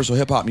to the Universal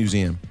Hip Hop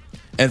Museum,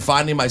 and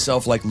finding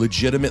myself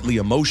legitimately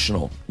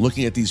emotional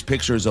looking at these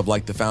pictures of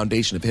the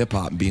foundation of hip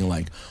hop and being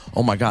like,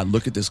 oh my God,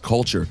 look at this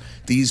culture.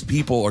 These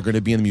people are going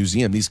to be in the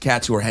museum. These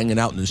cats who are hanging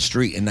out in the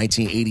street in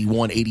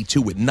 1981,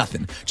 82 with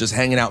nothing, just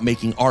hanging out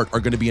making art,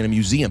 are going to be in a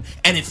museum.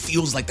 And it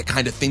feels like the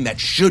kind of thing that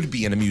should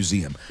be in a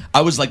museum.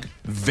 I was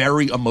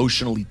very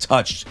emotionally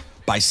touched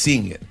by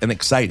seeing it and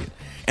excited.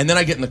 And then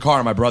I get in the car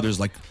and my brother's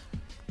like,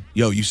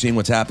 yo, you seeing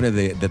what's happening?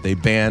 That they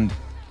banned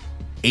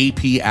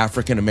AP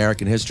African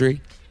American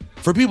history?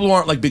 For people who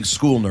aren't big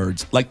school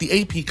nerds,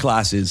 the AP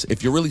classes,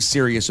 if you're really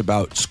serious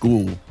about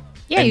school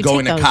and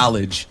going to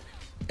college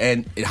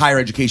and higher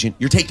education,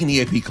 you're taking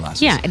the AP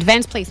classes. Yeah,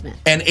 advanced placement.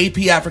 And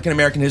AP African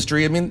American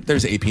history,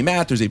 there's AP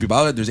math, there's AP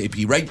biology, there's AP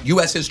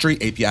U.S. history,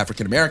 AP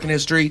African American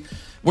history.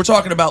 We're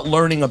talking about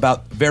learning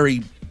about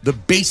the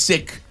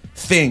basic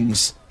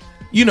things,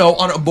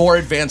 on a more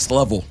advanced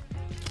level.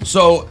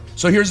 So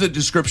here's a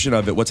description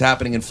of it, what's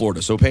happening in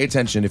Florida. So pay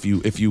attention if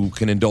you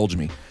can indulge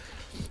me.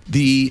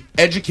 The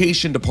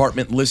education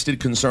department listed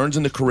concerns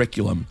in the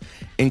curriculum,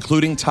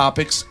 including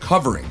topics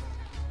covering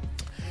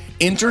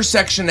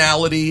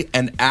intersectionality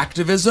and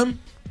activism,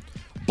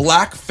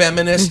 black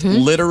feminist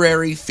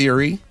literary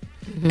theory,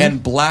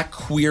 and black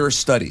queer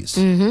studies.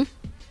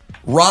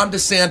 Ron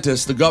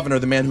DeSantis, the governor,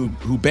 the man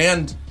who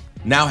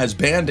now has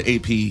banned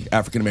AP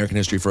African American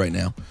history for right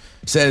now,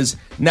 says,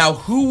 now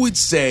who would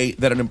say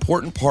that an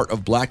important part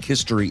of black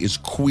history is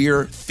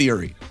queer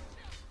theory?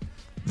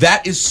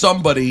 That is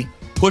somebody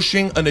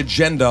pushing an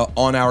agenda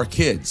on our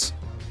kids.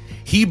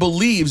 He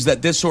believes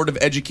that this sort of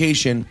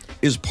education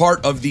is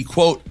part of the,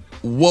 quote,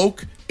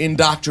 woke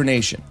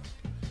indoctrination.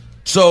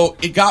 So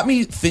it got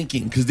me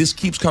thinking, because this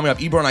keeps coming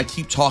up. Ebro and I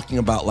keep talking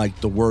about like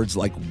the words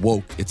like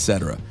woke,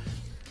 etc.,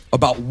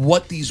 about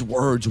what these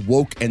words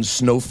woke and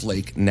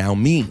snowflake now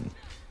mean.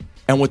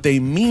 And what they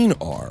mean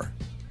are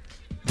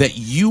that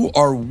you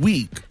are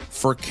weak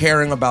for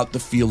caring about the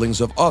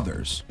feelings of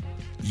others.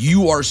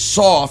 You are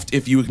soft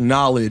if you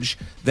acknowledge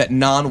that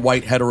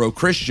non-white hetero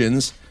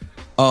Christians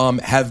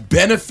have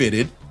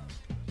benefited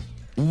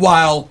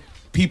while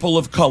people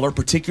of color,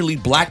 particularly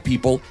black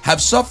people,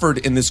 have suffered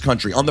in this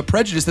country on the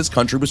prejudice this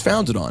country was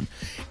founded on.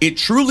 It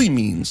truly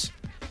means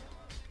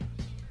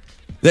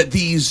that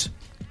these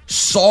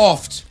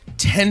soft,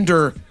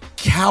 tender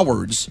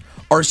cowards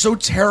are so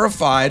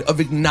terrified of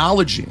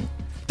acknowledging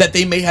that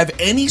they may have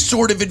any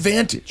sort of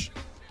advantage,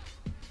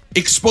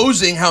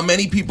 exposing how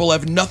many people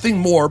have nothing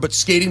more but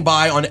skating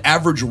by on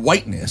average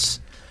whiteness,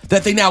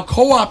 that they now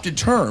co-opted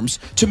terms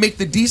to make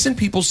the decent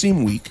people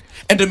seem weak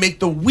and to make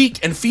the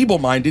weak and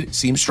feeble-minded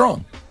seem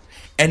strong.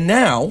 And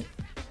now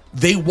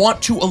they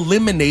want to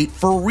eliminate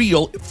for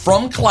real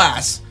from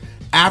class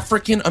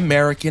African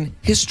American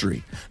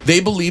history. They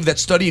believe that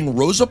studying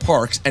Rosa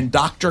Parks and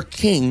Dr.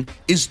 King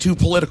is too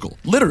political,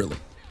 literally.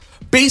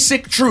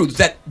 Basic truths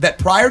that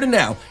prior to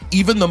now,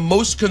 even the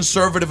most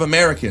conservative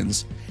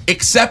Americans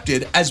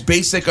accepted as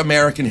basic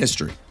American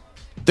history.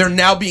 They're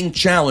now being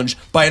challenged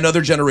by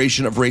another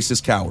generation of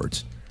racist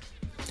cowards.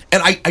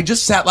 And I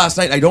just sat last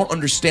night, I don't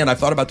understand. I've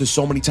thought about this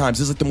so many times.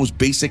 This is like the most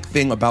basic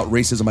thing about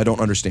racism I don't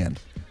understand.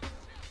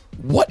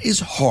 What is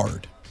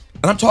hard?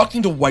 And I'm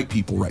talking to white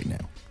people right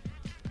now.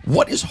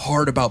 What is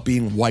hard about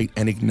being white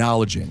and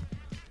acknowledging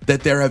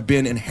that there have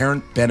been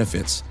inherent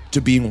benefits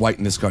to being white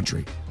in this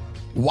country?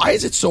 Why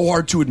is it so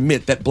hard to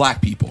admit that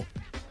black people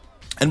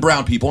and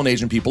brown people and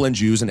Asian people and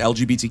Jews and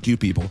LGBTQ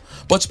people,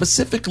 but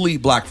specifically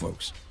black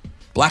folks,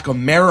 black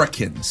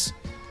Americans,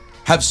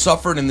 have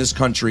suffered in this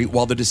country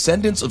while the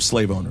descendants of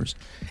slave owners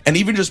and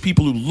even just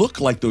people who look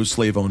like those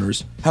slave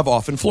owners have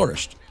often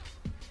flourished?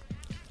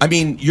 I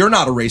mean, you're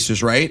not a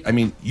racist, right? I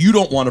mean, you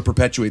don't want to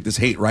perpetuate this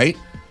hate, right?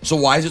 So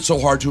why is it so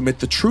hard to admit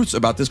the truths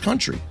about this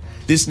country?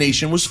 This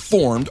nation was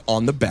formed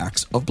on the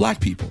backs of black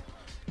people.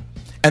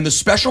 And the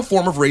special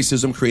form of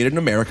racism created in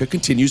America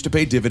continues to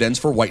pay dividends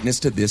for whiteness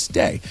to this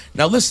day.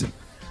 Now listen,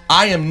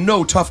 I am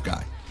no tough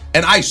guy,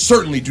 and I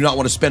certainly do not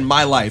want to spend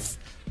my life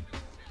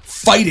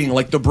fighting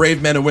like the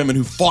brave men and women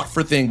who fought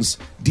for things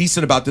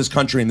decent about this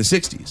country in the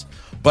 60s.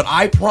 But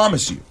I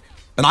promise you,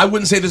 and I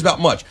wouldn't say this about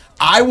much,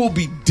 I will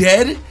be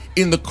dead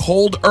in the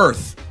cold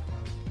earth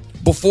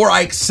before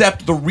I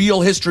accept the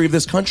real history of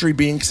this country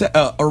being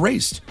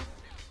erased.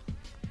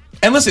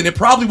 And listen, it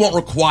probably won't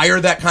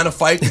require that kind of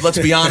fight. Let's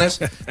be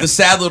honest. The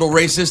sad little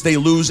racists, they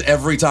lose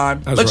every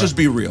time. Let's just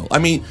be real. I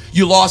mean,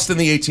 you lost in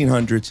the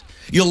 1800s.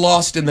 You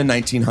lost in the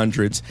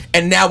 1900s.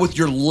 And now with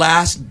your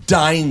last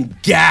dying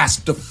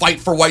gasp to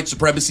fight for white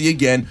supremacy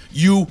again,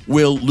 you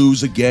will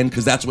lose again,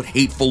 because that's what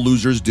hateful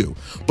losers do.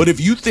 But if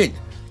you think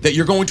that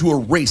you're going to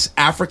erase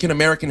African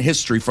American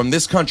history from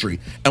this country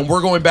and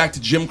we're going back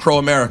to Jim Crow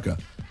America,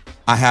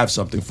 I have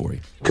something for you.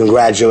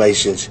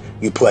 Congratulations,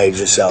 you played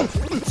yourself.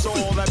 Well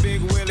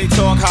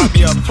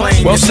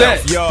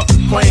said.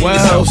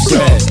 Well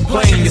said.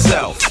 Playing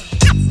yourself.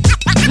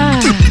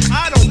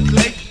 I don't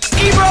play.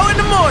 Ebro in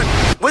the morning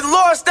with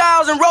Laura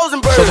Stiles and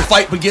Rosenberg. So the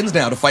fight begins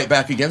now to fight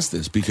back against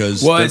this,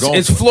 because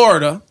it's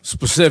Florida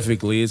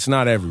specifically. It's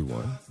not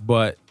everyone,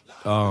 but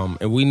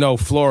and we know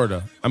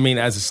Florida. I mean,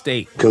 as a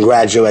state.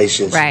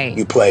 Congratulations, right?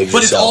 You played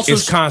yourself. But it's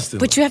also constant.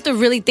 But you have to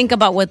really think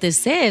about what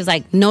this is.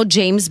 Like, no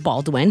James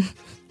Baldwin,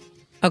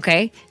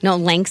 okay? No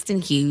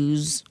Langston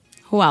Hughes.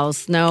 Who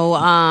else? No,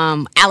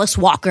 Alice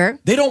Walker.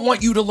 They don't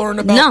want you to learn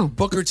about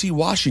Booker T.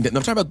 Washington.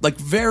 I'm talking about like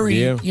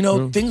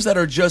things that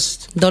are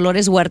just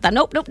Dolores Huerta.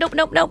 Nope.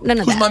 None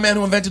of Who's my man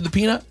who invented the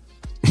peanut?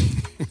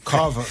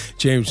 Carver.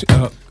 George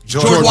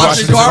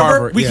Washington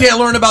Carver. We can't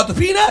learn about the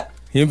peanut.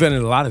 He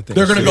invented a lot of things.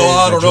 They're going to go,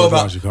 I don't know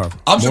about.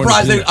 I'm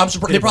surprised.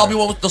 They probably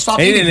won't. They'll stop.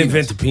 They didn't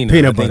invent the peanut.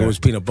 Peanut butter. It was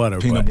peanut butter.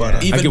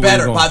 Even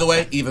better, by the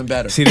way. Even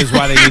better. See, that's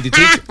why they need to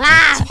teach it.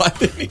 That's why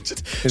they need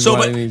to. So,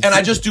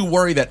 I just do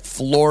worry that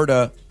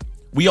Florida.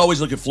 We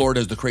always look at Florida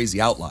as the crazy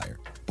outlier,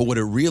 but what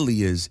it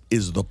really is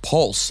the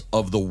pulse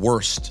of the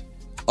worst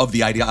of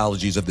the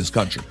ideologies of this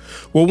country.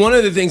 Well, one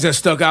of the things that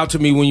stuck out to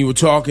me when you were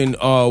talking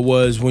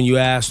was when you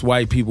asked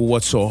white people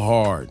what's so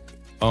hard.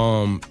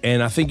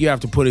 And I think you have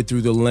to put it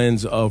through the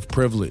lens of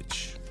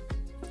privilege.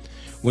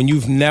 When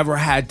you've never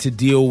had to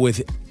deal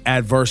with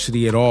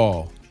adversity at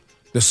all,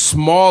 the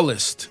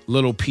smallest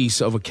little piece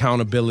of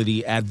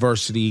accountability,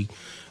 adversity,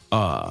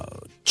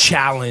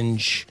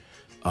 challenge,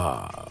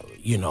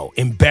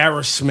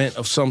 embarrassment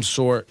of some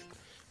sort,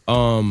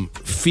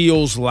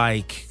 feels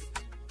like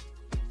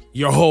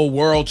your whole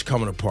world's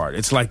coming apart.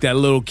 It's like that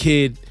little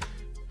kid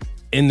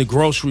in the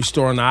grocery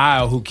store in the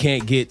aisle who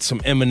can't get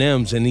some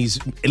M&Ms and he's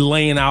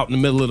laying out in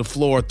the middle of the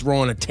floor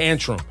throwing a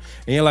tantrum.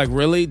 And you're like,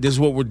 really? This is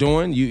what we're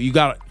doing? You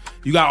got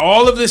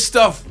all of this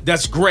stuff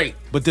that's great,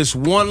 but this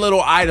one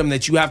little item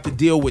that you have to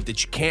deal with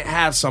that you can't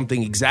have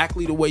something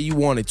exactly the way you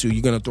want it to,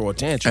 you're going to throw a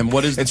tantrum. And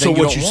what is the and thing so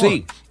you what don't you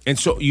want? see? And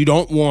so you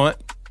don't want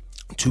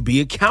to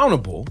be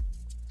accountable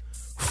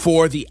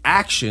for the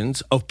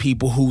actions of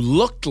people who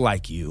looked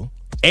like you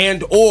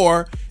and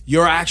or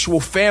your actual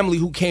family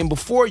who came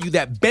before you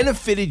that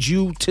benefited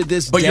you to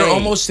this day. But you're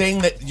almost saying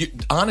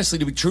that, honestly,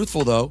 to be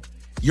truthful, though,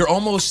 you're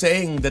almost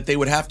saying that they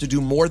would have to do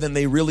more than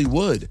they really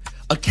would.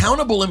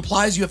 Accountable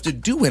implies you have to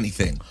do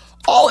anything.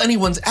 All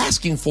anyone's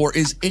asking for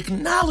is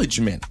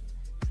acknowledgement.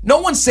 No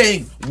one's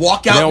saying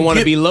walk out. They don't want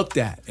to be looked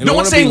at. No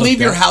one's saying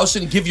leave your house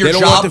and give your job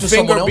to someone else. They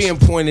don't want the finger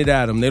being pointed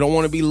at them. They don't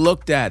want to be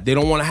looked at. They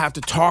don't want to have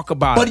to talk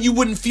about it. But you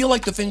wouldn't feel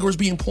like the finger was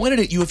being pointed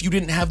at you if you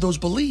didn't have those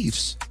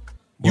beliefs.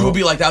 You would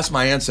be like, that's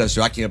my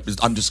ancestor.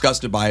 I'm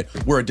disgusted by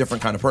it. We're a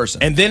different kind of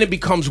person. And then it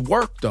becomes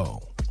work,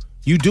 though.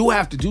 You do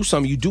have to do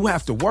something. You do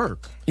have to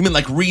work. You mean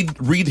like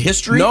read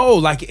history? No,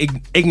 like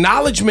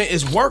acknowledgement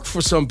is work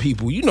for some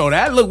people. You know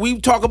that. Look, we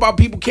talk about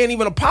people can't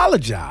even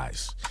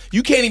apologize.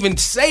 You can't even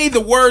say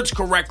the words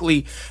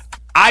correctly.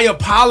 I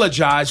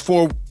apologize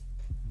for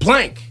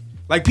blank.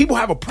 Like, people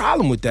have a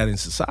problem with that in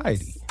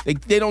society.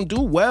 They don't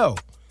do well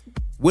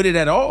with it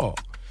at all.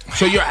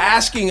 So you're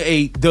asking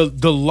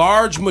the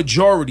large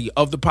majority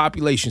of the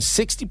population,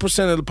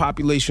 60% of the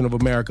population of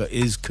America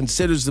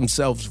considers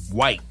themselves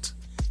white.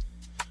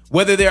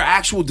 Whether they're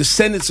actual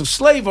descendants of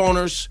slave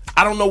owners,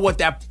 I don't know what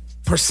that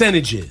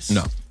percentage is.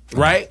 No.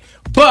 Right?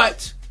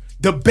 But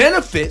the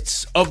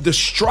benefits of the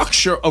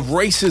structure of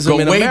racism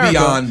in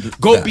America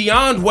go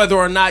beyond whether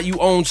or not you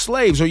own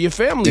slaves or your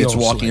family owns It's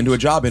walking slaves. into a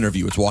job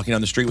interview. It's walking down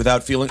the street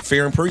without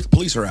fearing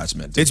police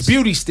harassment. It's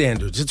beauty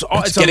standards. It's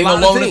getting a a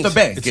lot loan of at the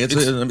things.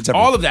 bank. It's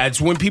all of that. It's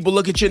when people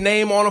look at your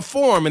name on a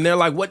form and they're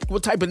like,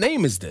 what type of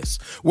name is this?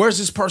 Where's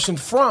this person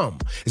from?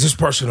 Is this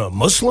person a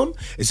Muslim?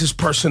 Is this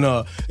person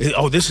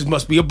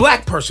must be a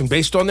black person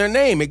based on their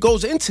name? It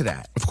goes into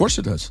that. Of course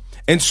it does.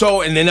 And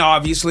then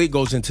obviously it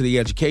goes into the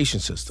education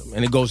system,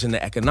 and it goes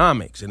into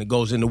economics, and it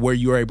goes into where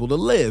you're able to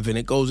live, and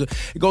it goes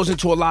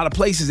into a lot of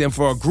places. And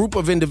for a group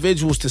of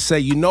individuals to say,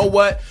 you know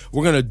what,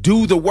 we're going to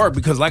do the work,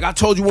 because like I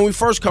told you when we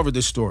first covered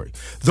this story,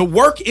 the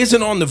work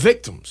isn't on the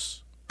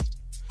victims.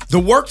 The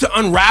work to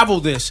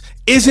unravel this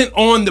isn't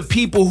on the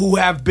people who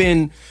have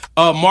been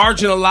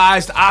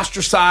marginalized,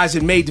 ostracized,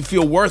 and made to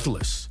feel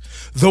worthless.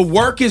 The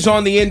work is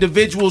on the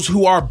individuals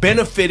who are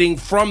benefiting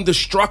from the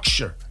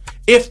structure.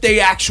 If they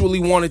actually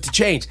wanted to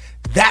change,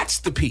 that's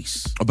the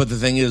piece. But the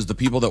thing is, the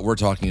people that we're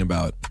talking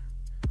about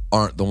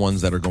aren't the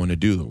ones that are going to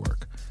do the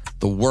work.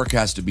 The work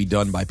has to be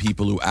done by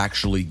people who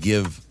actually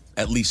give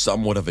at least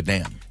somewhat of a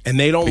damn. And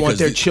they don't want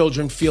their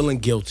children feeling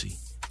guilty.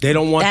 They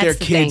don't want their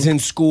kids in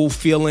school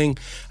feeling,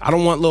 I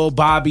don't want little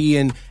Bobby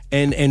and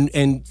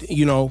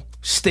you know,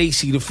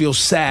 Stacy to feel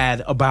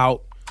sad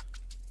about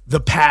the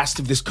past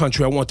of this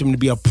country. I want them to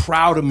be a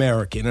proud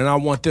American, and I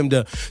want them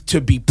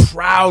to be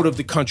proud of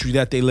the country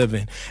that they live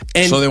in.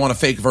 And so they want a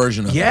fake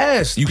version of it.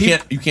 Yes. You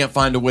can't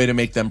find a way to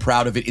make them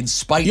proud of it in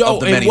spite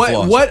of the many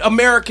flaws.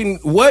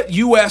 What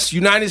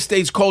United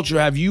States culture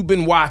have you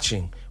been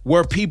watching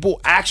where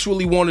people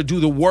actually want to do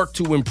the work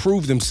to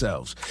improve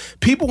themselves?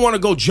 People want to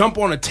go jump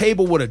on a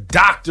table with a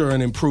doctor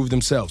and improve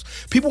themselves.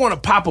 People want to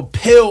pop a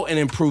pill and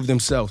improve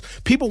themselves.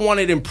 People want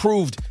it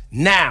improved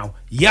now,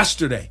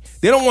 yesterday.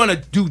 They don't want to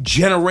do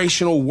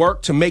generational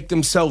work to make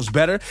themselves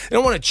better. They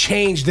don't want to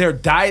change their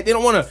diet. They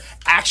don't want to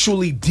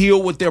actually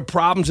deal with their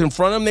problems in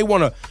front of them. They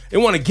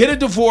want to get a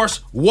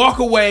divorce, walk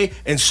away,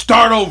 and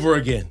start over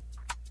again.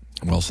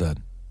 Well said.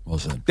 Well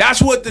said.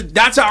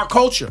 That's our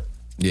culture.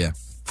 Yeah.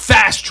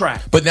 Fast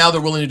track. But now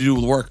they're willing to do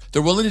the work.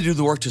 They're willing to do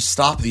the work to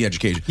stop the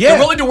education. Yeah. They're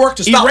willing to work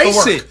to stop the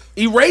work.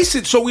 Erase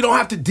it so we don't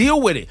have to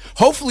deal with it.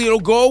 Hopefully it'll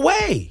go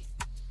away.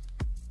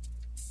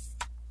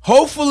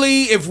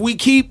 Hopefully if we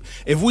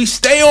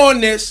stay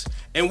on this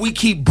and we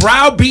keep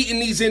browbeating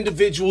these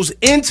individuals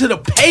into the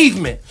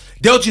pavement,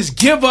 they'll just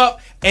give up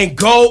and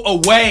go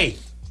away.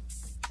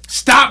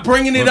 Stop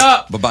bringing it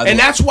up. And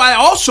that's why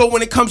also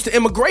when it comes to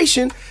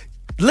immigration,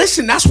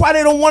 listen, that's why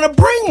they don't want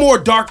to bring more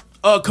dark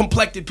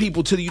complected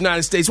people to the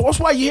United States. That's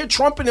why you hear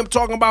Trump and them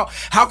talking about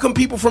how come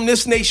people from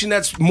this nation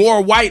that's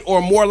more white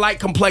or more light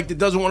complected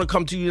doesn't want to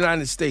come to the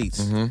United States.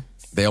 Mm-hmm.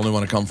 They only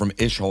want to come from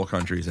ish-hole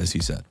countries, as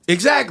he said.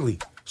 Exactly.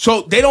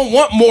 So they don't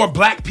want more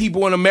black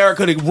people in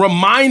America to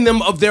remind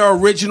them of their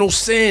original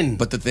sin.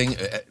 But the thing,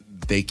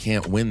 they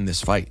can't win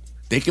this fight.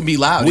 They can be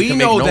loud. We they can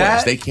know make noise.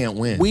 that. They can't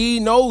win. We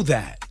know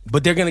that.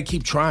 But they're going to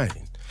keep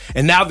trying.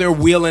 And now they're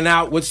wheeling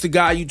out, what's the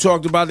guy you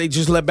talked about they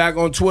just let back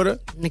on Twitter?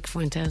 Nick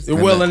Fuentes. They're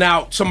wheeling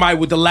out somebody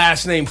with the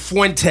last name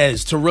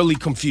Fuentes to really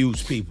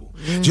confuse people.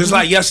 Mm-hmm. Just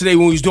like yesterday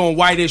when we was doing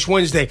White-ish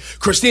Wednesday,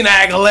 Christina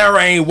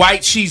Aguilera ain't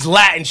white, she's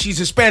Latin, she's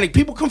Hispanic.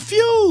 People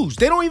confused.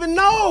 They don't even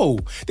know.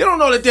 They don't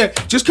know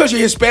that just because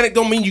you're Hispanic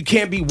don't mean you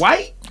can't be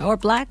white. Or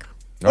black.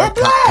 Or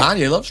black.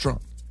 Kanye loves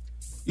Trump.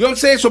 You know what I'm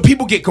saying? So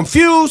people get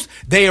confused.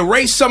 They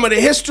erase some of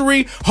the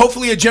history.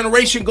 Hopefully a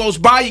generation goes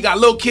by. You got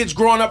little kids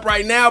growing up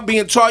right now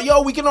being taught,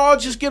 yo, we can all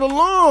just get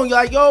along.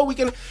 Like, yo, we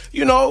can, we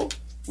don't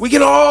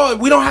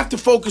have to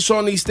focus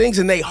on these things.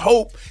 And they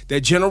hope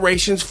that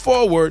generations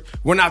forward,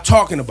 we're not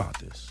talking about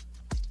this.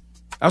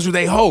 That's what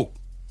they hope.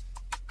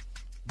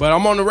 But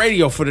I'm on the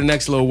radio for the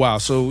next little while.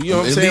 So, you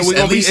know what I'm saying?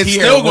 At least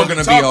here,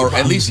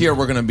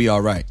 we're going to be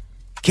all right.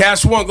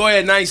 Cash One, go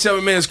ahead.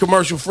 97 minutes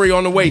commercial free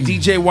on the way.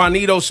 DJ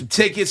Juanito, some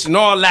tickets and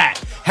all that.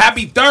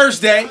 Happy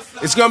Thursday.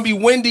 It's going to be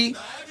windy,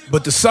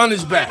 but the sun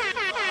is back.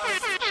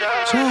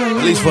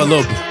 At least for a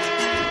little bit.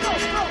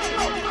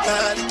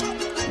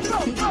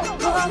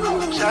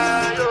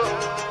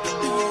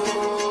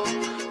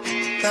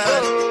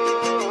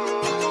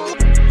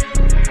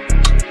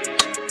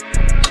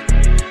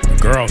 The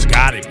girls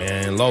got it,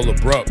 man. Lola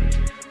Brooke.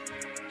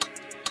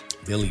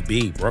 Billy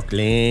B,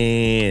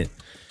 Brooklyn.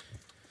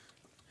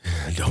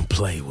 Don't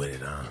play with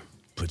it, huh?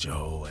 Put your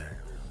whole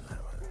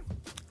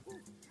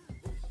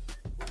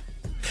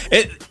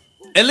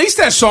At least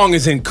that song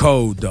is in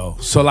code, though.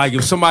 So, like,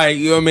 if somebody,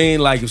 you know what I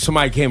mean? Like, if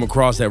somebody came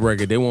across that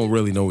record, they won't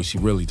really know what she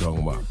really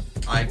talking about.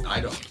 I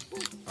don't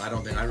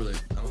think I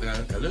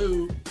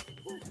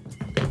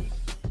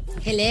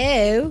hello.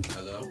 Hello.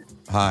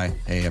 Hi.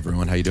 Hey,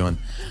 everyone. How you doing?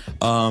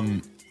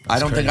 I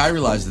don't think I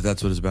realized that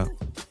that's what it's about.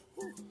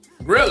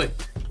 Really?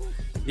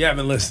 You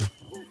haven't listened.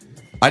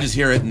 I just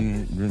hear it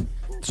and...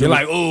 You're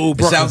like, ooh,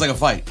 it sounds like a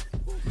fight.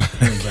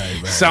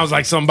 Right. Sounds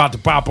like something about to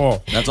pop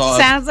off. That's all.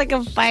 Sounds like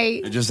a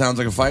fight. It just sounds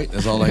like a fight.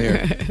 That's all I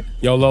hear.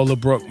 Yo, Lola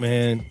Brooke,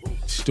 man,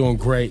 she's doing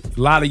great.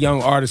 A lot of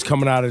young artists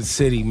coming out of the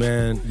city,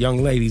 man.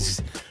 Young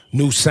ladies,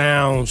 new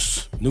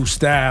sounds, new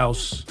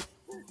styles.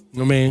 You know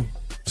what I mean?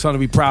 Something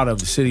to be proud of.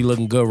 The city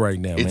looking good right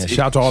now, man.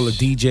 Shout out to all the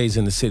DJs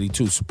in the city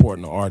too,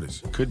 supporting the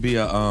artists. Could be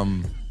it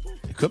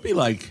could be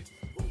like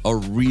a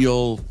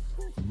real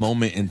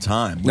moment in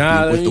time.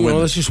 With the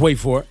women. Let's just wait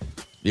for it.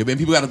 Yeah, but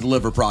people got to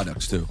deliver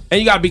products too. And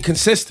you got to be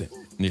consistent.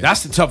 Yeah.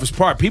 That's the toughest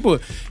part. People,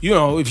 if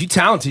you're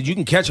talented, you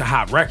can catch a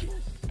hot record.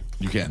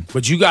 You can.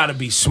 But you got to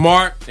be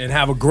smart and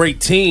have a great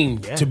team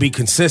to be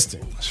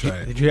consistent. That's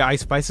right. Did you hear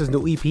Ice Spice's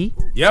new EP?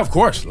 Yeah, of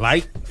course.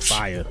 Light.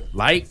 Fire.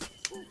 Light.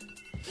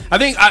 I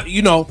think,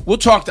 we'll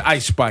talk to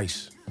Ice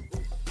Spice.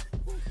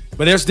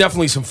 But there's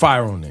definitely some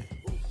fire on there.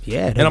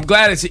 Yeah. And I'm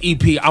glad it's an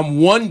EP. I'm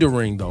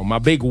wondering, though, my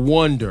big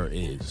wonder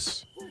is,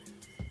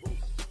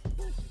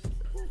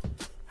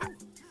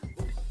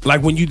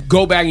 like when you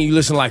go back and you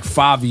listen to like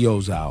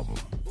Fabio's album,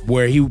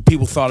 where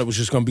people thought it was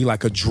just going to be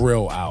like a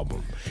drill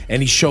album.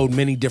 And he showed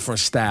many different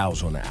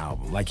styles on the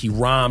album. Like he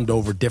rhymed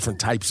over different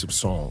types of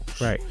songs.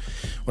 Right.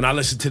 When I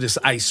listen to this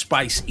Ice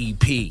Spice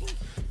EP,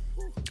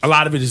 a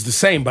lot of it is the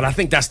same, but I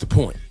think that's the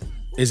point,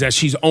 is that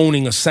she's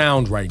owning a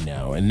sound right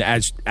now. And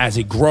as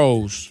it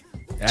grows,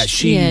 as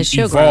she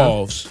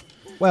evolves. Grow.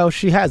 Well,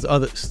 she has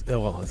other.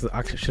 Well,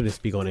 I shouldn't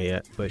speak on it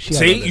yet, but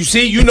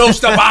she. You know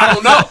stuff I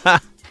don't know.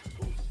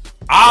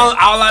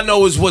 All I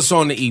know is what's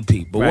on the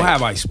EP, but we'll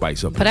have Ice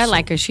Spice up. But I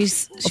like her.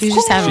 She's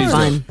just having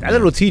fun. That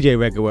little TJ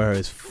record with her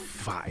is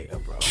fire,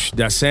 bro.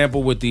 That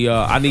sample with the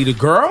I Need a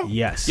Girl?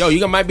 Yes. Yo, we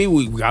got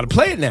to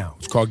play it now.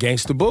 It's called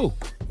Gangsta Boo.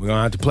 We're going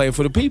to have to play it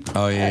for the people.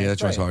 Oh, yeah, that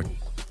tries hard.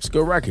 It's a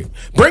good record.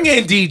 Bring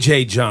in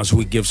DJ John so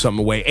we give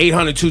something away.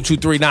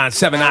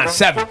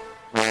 800-223-9797.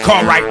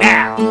 Call right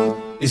now.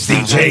 It's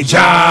DJ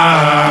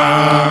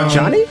John.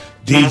 Johnny?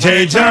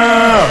 DJ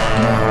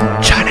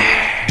John. Johnny.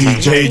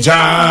 DJ John.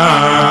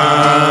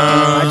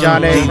 Hi,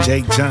 Johnny.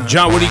 DJ John.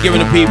 John, what are you giving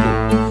the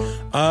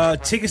people?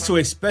 Tickets to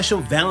a special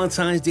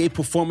Valentine's Day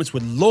performance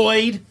with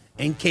Lloyd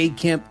and K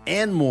Kemp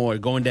and more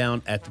going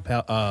down at the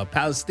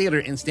Palace Theater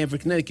in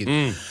Stamford,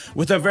 Connecticut.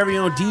 With our very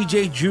own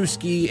DJ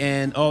Drewski,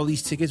 and all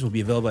these tickets will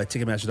be available at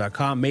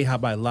Ticketmaster.com, made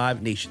hot by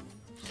Live Nation.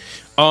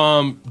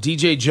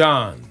 DJ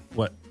John.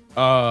 What?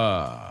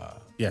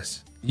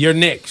 Yes. Your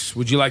Knicks.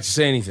 Would you like to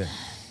say anything?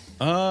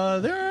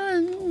 They're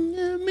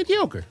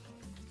mediocre.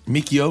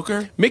 Mickey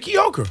Oker? Mickey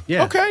Oker.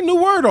 Yeah. Okay, new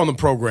word on the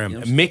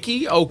program.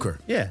 Mickey Oker.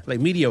 Yeah,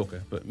 like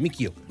mediocre, but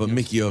Mickey Oker. But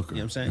Mickey Oker.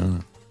 You know what I'm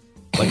saying?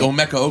 Like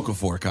Omeka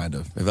Okafor, kind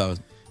of. If that was.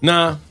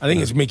 Nah, I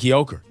think it's Mickey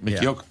Oker.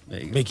 Mickey Oker.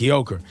 Mickey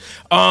Oker.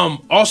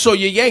 Also,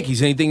 your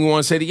Yankees. Anything you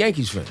want to say to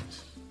Yankees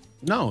fans?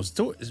 No, it's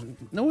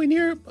nowhere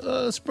near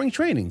spring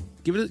training.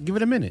 Give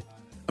it a minute.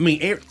 I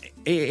mean,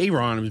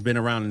 Aaron has been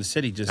around in the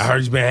city. I heard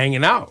he's been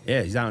hanging out.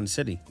 Yeah, he's out in the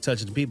city,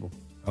 touching the people.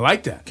 I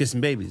like that.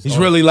 Kissing babies. He's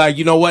really like,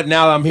 you know what?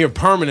 Now that I'm here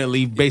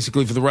permanently,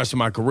 basically for the rest of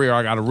my career,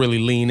 I got to really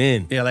lean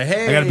in. Yeah, like,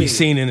 hey. I got to be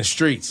seen in the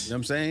streets. You know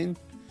what I'm saying?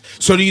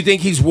 So do you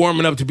think he's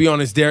warming up to be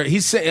on his dare?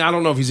 He's saying, I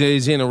don't know if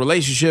he's in a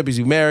relationship. Is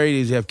he married?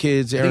 Does he have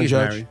kids? Aaron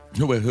Judge?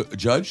 No, wait,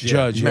 Judge?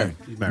 Judge, he's married.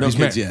 He's married. No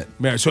kids yet.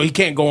 Married. So he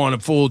can't go on a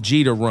full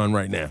Jeter run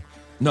right now.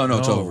 No,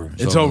 it's over.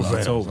 It's over for him.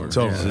 It's over. It's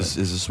over. This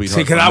is a sweetheart.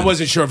 See, because I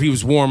wasn't sure if he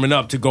was warming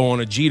up to go on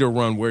a Jeter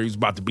run where he's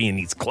about to be in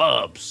these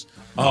clubs.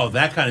 Oh,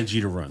 that kind of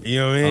Jeter run. You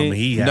know what I mean?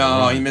 He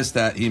missed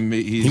that. He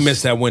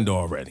missed that window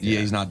already. Yeah,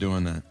 he's not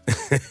doing that.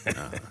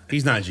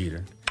 He's not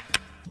Jeter.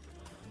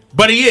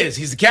 But he is.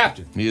 He's the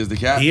captain. He is the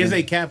captain. He is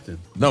a captain.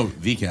 No,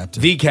 the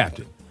captain. The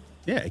captain.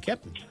 Yeah, a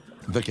captain.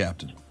 The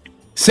captain.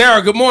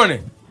 Sarah, good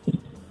morning.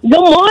 Good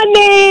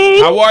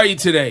morning. How are you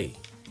today?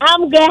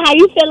 I'm good. How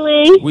you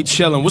feeling? We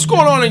chilling. What's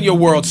going on in your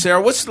world,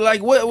 Sarah? What's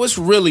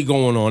really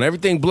going on?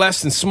 Everything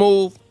blessed and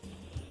smooth?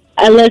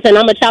 Listen,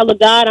 I'm a child of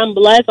God. I'm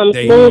blessed. I'm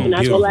smooth, and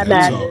that's all that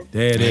matters.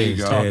 There it is.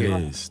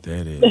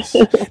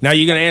 Now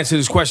you're gonna answer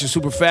this question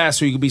super fast,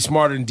 so you can be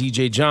smarter than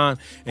DJ John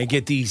and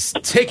get these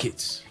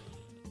tickets.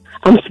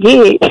 I'm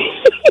scared.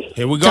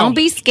 Here we go. Don't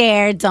be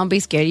scared. Don't be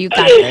scared. You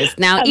got this.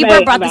 Now,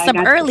 Ebro brought this up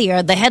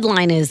earlier. The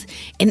headline is,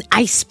 an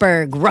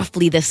iceberg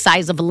roughly the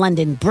size of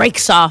London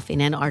breaks off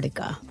in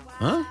Antarctica.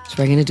 Huh? So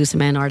we're going to do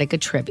some Antarctica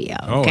trivia,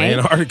 okay? Oh,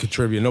 Antarctica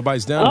trivia.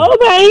 Nobody's down.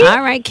 Okay.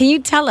 All right. Can you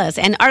tell us,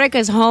 Antarctica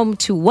is home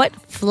to what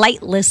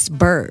flightless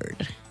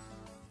bird?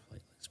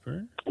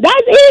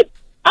 That's it.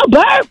 A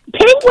bird.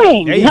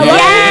 Penguin. There you go.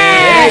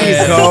 Yes.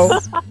 There you go.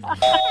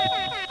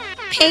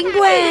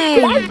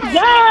 Penguin. Let's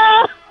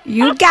go.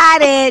 You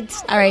got it.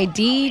 All right,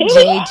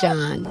 DJ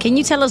John. Can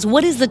you tell us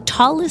what is the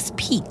tallest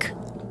peak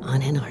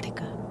on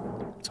Antarctica?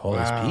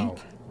 Tallest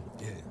peak?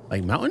 Yeah.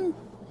 Like mountain?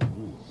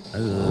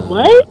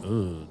 What?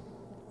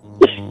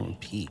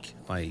 Peak.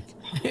 Like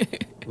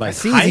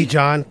That's easy,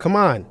 John. Come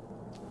on.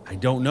 I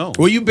don't know.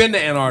 Well, you've been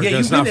to Antarctica.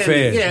 It's not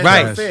fair. Yeah,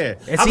 Right. Not fair.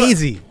 It's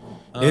easy.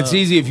 It's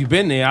easy if you've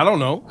been there. I don't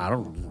know. I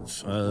don't.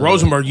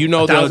 Rosenberg, you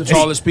know the 1,000 feet.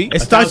 tallest peak?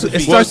 It starts.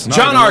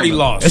 John already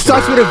lost. It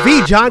starts with a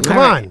V, John. Come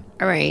on.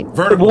 All right.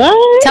 Vertical.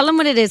 What? Tell him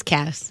what it is,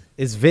 Cass.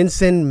 Is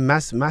Vincent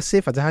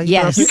Massif? Is that how you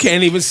Yes. pronounce You it?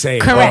 can't even say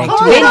it. Correct.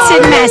 Oh.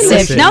 Vincent Massive.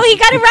 Listen. No, he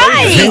got it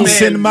right.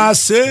 Vincent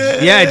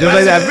Massive. Yeah, just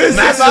like that.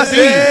 Vincent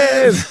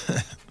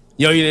Massif.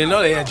 Yo, you didn't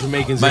know they had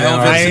Jamaicans My in own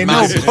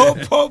Antarctica. I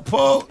ain't know.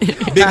 Po.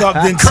 Big up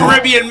Vincent.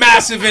 Caribbean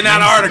massive in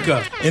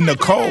Antarctica. In the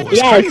cold.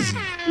 It's Yes. crazy.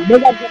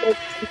 Big up to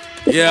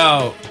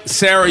Yo,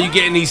 Sarah, you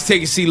getting these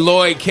tickets? See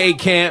Lloyd K.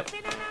 Camp.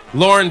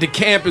 Lauren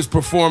DeCamp is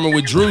performing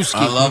with Drewski.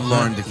 I love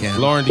Lauren DeCamp.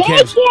 Lauren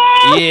DeCamp.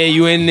 Yeah,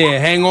 you in there.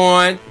 Hang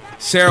on.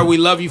 Sarah, we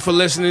love you for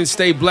listening.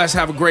 Stay blessed.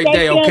 Have a great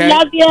day, okay?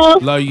 Love you.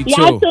 Love you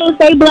Y'all too. too.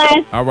 Stay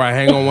blessed. All right,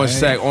 hang on one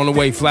sec. On the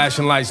way,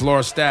 flashing lights,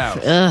 Laura Styles.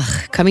 Ugh.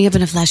 Coming up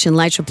in a flashing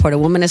lights report, a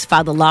woman has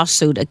filed a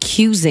lawsuit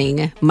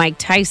accusing Mike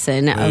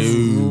Tyson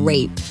of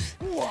rape.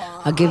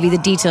 I'll give you the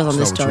details on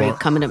this So story short.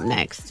 coming up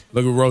next.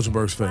 Look at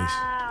Rosenberg's face.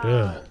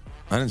 I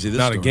didn't see this.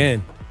 Not story.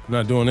 again. I'm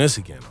not doing this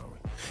again, are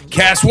we?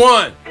 Cast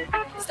one.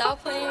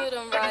 Stop playing with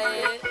them,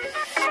 Riot.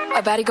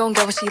 A baddie gon'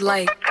 get what she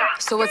like.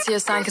 So what's your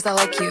sign? Cause I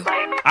like you.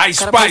 Ice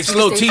Got a Spice, place for you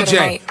Lil to stay for the TJ,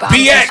 night, but I'm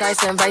too BX. shy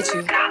to invite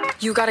you.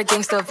 You got a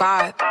gangster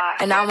vibe,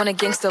 and I want a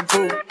gangster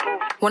boo.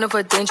 One of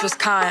a dangerous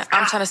kind.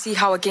 I'm trying to see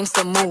how a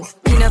gangster move.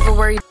 You never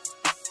worried.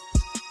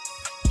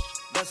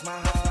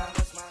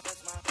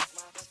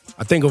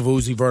 I think of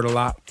Uzi Vert a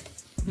lot.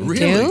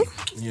 Really?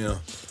 Yeah.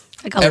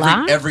 Like a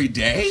lot? Every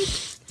day?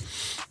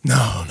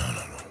 No.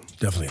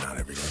 Definitely not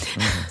every day.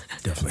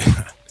 Definitely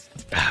not.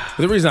 But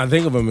the reason I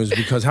think of him is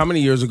because how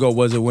many years ago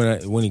was it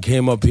when he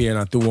came up here and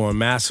I threw on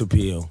Mass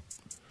Appeal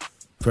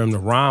for him to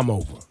rhyme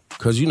over?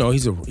 Because, you know,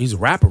 he's a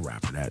rapper,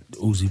 that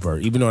Uzi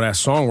Vert. Even though that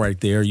song right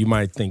there, you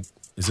might think,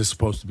 is this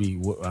supposed to be,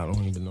 I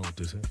don't even know what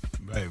this is.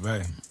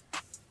 Right.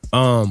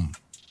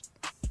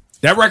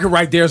 That record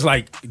right there is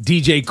like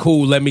DJ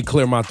Cool, Let Me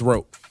Clear My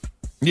Throat.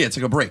 Yeah, it's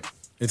like a break.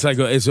 It's like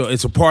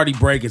it's a party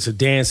break. It's a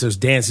dance. There's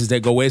dances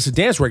that go away. It's a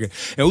dance record.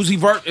 And Uzi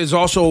Vert is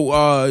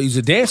also he's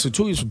a dancer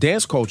too. He's from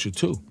dance culture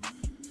too.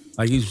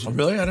 Like he's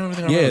really? I don't even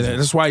think I yeah. know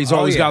That's why he's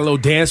always got a little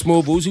dance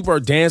move. Uzi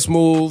Vert dance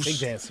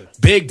moves.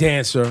 Big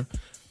dancer,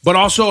 but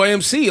also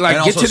MC. Like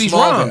And get also to these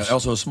small rhymes.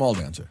 also a small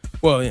dancer.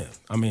 Well, yeah.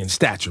 I mean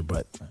stature,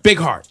 but big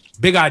heart,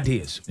 big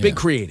ideas, big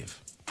creative,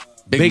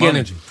 big money.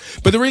 energy.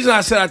 But the reason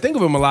I said I think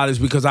of him a lot is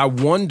because I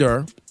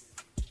wonder.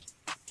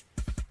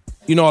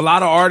 You know, a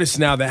lot of artists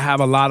now that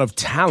have a lot of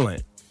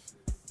talent,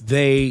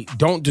 they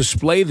don't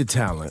display the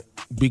talent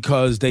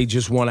because they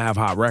just want to have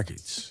hot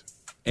records.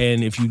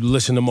 And if you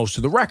listen to most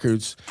of the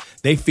records,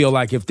 they feel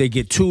like if they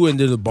get too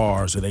into the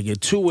bars or they get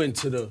too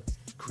into the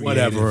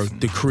whatever,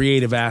 the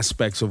creative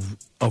aspects of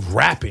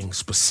rapping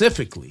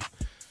specifically,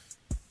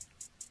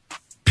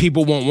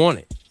 people won't want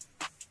it.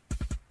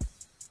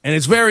 And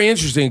it's very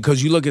interesting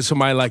because you look at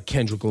somebody like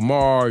Kendrick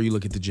Lamar, you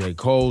look at the J.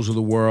 Coles of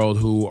the world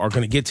who are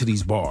going to get to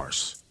these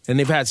bars. And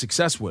they've had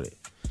success with it.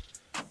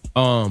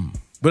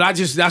 But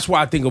that's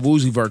why I think of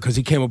Uzi Vert, because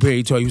he came up here,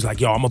 he was like,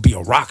 yo, I'm going to be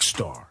a rock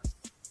star.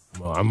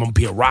 Well, I'm going to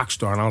be a rock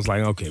star. And I was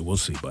like, okay, we'll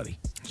see, buddy.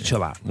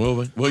 Chill out.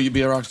 Will you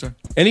be a rock star?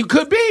 And he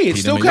could be. It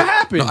still could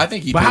happen. No, I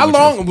think he. But how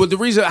long? Well,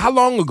 how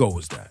long ago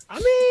was that? I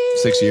mean,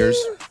 6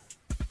 years.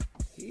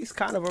 He's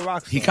kind of a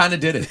rock star. He kind of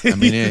did it. I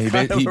mean, He's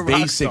kind of he a rock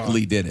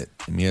basically did it.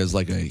 I mean, he has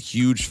like a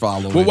huge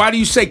following. Well, why do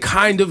you say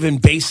kind of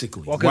and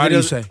basically? Why do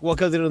you say? Well,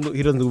 because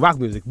he doesn't do rock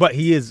music, but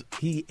he is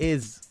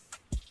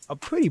a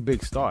pretty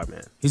big star,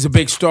 man. He's a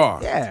big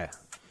star. Yeah.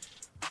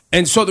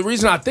 And so the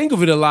reason I think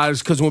of it a lot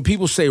is because when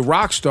people say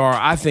rock star,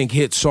 I think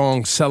hit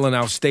songs, selling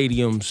out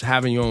stadiums,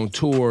 having your own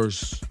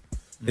tours,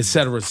 et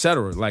cetera, et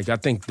cetera. Like, I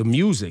think the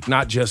music,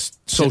 not just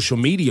social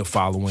media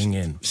following.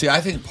 And See,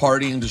 I think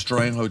partying,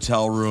 destroying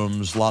hotel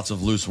rooms, lots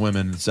of loose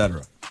women, et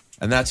cetera.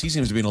 And he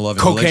seems to be in a loving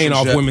Cocaine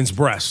relationship. off women's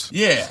breasts.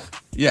 Yeah.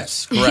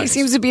 Yes, He correct.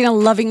 seems to be in a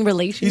loving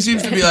relationship. He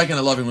seems to be like in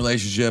a loving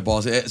relationship.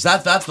 Also,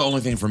 that's the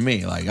only thing for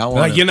me. Like I want.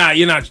 Like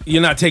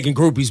you're not taking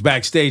groupies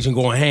backstage and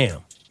going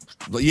ham.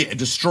 Yeah,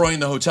 destroying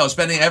the hotel,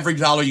 spending every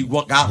dollar you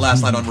got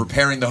last night on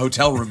repairing the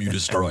hotel room you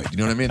destroyed. You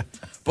know what I mean?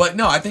 But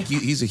no, I think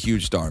he's a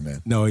huge star,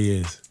 man. No, he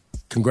is.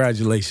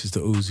 Congratulations to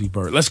Uzi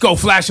Vert. Let's go,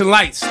 flashing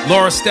lights.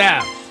 Laura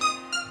Staff.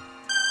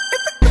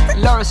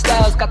 Laura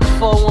Styles got the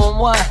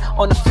 411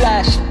 on the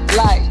flash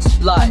lights.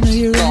 I know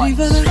you're ready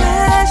for the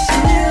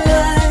flashing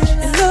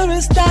light, and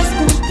Laura Styles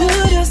gonna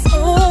put us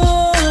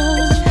on.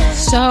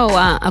 So,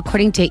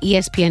 according to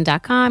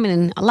ESPN.com,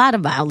 and a lot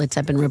of outlets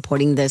have been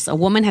reporting this, a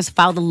woman has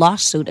filed a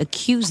lawsuit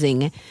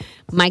accusing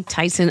Mike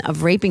Tyson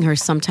of raping her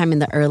sometime in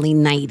the early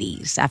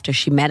 90s after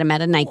she met him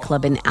at a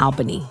nightclub in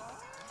Albany.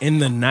 In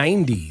the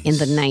 90s? In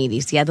the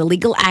 90s, yeah. The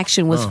legal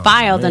action was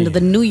filed under the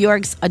New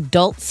York's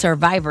Adult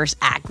Survivors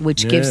Act,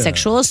 which gives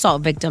sexual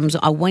assault victims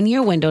a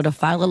 1-year window to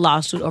file a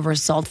lawsuit over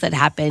assaults that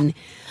happened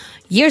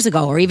years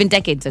ago or even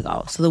decades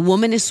ago. So the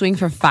woman is suing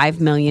for $5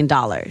 million.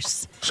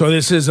 So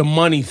this is a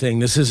money thing.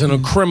 This isn't a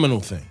criminal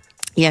thing.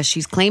 Yeah,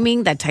 she's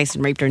claiming that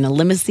Tyson raped her in a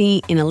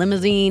limousine,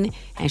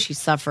 and she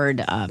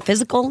suffered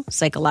physical,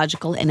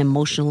 psychological, and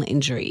emotional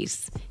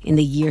injuries in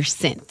the year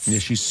since. Yeah,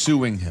 she's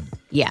suing him.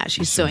 Yeah,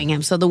 she's suing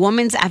him. So the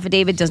woman's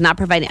affidavit does not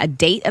provide a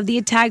date of the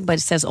attack, but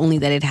it says only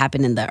that it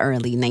happened in the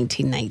early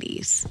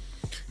 1990s.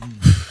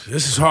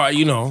 This is hard,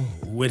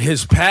 with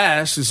his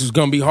past, this is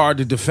going to be hard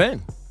to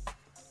defend.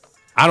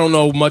 I don't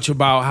know much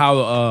about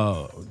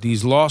how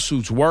these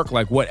lawsuits work,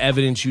 like what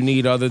evidence you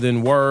need other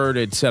than word,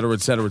 et cetera,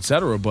 et cetera, et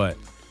cetera, but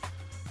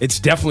it's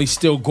definitely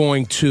still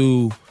going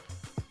to,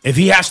 if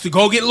he has to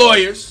go get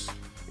lawyers,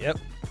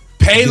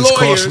 pay It's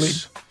lawyers.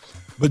 costly.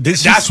 But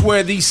that's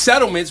where these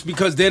settlements,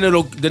 because then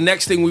the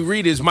next thing we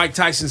read is Mike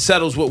Tyson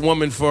settles with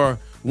woman for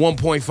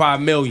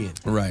 $1.5 million.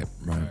 Right.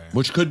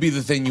 Which could be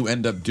the thing you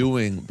end up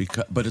doing,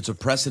 but it's a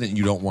precedent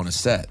you don't want to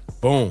set.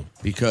 Boom.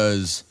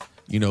 Because,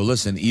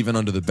 listen, even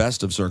under the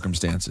best of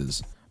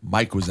circumstances,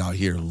 Mike was out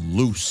here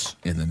loose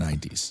in the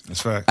 90s.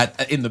 That's right.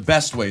 In the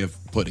best way of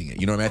putting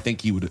it. You know what I mean? I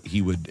think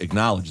he would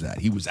acknowledge that.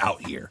 He was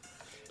out here.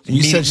 And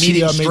you said she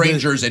meeting made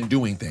strangers and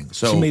doing things.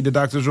 So she made the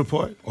doctor's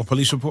report or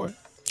police report?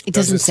 It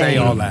doesn't say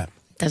all that.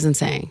 Doesn't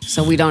say.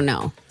 So we don't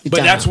know.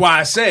 But that's why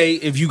I say,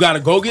 if you got to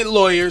go get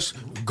lawyers,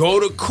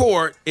 go to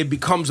court, it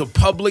becomes a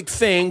public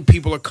thing.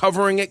 People are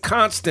covering it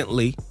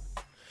constantly.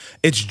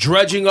 It's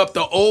dredging up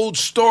the old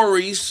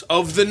stories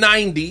of the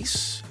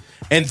 90s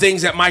and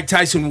things that Mike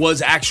Tyson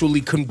was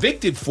actually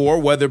convicted for,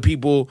 whether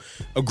people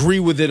agree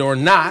with it or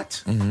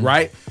not,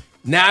 right?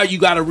 Now you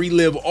got to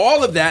relive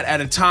all of that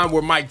at a time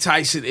where Mike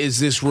Tyson is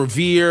this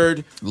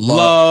revered,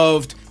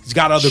 loved, he's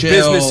got other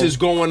businesses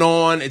going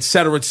on, et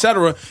cetera, et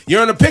cetera.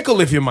 You're in a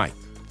pickle if you're Mike.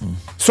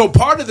 So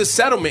part of the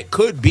settlement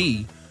could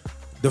be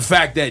the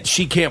fact that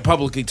she can't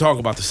publicly talk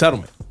about the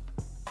settlement.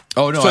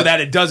 Oh, no. So that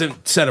it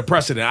doesn't set a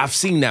precedent. I've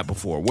seen that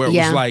before where it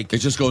was like... It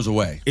just goes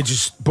away. It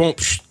just, boom,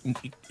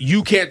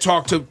 you can't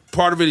talk to...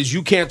 Part of it is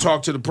you can't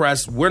talk to the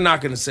press. We're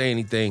not going to say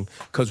anything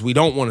because we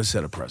don't want to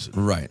set a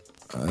precedent. Right.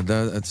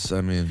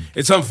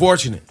 It's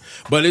unfortunate.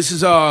 But this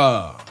is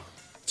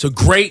it's a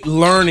great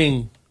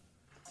learning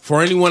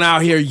for anyone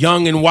out here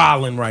young and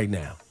wilding right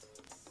now.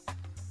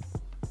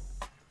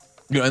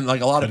 And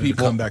like a lot of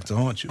people... come back to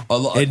haunt you.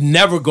 It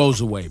never goes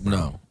away, bro.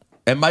 No.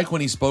 And Mike, when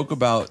he spoke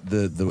about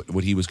the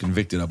what he was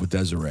convicted of with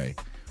Desiree,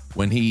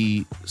 when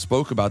he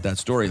spoke about that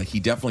story, like he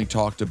definitely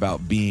talked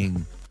about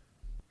being,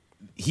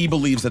 he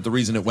believes that the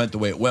reason it went the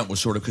way it went was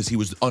sort of because he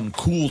was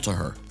uncool to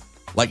her.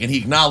 Like, and he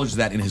acknowledged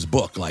that in his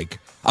book. Like,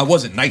 I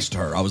wasn't nice to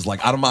her. I was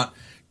like,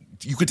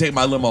 you could take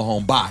my limo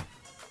home, bye.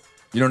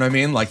 You know what I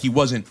mean? Like, he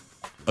wasn't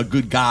a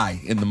good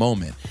guy in the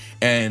moment.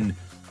 And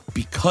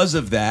because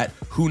of that,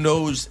 who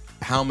knows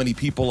how many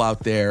people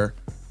out there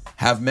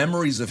have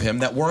memories of him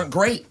that weren't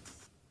great.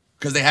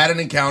 Because they had an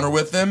encounter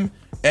with him,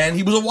 and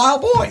he was a wild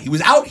boy. He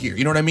was out here,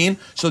 you know what I mean?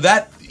 So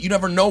that, you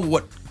never know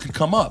what could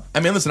come up. I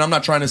mean, listen, I'm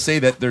not trying to say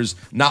that there's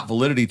not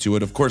validity to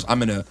it. Of course,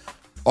 I'm in an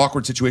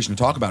awkward situation to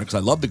talk about it because I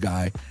love the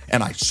guy,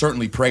 and I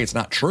certainly pray it's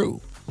not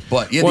true.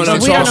 But yeah, we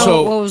don't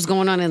know what was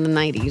going on in the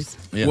 90s.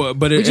 Yeah. Well,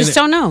 but we just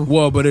don't know.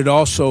 Well, but it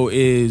also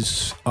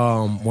is,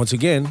 once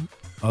again,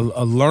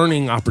 a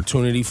learning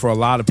opportunity for a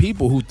lot of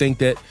people who think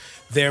that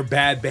their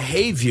bad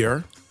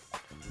behavior,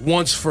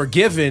 once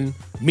forgiven,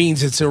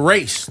 means it's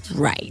erased.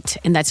 Right.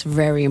 And that's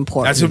very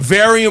important. That's a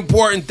very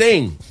important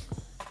thing,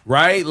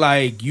 right?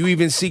 Like, you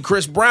even see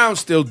Chris Brown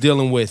still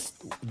dealing with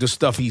the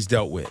stuff he's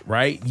dealt with,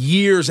 right?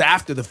 Years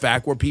after the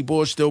fact, where people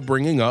are still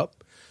bringing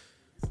up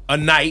a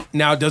night.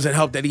 Now, it doesn't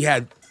help that he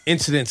had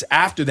incidents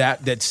after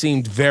that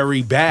seemed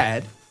very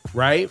bad,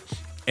 right?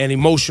 And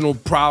emotional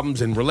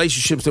problems and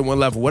relationships that went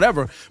left or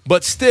whatever.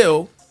 But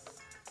still,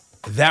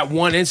 that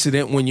one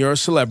incident, when you're a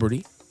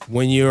celebrity,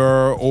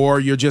 or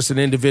you're just an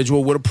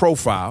individual with a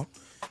profile,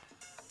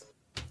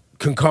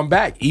 can come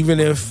back, even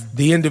if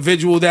the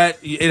individual that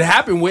it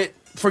happened with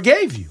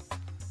forgave you.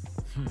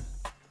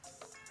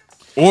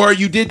 Or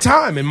you did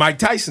time in Mike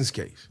Tyson's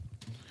case.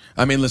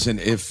 I mean, listen,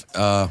 if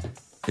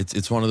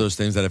It's one of those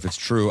things that if it's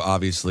true,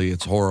 obviously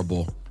it's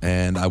horrible,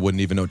 and I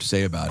wouldn't even know what to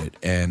say about it.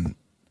 And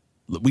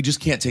we just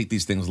can't take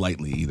these things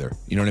lightly either.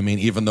 You know what I mean?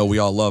 Even though we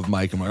all love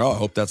Mike, and we're like, oh, I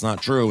hope that's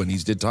not true, and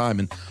he's did time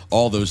and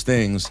all those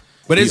things.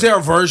 But is there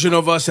a version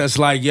of us that's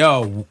like,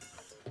 yo,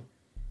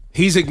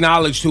 he's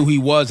acknowledged who he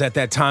was at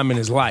that time in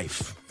his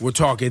life? We're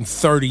talking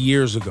 30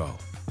 years ago.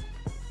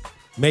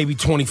 Maybe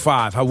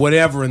 25,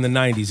 whatever in the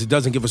 90s. It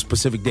doesn't give a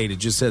specific date. It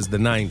just says the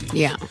 90s.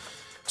 Yeah.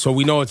 So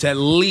we know it's at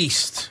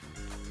least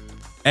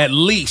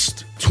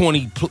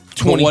 20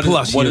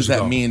 plus What years does that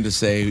ago. mean to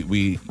say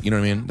you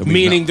know what I mean?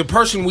 Meaning the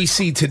person we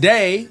see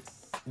today,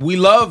 we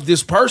love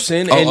this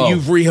person, and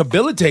you've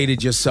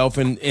rehabilitated yourself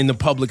in the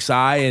public's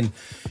eye, and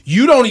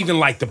you don't even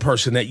like the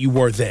person that you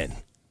were then.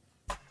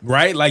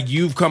 Right? Like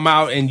you've come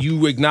out and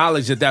you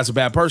acknowledge that that's a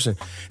bad person.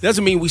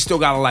 Doesn't mean we still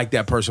got to like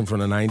that person from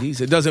the 90s.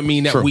 It doesn't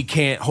mean that we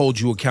can't hold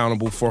you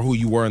accountable for who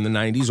you were in the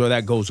 90s or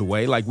that goes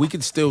away. Like we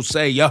could still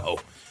say, yo,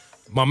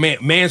 my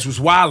mans was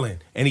wilding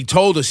and he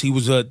told us he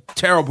was a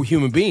terrible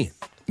human being.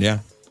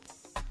 Yeah,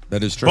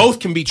 that is true. Both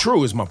can be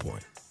true is my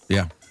point.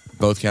 Yeah,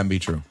 both can be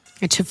true.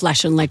 It's your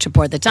Flash and Light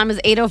report. The time is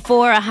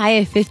 8:04, a high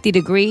of 50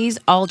 degrees.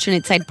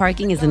 Alternate side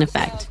parking is in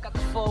effect.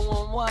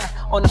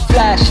 On the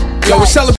Flash. Yo, we're celebrating